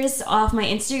pictures off my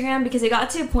Instagram because it got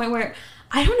to a point where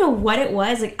I don't know what it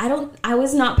was. Like I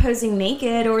was not posing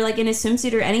naked or like in a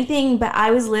swimsuit or anything, but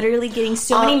I was literally getting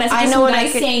so many messages know from what I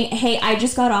guys could- saying, "Hey, I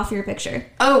just got off your picture."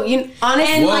 honestly,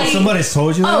 And, Whoa, like- somebody's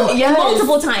told you that? Oh, Yes.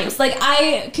 multiple times. Like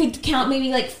I could count maybe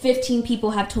like 15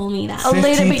 people have told me that. Later,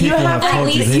 15 but you people have have at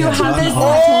told you least they you have have gotten this. off.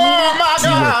 Oh my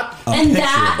God! And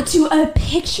that to a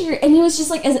picture, and it was just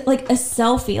like a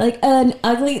selfie, like an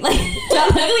ugly, like not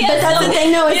ugly. But that's the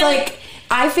thing, though. It's Yeah. like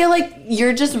I feel like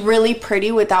you're just really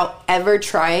pretty without ever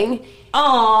trying.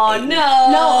 oh no,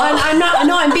 No, I'm not.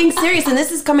 No, I'm being serious, and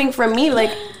this is coming from me.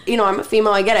 Like, I'm a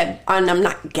female. I get it, and I'm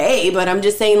not gay, but I'm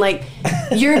just saying, like,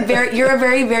 you're a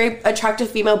very, very attractive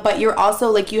female, but you're also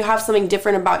like you have something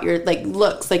different about your like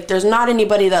looks. Like, there's not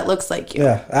anybody that looks like you.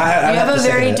 Yeah, You have a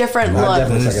very different look.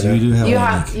 definitely Yes, second you do have You a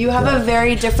have link. you have a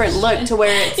very different look to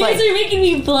where it's you guys like, are making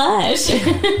me blush.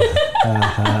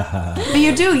 but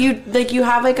you do you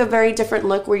have like a very different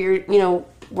look where you're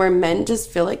where men just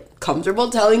feel like comfortable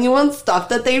telling you on stuff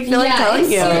that they feel like telling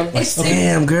you. It's,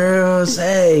 Damn, girls,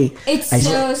 hey. it's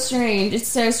so strange. It's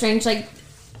so strange. Like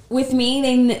with me,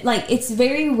 it's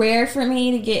very rare for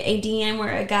me to get a DM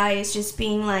where a guy is just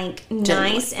being like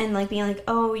nice and like being like,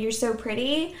 "Oh, you're so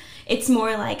pretty." It's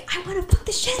more like, "I want to fuck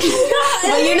the shit out of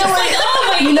you." But you know what?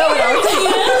 Oh my You know what else?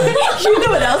 God. You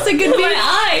know what else it could be?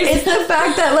 My eyes. It's the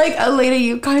fact that like a lady,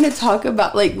 you kind of talk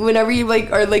about like whenever you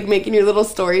like are like making your little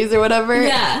stories or whatever.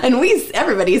 Yeah. And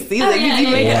everybody sees it 'cause yeah, you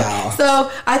yeah, make yeah. it. So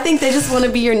I think they just want to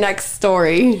be your next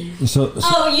story. So,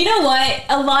 Oh, you know what?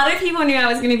 A lot of people knew I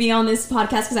was going to be on this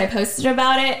podcast because I posted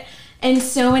about it, and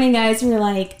so many guys were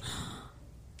like,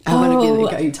 I want to be the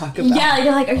guy you talk about. "Yeah,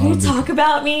 they're like, are you going to talk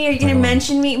about me? Are you going to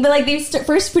mention me?" But like, they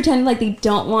first pretend like they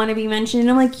don't want to be mentioned.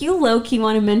 And I'm like, you low key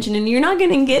want to mention, and you're not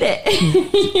going to get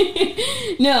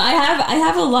it. No, I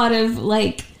have a lot of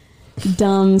like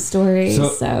dumb stories.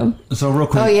 So real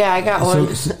quick. Oh yeah, I got one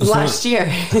last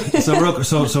year. So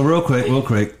real quick,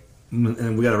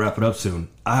 and we got to wrap it up soon.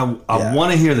 I Yeah.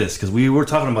 want to hear this because we were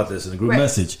talking about this in a group Right.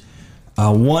 message. I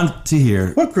want to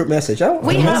hear. What group message? I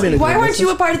Why been in a group weren't message. you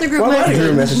a part of the group Why am I in a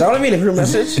group message? message? I want to be in a group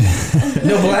message.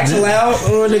 No blacks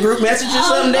allowed in the group message or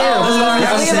something. Damn.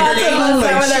 Y'all We said about to that. go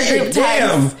Like, with our shit, group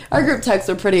damn. texts. Our group texts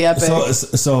are pretty epic.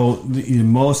 So the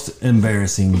most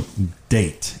embarrassing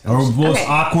date or most Okay.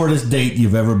 awkwardest date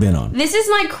you've ever been on. this is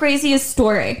my craziest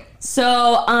story.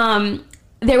 So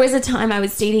there was a time I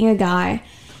was dating a guy,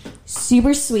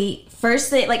 super sweet.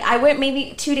 First date, like I went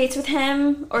maybe 2 dates with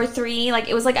him or 3. Like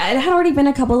it was like I had already been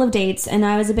a couple of dates, and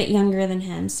I was a bit younger than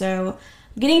him. So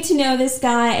I'm getting to know this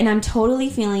guy, and I'm totally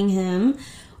feeling him.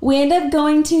 We end up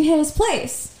going to his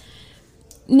place.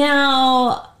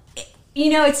 Now,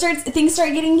 things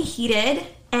start getting heated,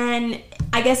 and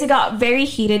I guess it got very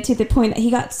heated to the point that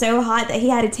he got so hot that he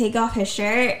had to take off his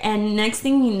shirt. And next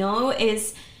thing you know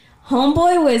is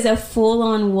homeboy was a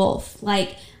full-on wolf.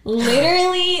 Like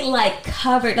literally like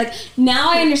covered. Like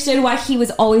now I understood why he was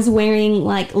always wearing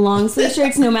like long sleeve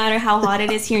shirts no matter how hot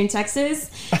it is here in Texas.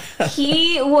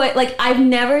 He would like I've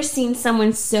never seen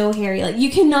someone so hairy. Like you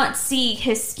cannot see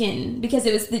his skin because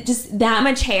it was just that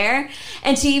much hair.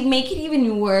 And to make it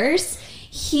even worse,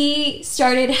 he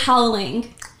started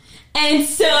howling. And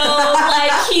so,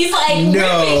 like, he's like, he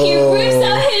rips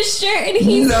out his shirt and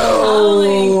he's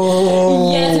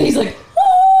howling. Yes, and he's like,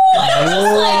 I was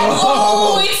like,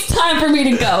 oh, it's time for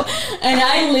me to go. And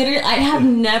I have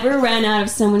never ran out of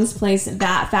someone's place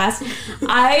that fast.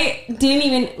 I didn't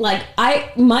even,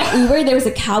 my Uber, there was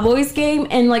a Cowboys game,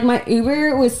 and, like, my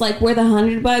Uber was, like, worth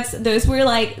 $100. Those were,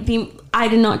 like, I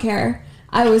did not care.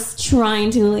 I was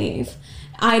trying to leave.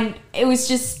 It was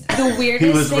just the weirdest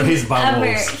He was thing raised by ever.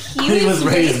 wolves. He was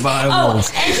raised by Oh,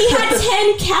 wolves. and he had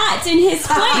 10 cats in his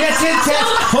place. Yeah, 10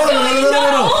 cats. Hold on,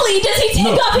 Not only does he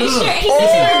take off his shirt, he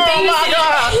says he was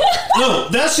babysitting. No,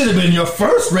 that should have been your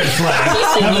first red flag. He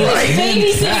said he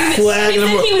was babysitting. Flag He said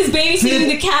number- he was babysitting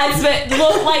the cats, but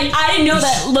like I didn't know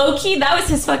that low key that was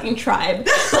his fucking tribe.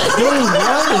 Dude,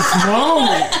 what is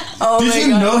wrong? Did you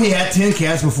know he had 10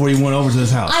 cats before he went over to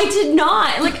his house? I did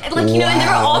not like you know, and they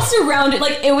were all surrounded.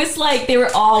 Like it was like they were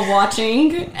all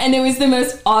watching, and it was the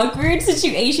most awkward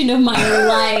situation of my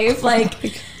life.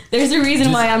 Like, there's a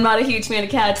reason why I'm not a huge fan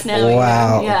of cats now.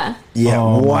 Wow. Yeah. Yeah.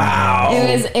 Oh, wow.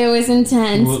 It was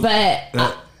intense, Well,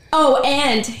 but.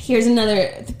 And here's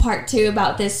another part too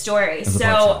about this story. There's a So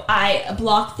part I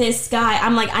blocked this guy.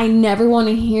 I'm like, I never want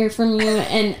to hear from you,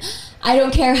 and I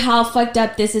don't care how fucked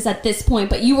up this is at this point,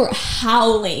 but you were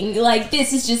howling. Like,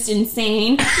 this is just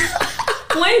insane.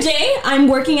 One day, I'm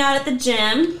working out at the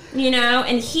gym, you know,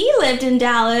 and he lived in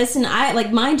Dallas, and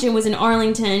my gym was in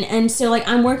Arlington, and so, like,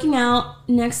 I'm working out.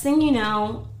 Next thing you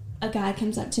know, a guy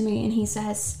comes up to me, and he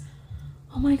says,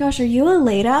 "Oh my gosh, are you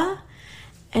Aleda?"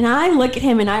 And I look at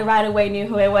him, and I right away knew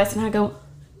who it was, and I go,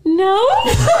 "No."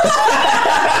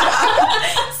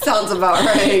 Sounds about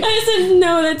right. I said,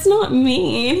 "No, that's not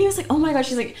me." And he was like, "Oh my gosh."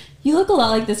 She's like, "You look a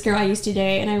lot like this girl I used to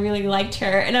date, and I really liked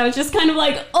her." And I was just kind of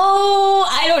like, "Oh,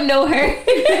 I don't know her."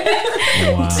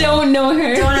 Wow. Don't know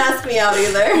her. Don't ask me out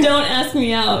either. Don't ask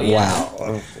me out. Yeah.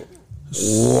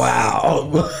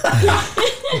 Wow.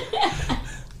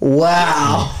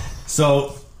 Wow.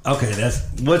 So, okay,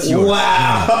 what's yours?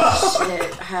 Wow.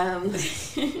 Shit.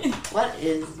 What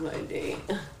is my date?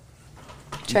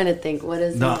 Trying to think. What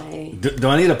is No, my? do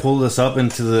I need to pull this up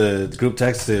into the group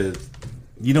text?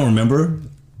 You don't remember?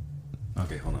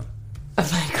 Okay, hold on. Oh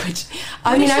my gosh.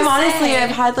 I mean, did she say? I've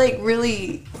had like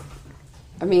really.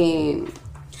 I mean,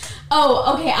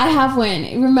 Oh, okay. I have one.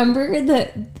 Remember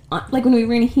like when we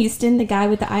were in Houston, the guy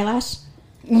with the eyelash?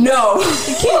 no. You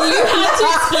have to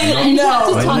explain it. And you have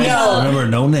to Wait, talk names. about. Remember,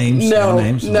 no names. No,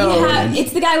 names. no.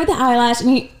 It's the guy with the eyelash,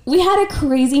 and we had a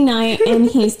crazy night in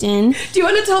Houston. Do you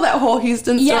want to tell that whole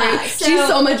Houston story? Yeah, She's so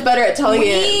so much better at telling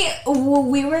it.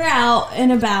 We were out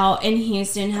and about in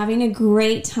Houston having a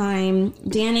great time.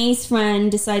 Danny's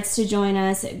friend decides to join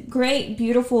us. Great,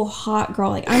 beautiful, hot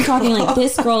girl. Like, I'm talking like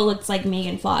this girl looks like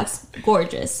Megan Fox.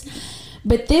 Gorgeous.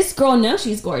 But this girl knows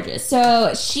she's gorgeous.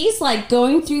 So she's like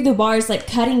going through the bars, like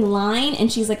cutting line,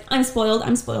 and she's like, I'm spoiled,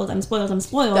 I'm spoiled, I'm spoiled, I'm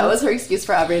spoiled. That was her excuse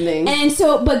for everything. And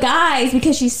so, but guys,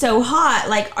 because she's so hot,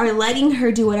 like, are letting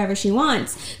her do whatever she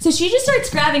wants. So she just starts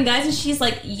grabbing guys, and she's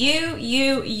like, you're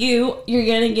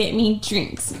gonna get me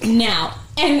drinks now.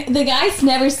 And the guys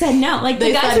never said no. Like, the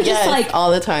They guys said were just yes like, all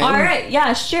the time. all right,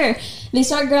 yeah, sure. They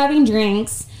start grabbing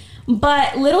drinks.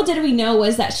 But little did we know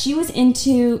was that she was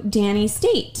into Danny's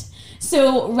date.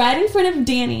 So right in front of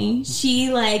Danny, she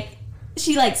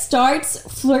starts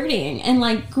flirting and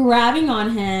like grabbing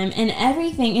on him and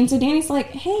everything. And so Danny's like,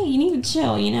 hey, you need to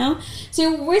chill, you know?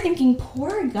 So we're thinking,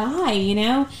 poor guy, you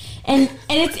know? And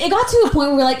it got to a point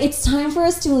where we're like, it's time for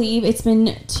us to leave. It's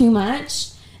been too much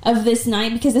of this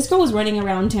night, because this girl was running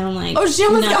around town like, Oh, she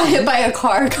almost got hit by a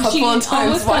car a couple She of times.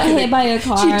 almost got hit by a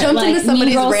car. She jumped like, into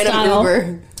somebody's Mean Girl random style.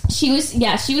 Uber. She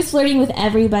was flirting with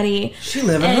everybody. She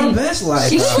living her And best life.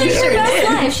 She was living her sure best did.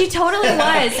 life. She totally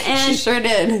was. She And sure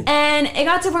did. and it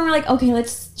got to the point where we're like, okay,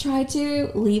 let's try to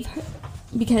leave her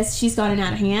because she's gotten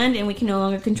out of hand and we can no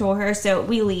longer control her. So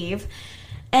we leave.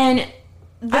 And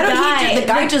the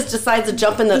guy just decides to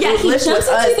jump in the Yeah, he lift jumps with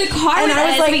us. into the car and with I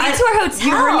was us. like, We get to our hotel.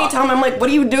 You heard me tell him, I'm like, what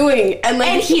are you doing? And like,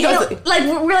 and he goes, like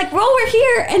we're like, roll, we're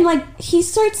here, and like he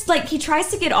starts like he tries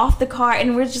to get off the car,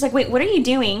 and we're just like, wait, what are you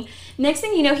doing? Next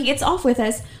thing you know, he gets off with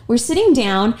us. We're sitting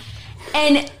down,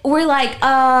 and we're like,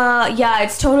 yeah,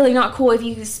 it's totally not cool if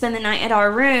you spend the night at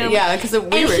our room. Yeah, because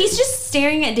He's just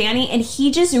staring at Danny, and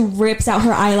he just rips out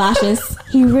her eyelashes.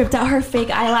 He ripped out her fake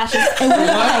eyelashes, and we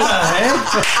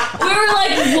were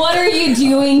like, what are you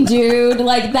doing, dude?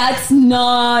 Like, that's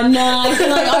not nice.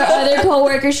 And like our other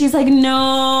coworker, she's like,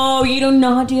 no, you do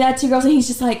not do that to girls. And he's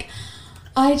just like,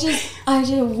 I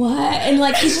did what? And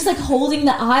like he's just like holding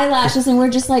the eyelashes, and we're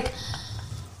just like,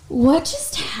 what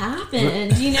just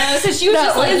happened? You know? So she was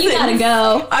just like, you gotta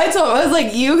go. I was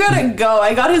like, you gotta go.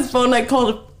 I got his phone. I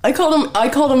called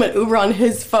him an Uber on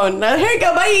his phone. Now, here you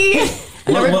go, bye.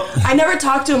 I never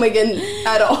talked to him again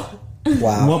at all.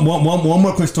 Wow. One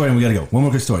more quick story and we gotta go. One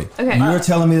more quick story. Okay. You were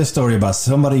telling me the story about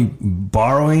somebody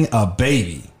borrowing a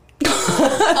baby.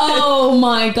 Oh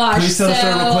my gosh. Please tell the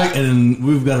story real quick and then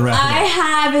we've got to wrap it I up.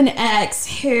 have an ex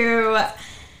who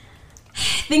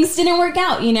things didn't work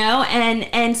out, you know,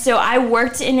 and so I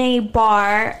worked in a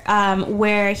bar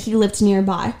where he lived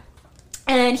nearby.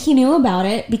 And he knew about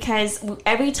it because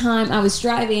every time I was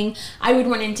driving, I would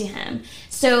run into him.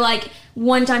 So, like,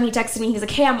 one time he texted me, he's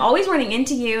like, hey, I'm always running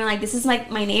into you. And, like, this is, like,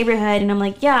 my neighborhood. And I'm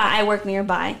like, yeah, I work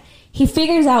nearby. He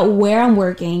figures out where I'm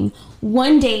working.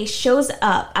 One day, shows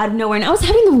up out of nowhere. And I was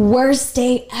having the worst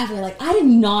day ever. Like, I did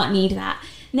not need that.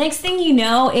 Next thing you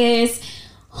know is...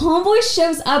 Homeboy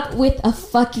shows up with a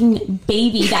fucking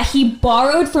baby that he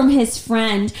borrowed from his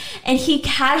friend, and he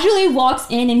casually walks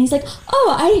in and he's like,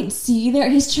 oh, I didn't see you there.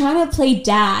 He's trying to play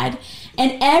dad.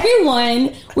 And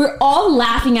everyone, we're all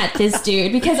laughing at this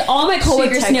dude because all my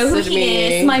coworkers know who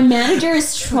he is. My manager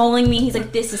is trolling me. He's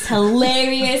like, this is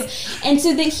hilarious. And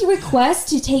so then he requests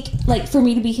to take, like, for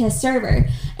me to be his server.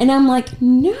 And I'm like,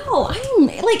 no,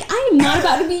 I am not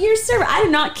about to be your server. I do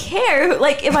not care.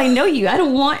 Like, if I know you, I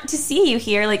don't want to see you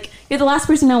here. Like, you're the last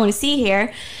person I want to see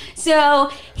here.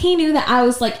 So he knew that I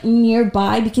was, like,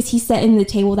 nearby because he sat in the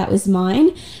table that was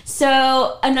mine.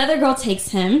 So another girl takes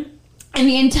him. And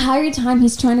the entire time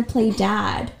he's trying to play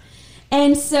dad.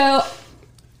 And so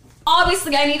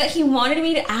obviously I knew that he wanted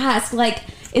me to ask, like,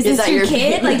 is this your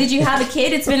kid? Like, did you have a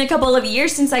kid? It's been a couple of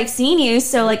years since I've seen you.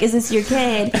 So, like, is this your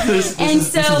kid? This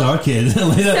is our kid. He's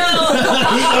our kid,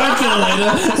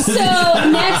 Elena. So,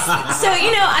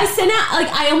 you know, I sent out,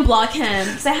 like, I unblock him.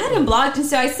 Because I had him blocked. And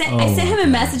so I sent him a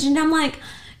message. And I'm like,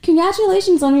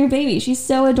 congratulations on your baby. She's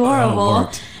so adorable.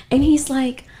 And he's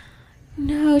like,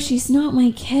 no, she's not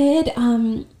my kid.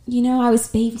 You know, I was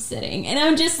babysitting. And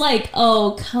I'm just like,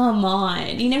 oh, come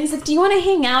on. You know, he's like, do you want to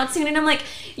hang out soon? And I'm like,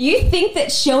 you think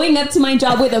that showing up to my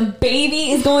job with a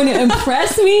baby is going to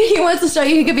impress me? He wants to show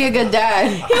you he could be a good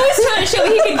dad. He was trying to show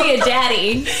he could be a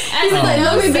daddy. I was like,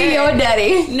 let me be your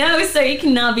daddy. No, sir, you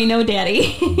cannot be no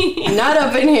daddy. Not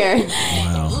up in here.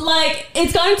 Wow. Like,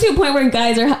 it's gotten to a point where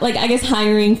guys are, like, I guess,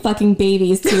 hiring fucking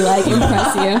babies to, like,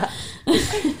 impress you.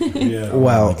 Yeah.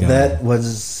 Wow, that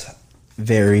was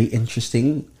very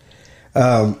interesting.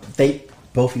 Thank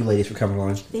both of you ladies for coming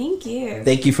on. Thank you.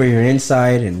 Thank you for your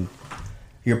insight and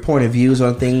your point of views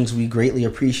on things. We greatly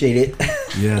appreciate it.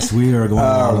 Yes, we are going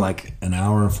on like an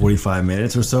hour and 45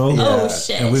 minutes or so. Yeah. Oh,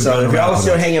 shit. And So if y'all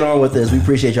still hanging on with us, we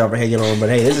appreciate y'all for hanging on. But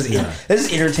hey, this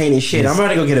is entertaining shit. I'm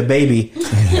gonna go get a baby,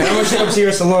 and I'm gonna show up to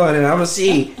your salon, and I'm gonna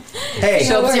see. Hey,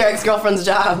 Show up to your ex-girlfriend's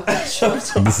job.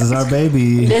 This is our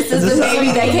baby. This is the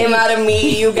baby that came out of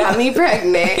me. You got me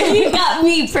pregnant. You got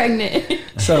me pregnant.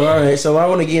 So all right, so I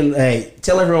want to again,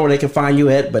 tell everyone where they can find you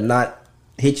at, but not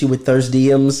hit you with thirst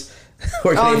DMs.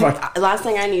 Last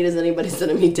thing I need is anybody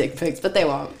sending me dick pics, but they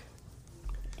won't.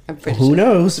 I'm pretty Who sure.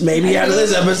 knows? Maybe out of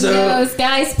this episode. Knows,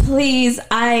 guys, please,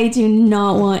 I do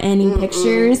not want any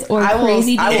pictures or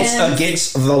crazy DMs. It's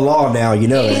against the law now. You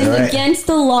know It that, is right? against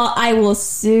the law. I will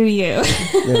sue you.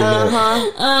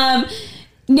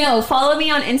 No, follow me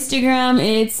on Instagram.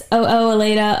 It's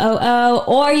OOAleda00.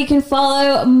 Or you can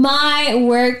follow my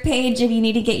work page if you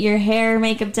need to get your hair or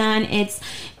makeup done. It's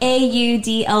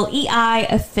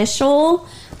AUDLEI official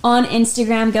on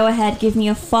Instagram. Go ahead, give me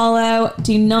a follow.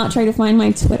 Do not try to find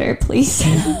my Twitter, please.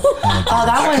 That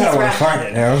I one's kind of want to rough. find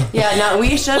it now. Yeah, no,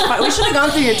 we should have gone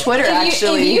through your Twitter,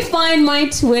 actually. If you find my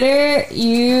Twitter,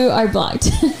 you are blocked.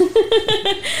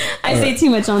 I say too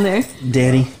much on there.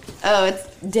 Danny. Oh, it's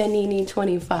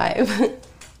Danini25.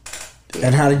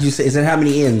 And how did you say? Is it how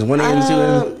many N's? One N, two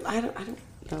N? I don't know.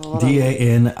 Hold on.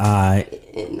 DANINI.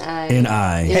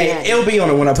 Hey, it'll be on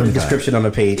it when I put the description on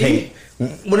the page. Hey,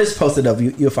 when it's posted up,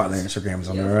 you'll find the Instagrams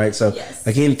on there, all right? So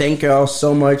again, thank y'all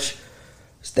so much.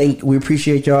 We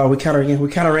appreciate y'all. We kind of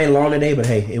ran long today, but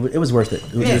hey, it was worth it.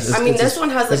 This one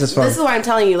has. This is what I'm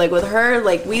telling you. Like with her,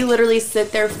 like we literally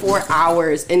sit there for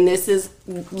hours, and this is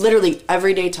literally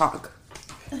everyday talk.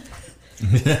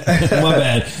 My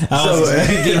bad. I was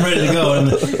getting ready to go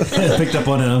and picked up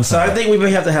on it. I'm sorry. So I think we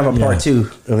may have to have a part two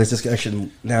of this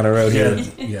discussion down the road here.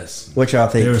 Yes. What y'all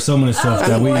think? There was so many stuff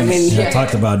that we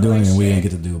talked about doing and we didn't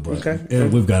get to do, but we've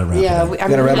got to wrap it up. We got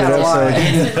a lot.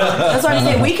 That's what I'm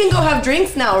saying. We can go have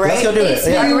drinks now, right? Let's go do it.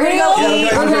 Are you ready to go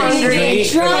eat? I'm hungry.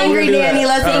 Hungry, Danny.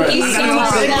 Let's thank you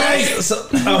so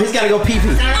much. He's got to go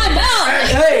pee-pee.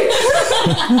 Hey.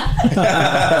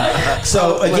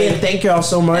 So again, thank y'all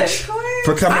so much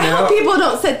for coming out. I hope people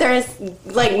don't sit there and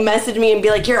like message me and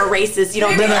be like, "You're a racist." You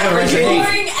don't. They're not gonna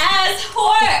Boring ass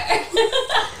whore.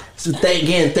 So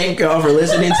thank y'all for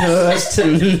listening to us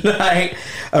tonight.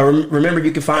 Remember,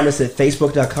 you can find us at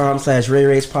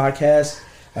facebook.com/RayRacePodcast.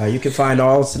 You can find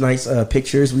all tonight's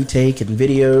pictures we take and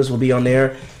videos will be on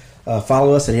there.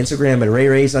 Follow us on Instagram at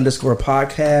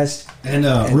RayRace_podcast. And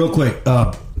real quick,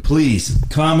 please,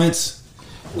 comments,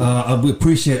 I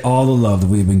appreciate all the love that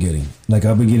we've been getting. Like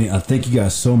I've been getting. I thank you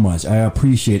guys so much. I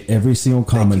appreciate every single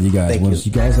comment you guys. Once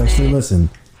you guys actually listen,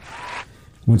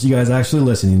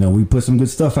 we put some good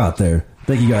stuff out there.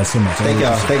 Thank you guys so much.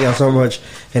 Thank y'all so much.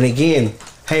 And again,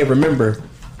 hey, remember,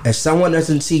 if someone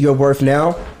doesn't see your worth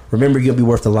now, remember you'll be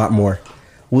worth a lot more.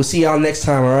 We'll see y'all next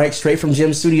time. All right, straight from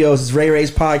Jim Studios. It's Ray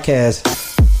Ray's podcast.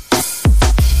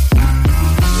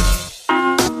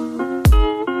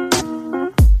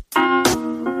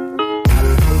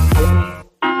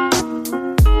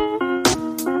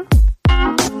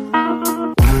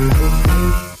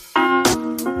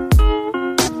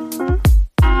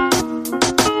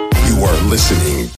 Listening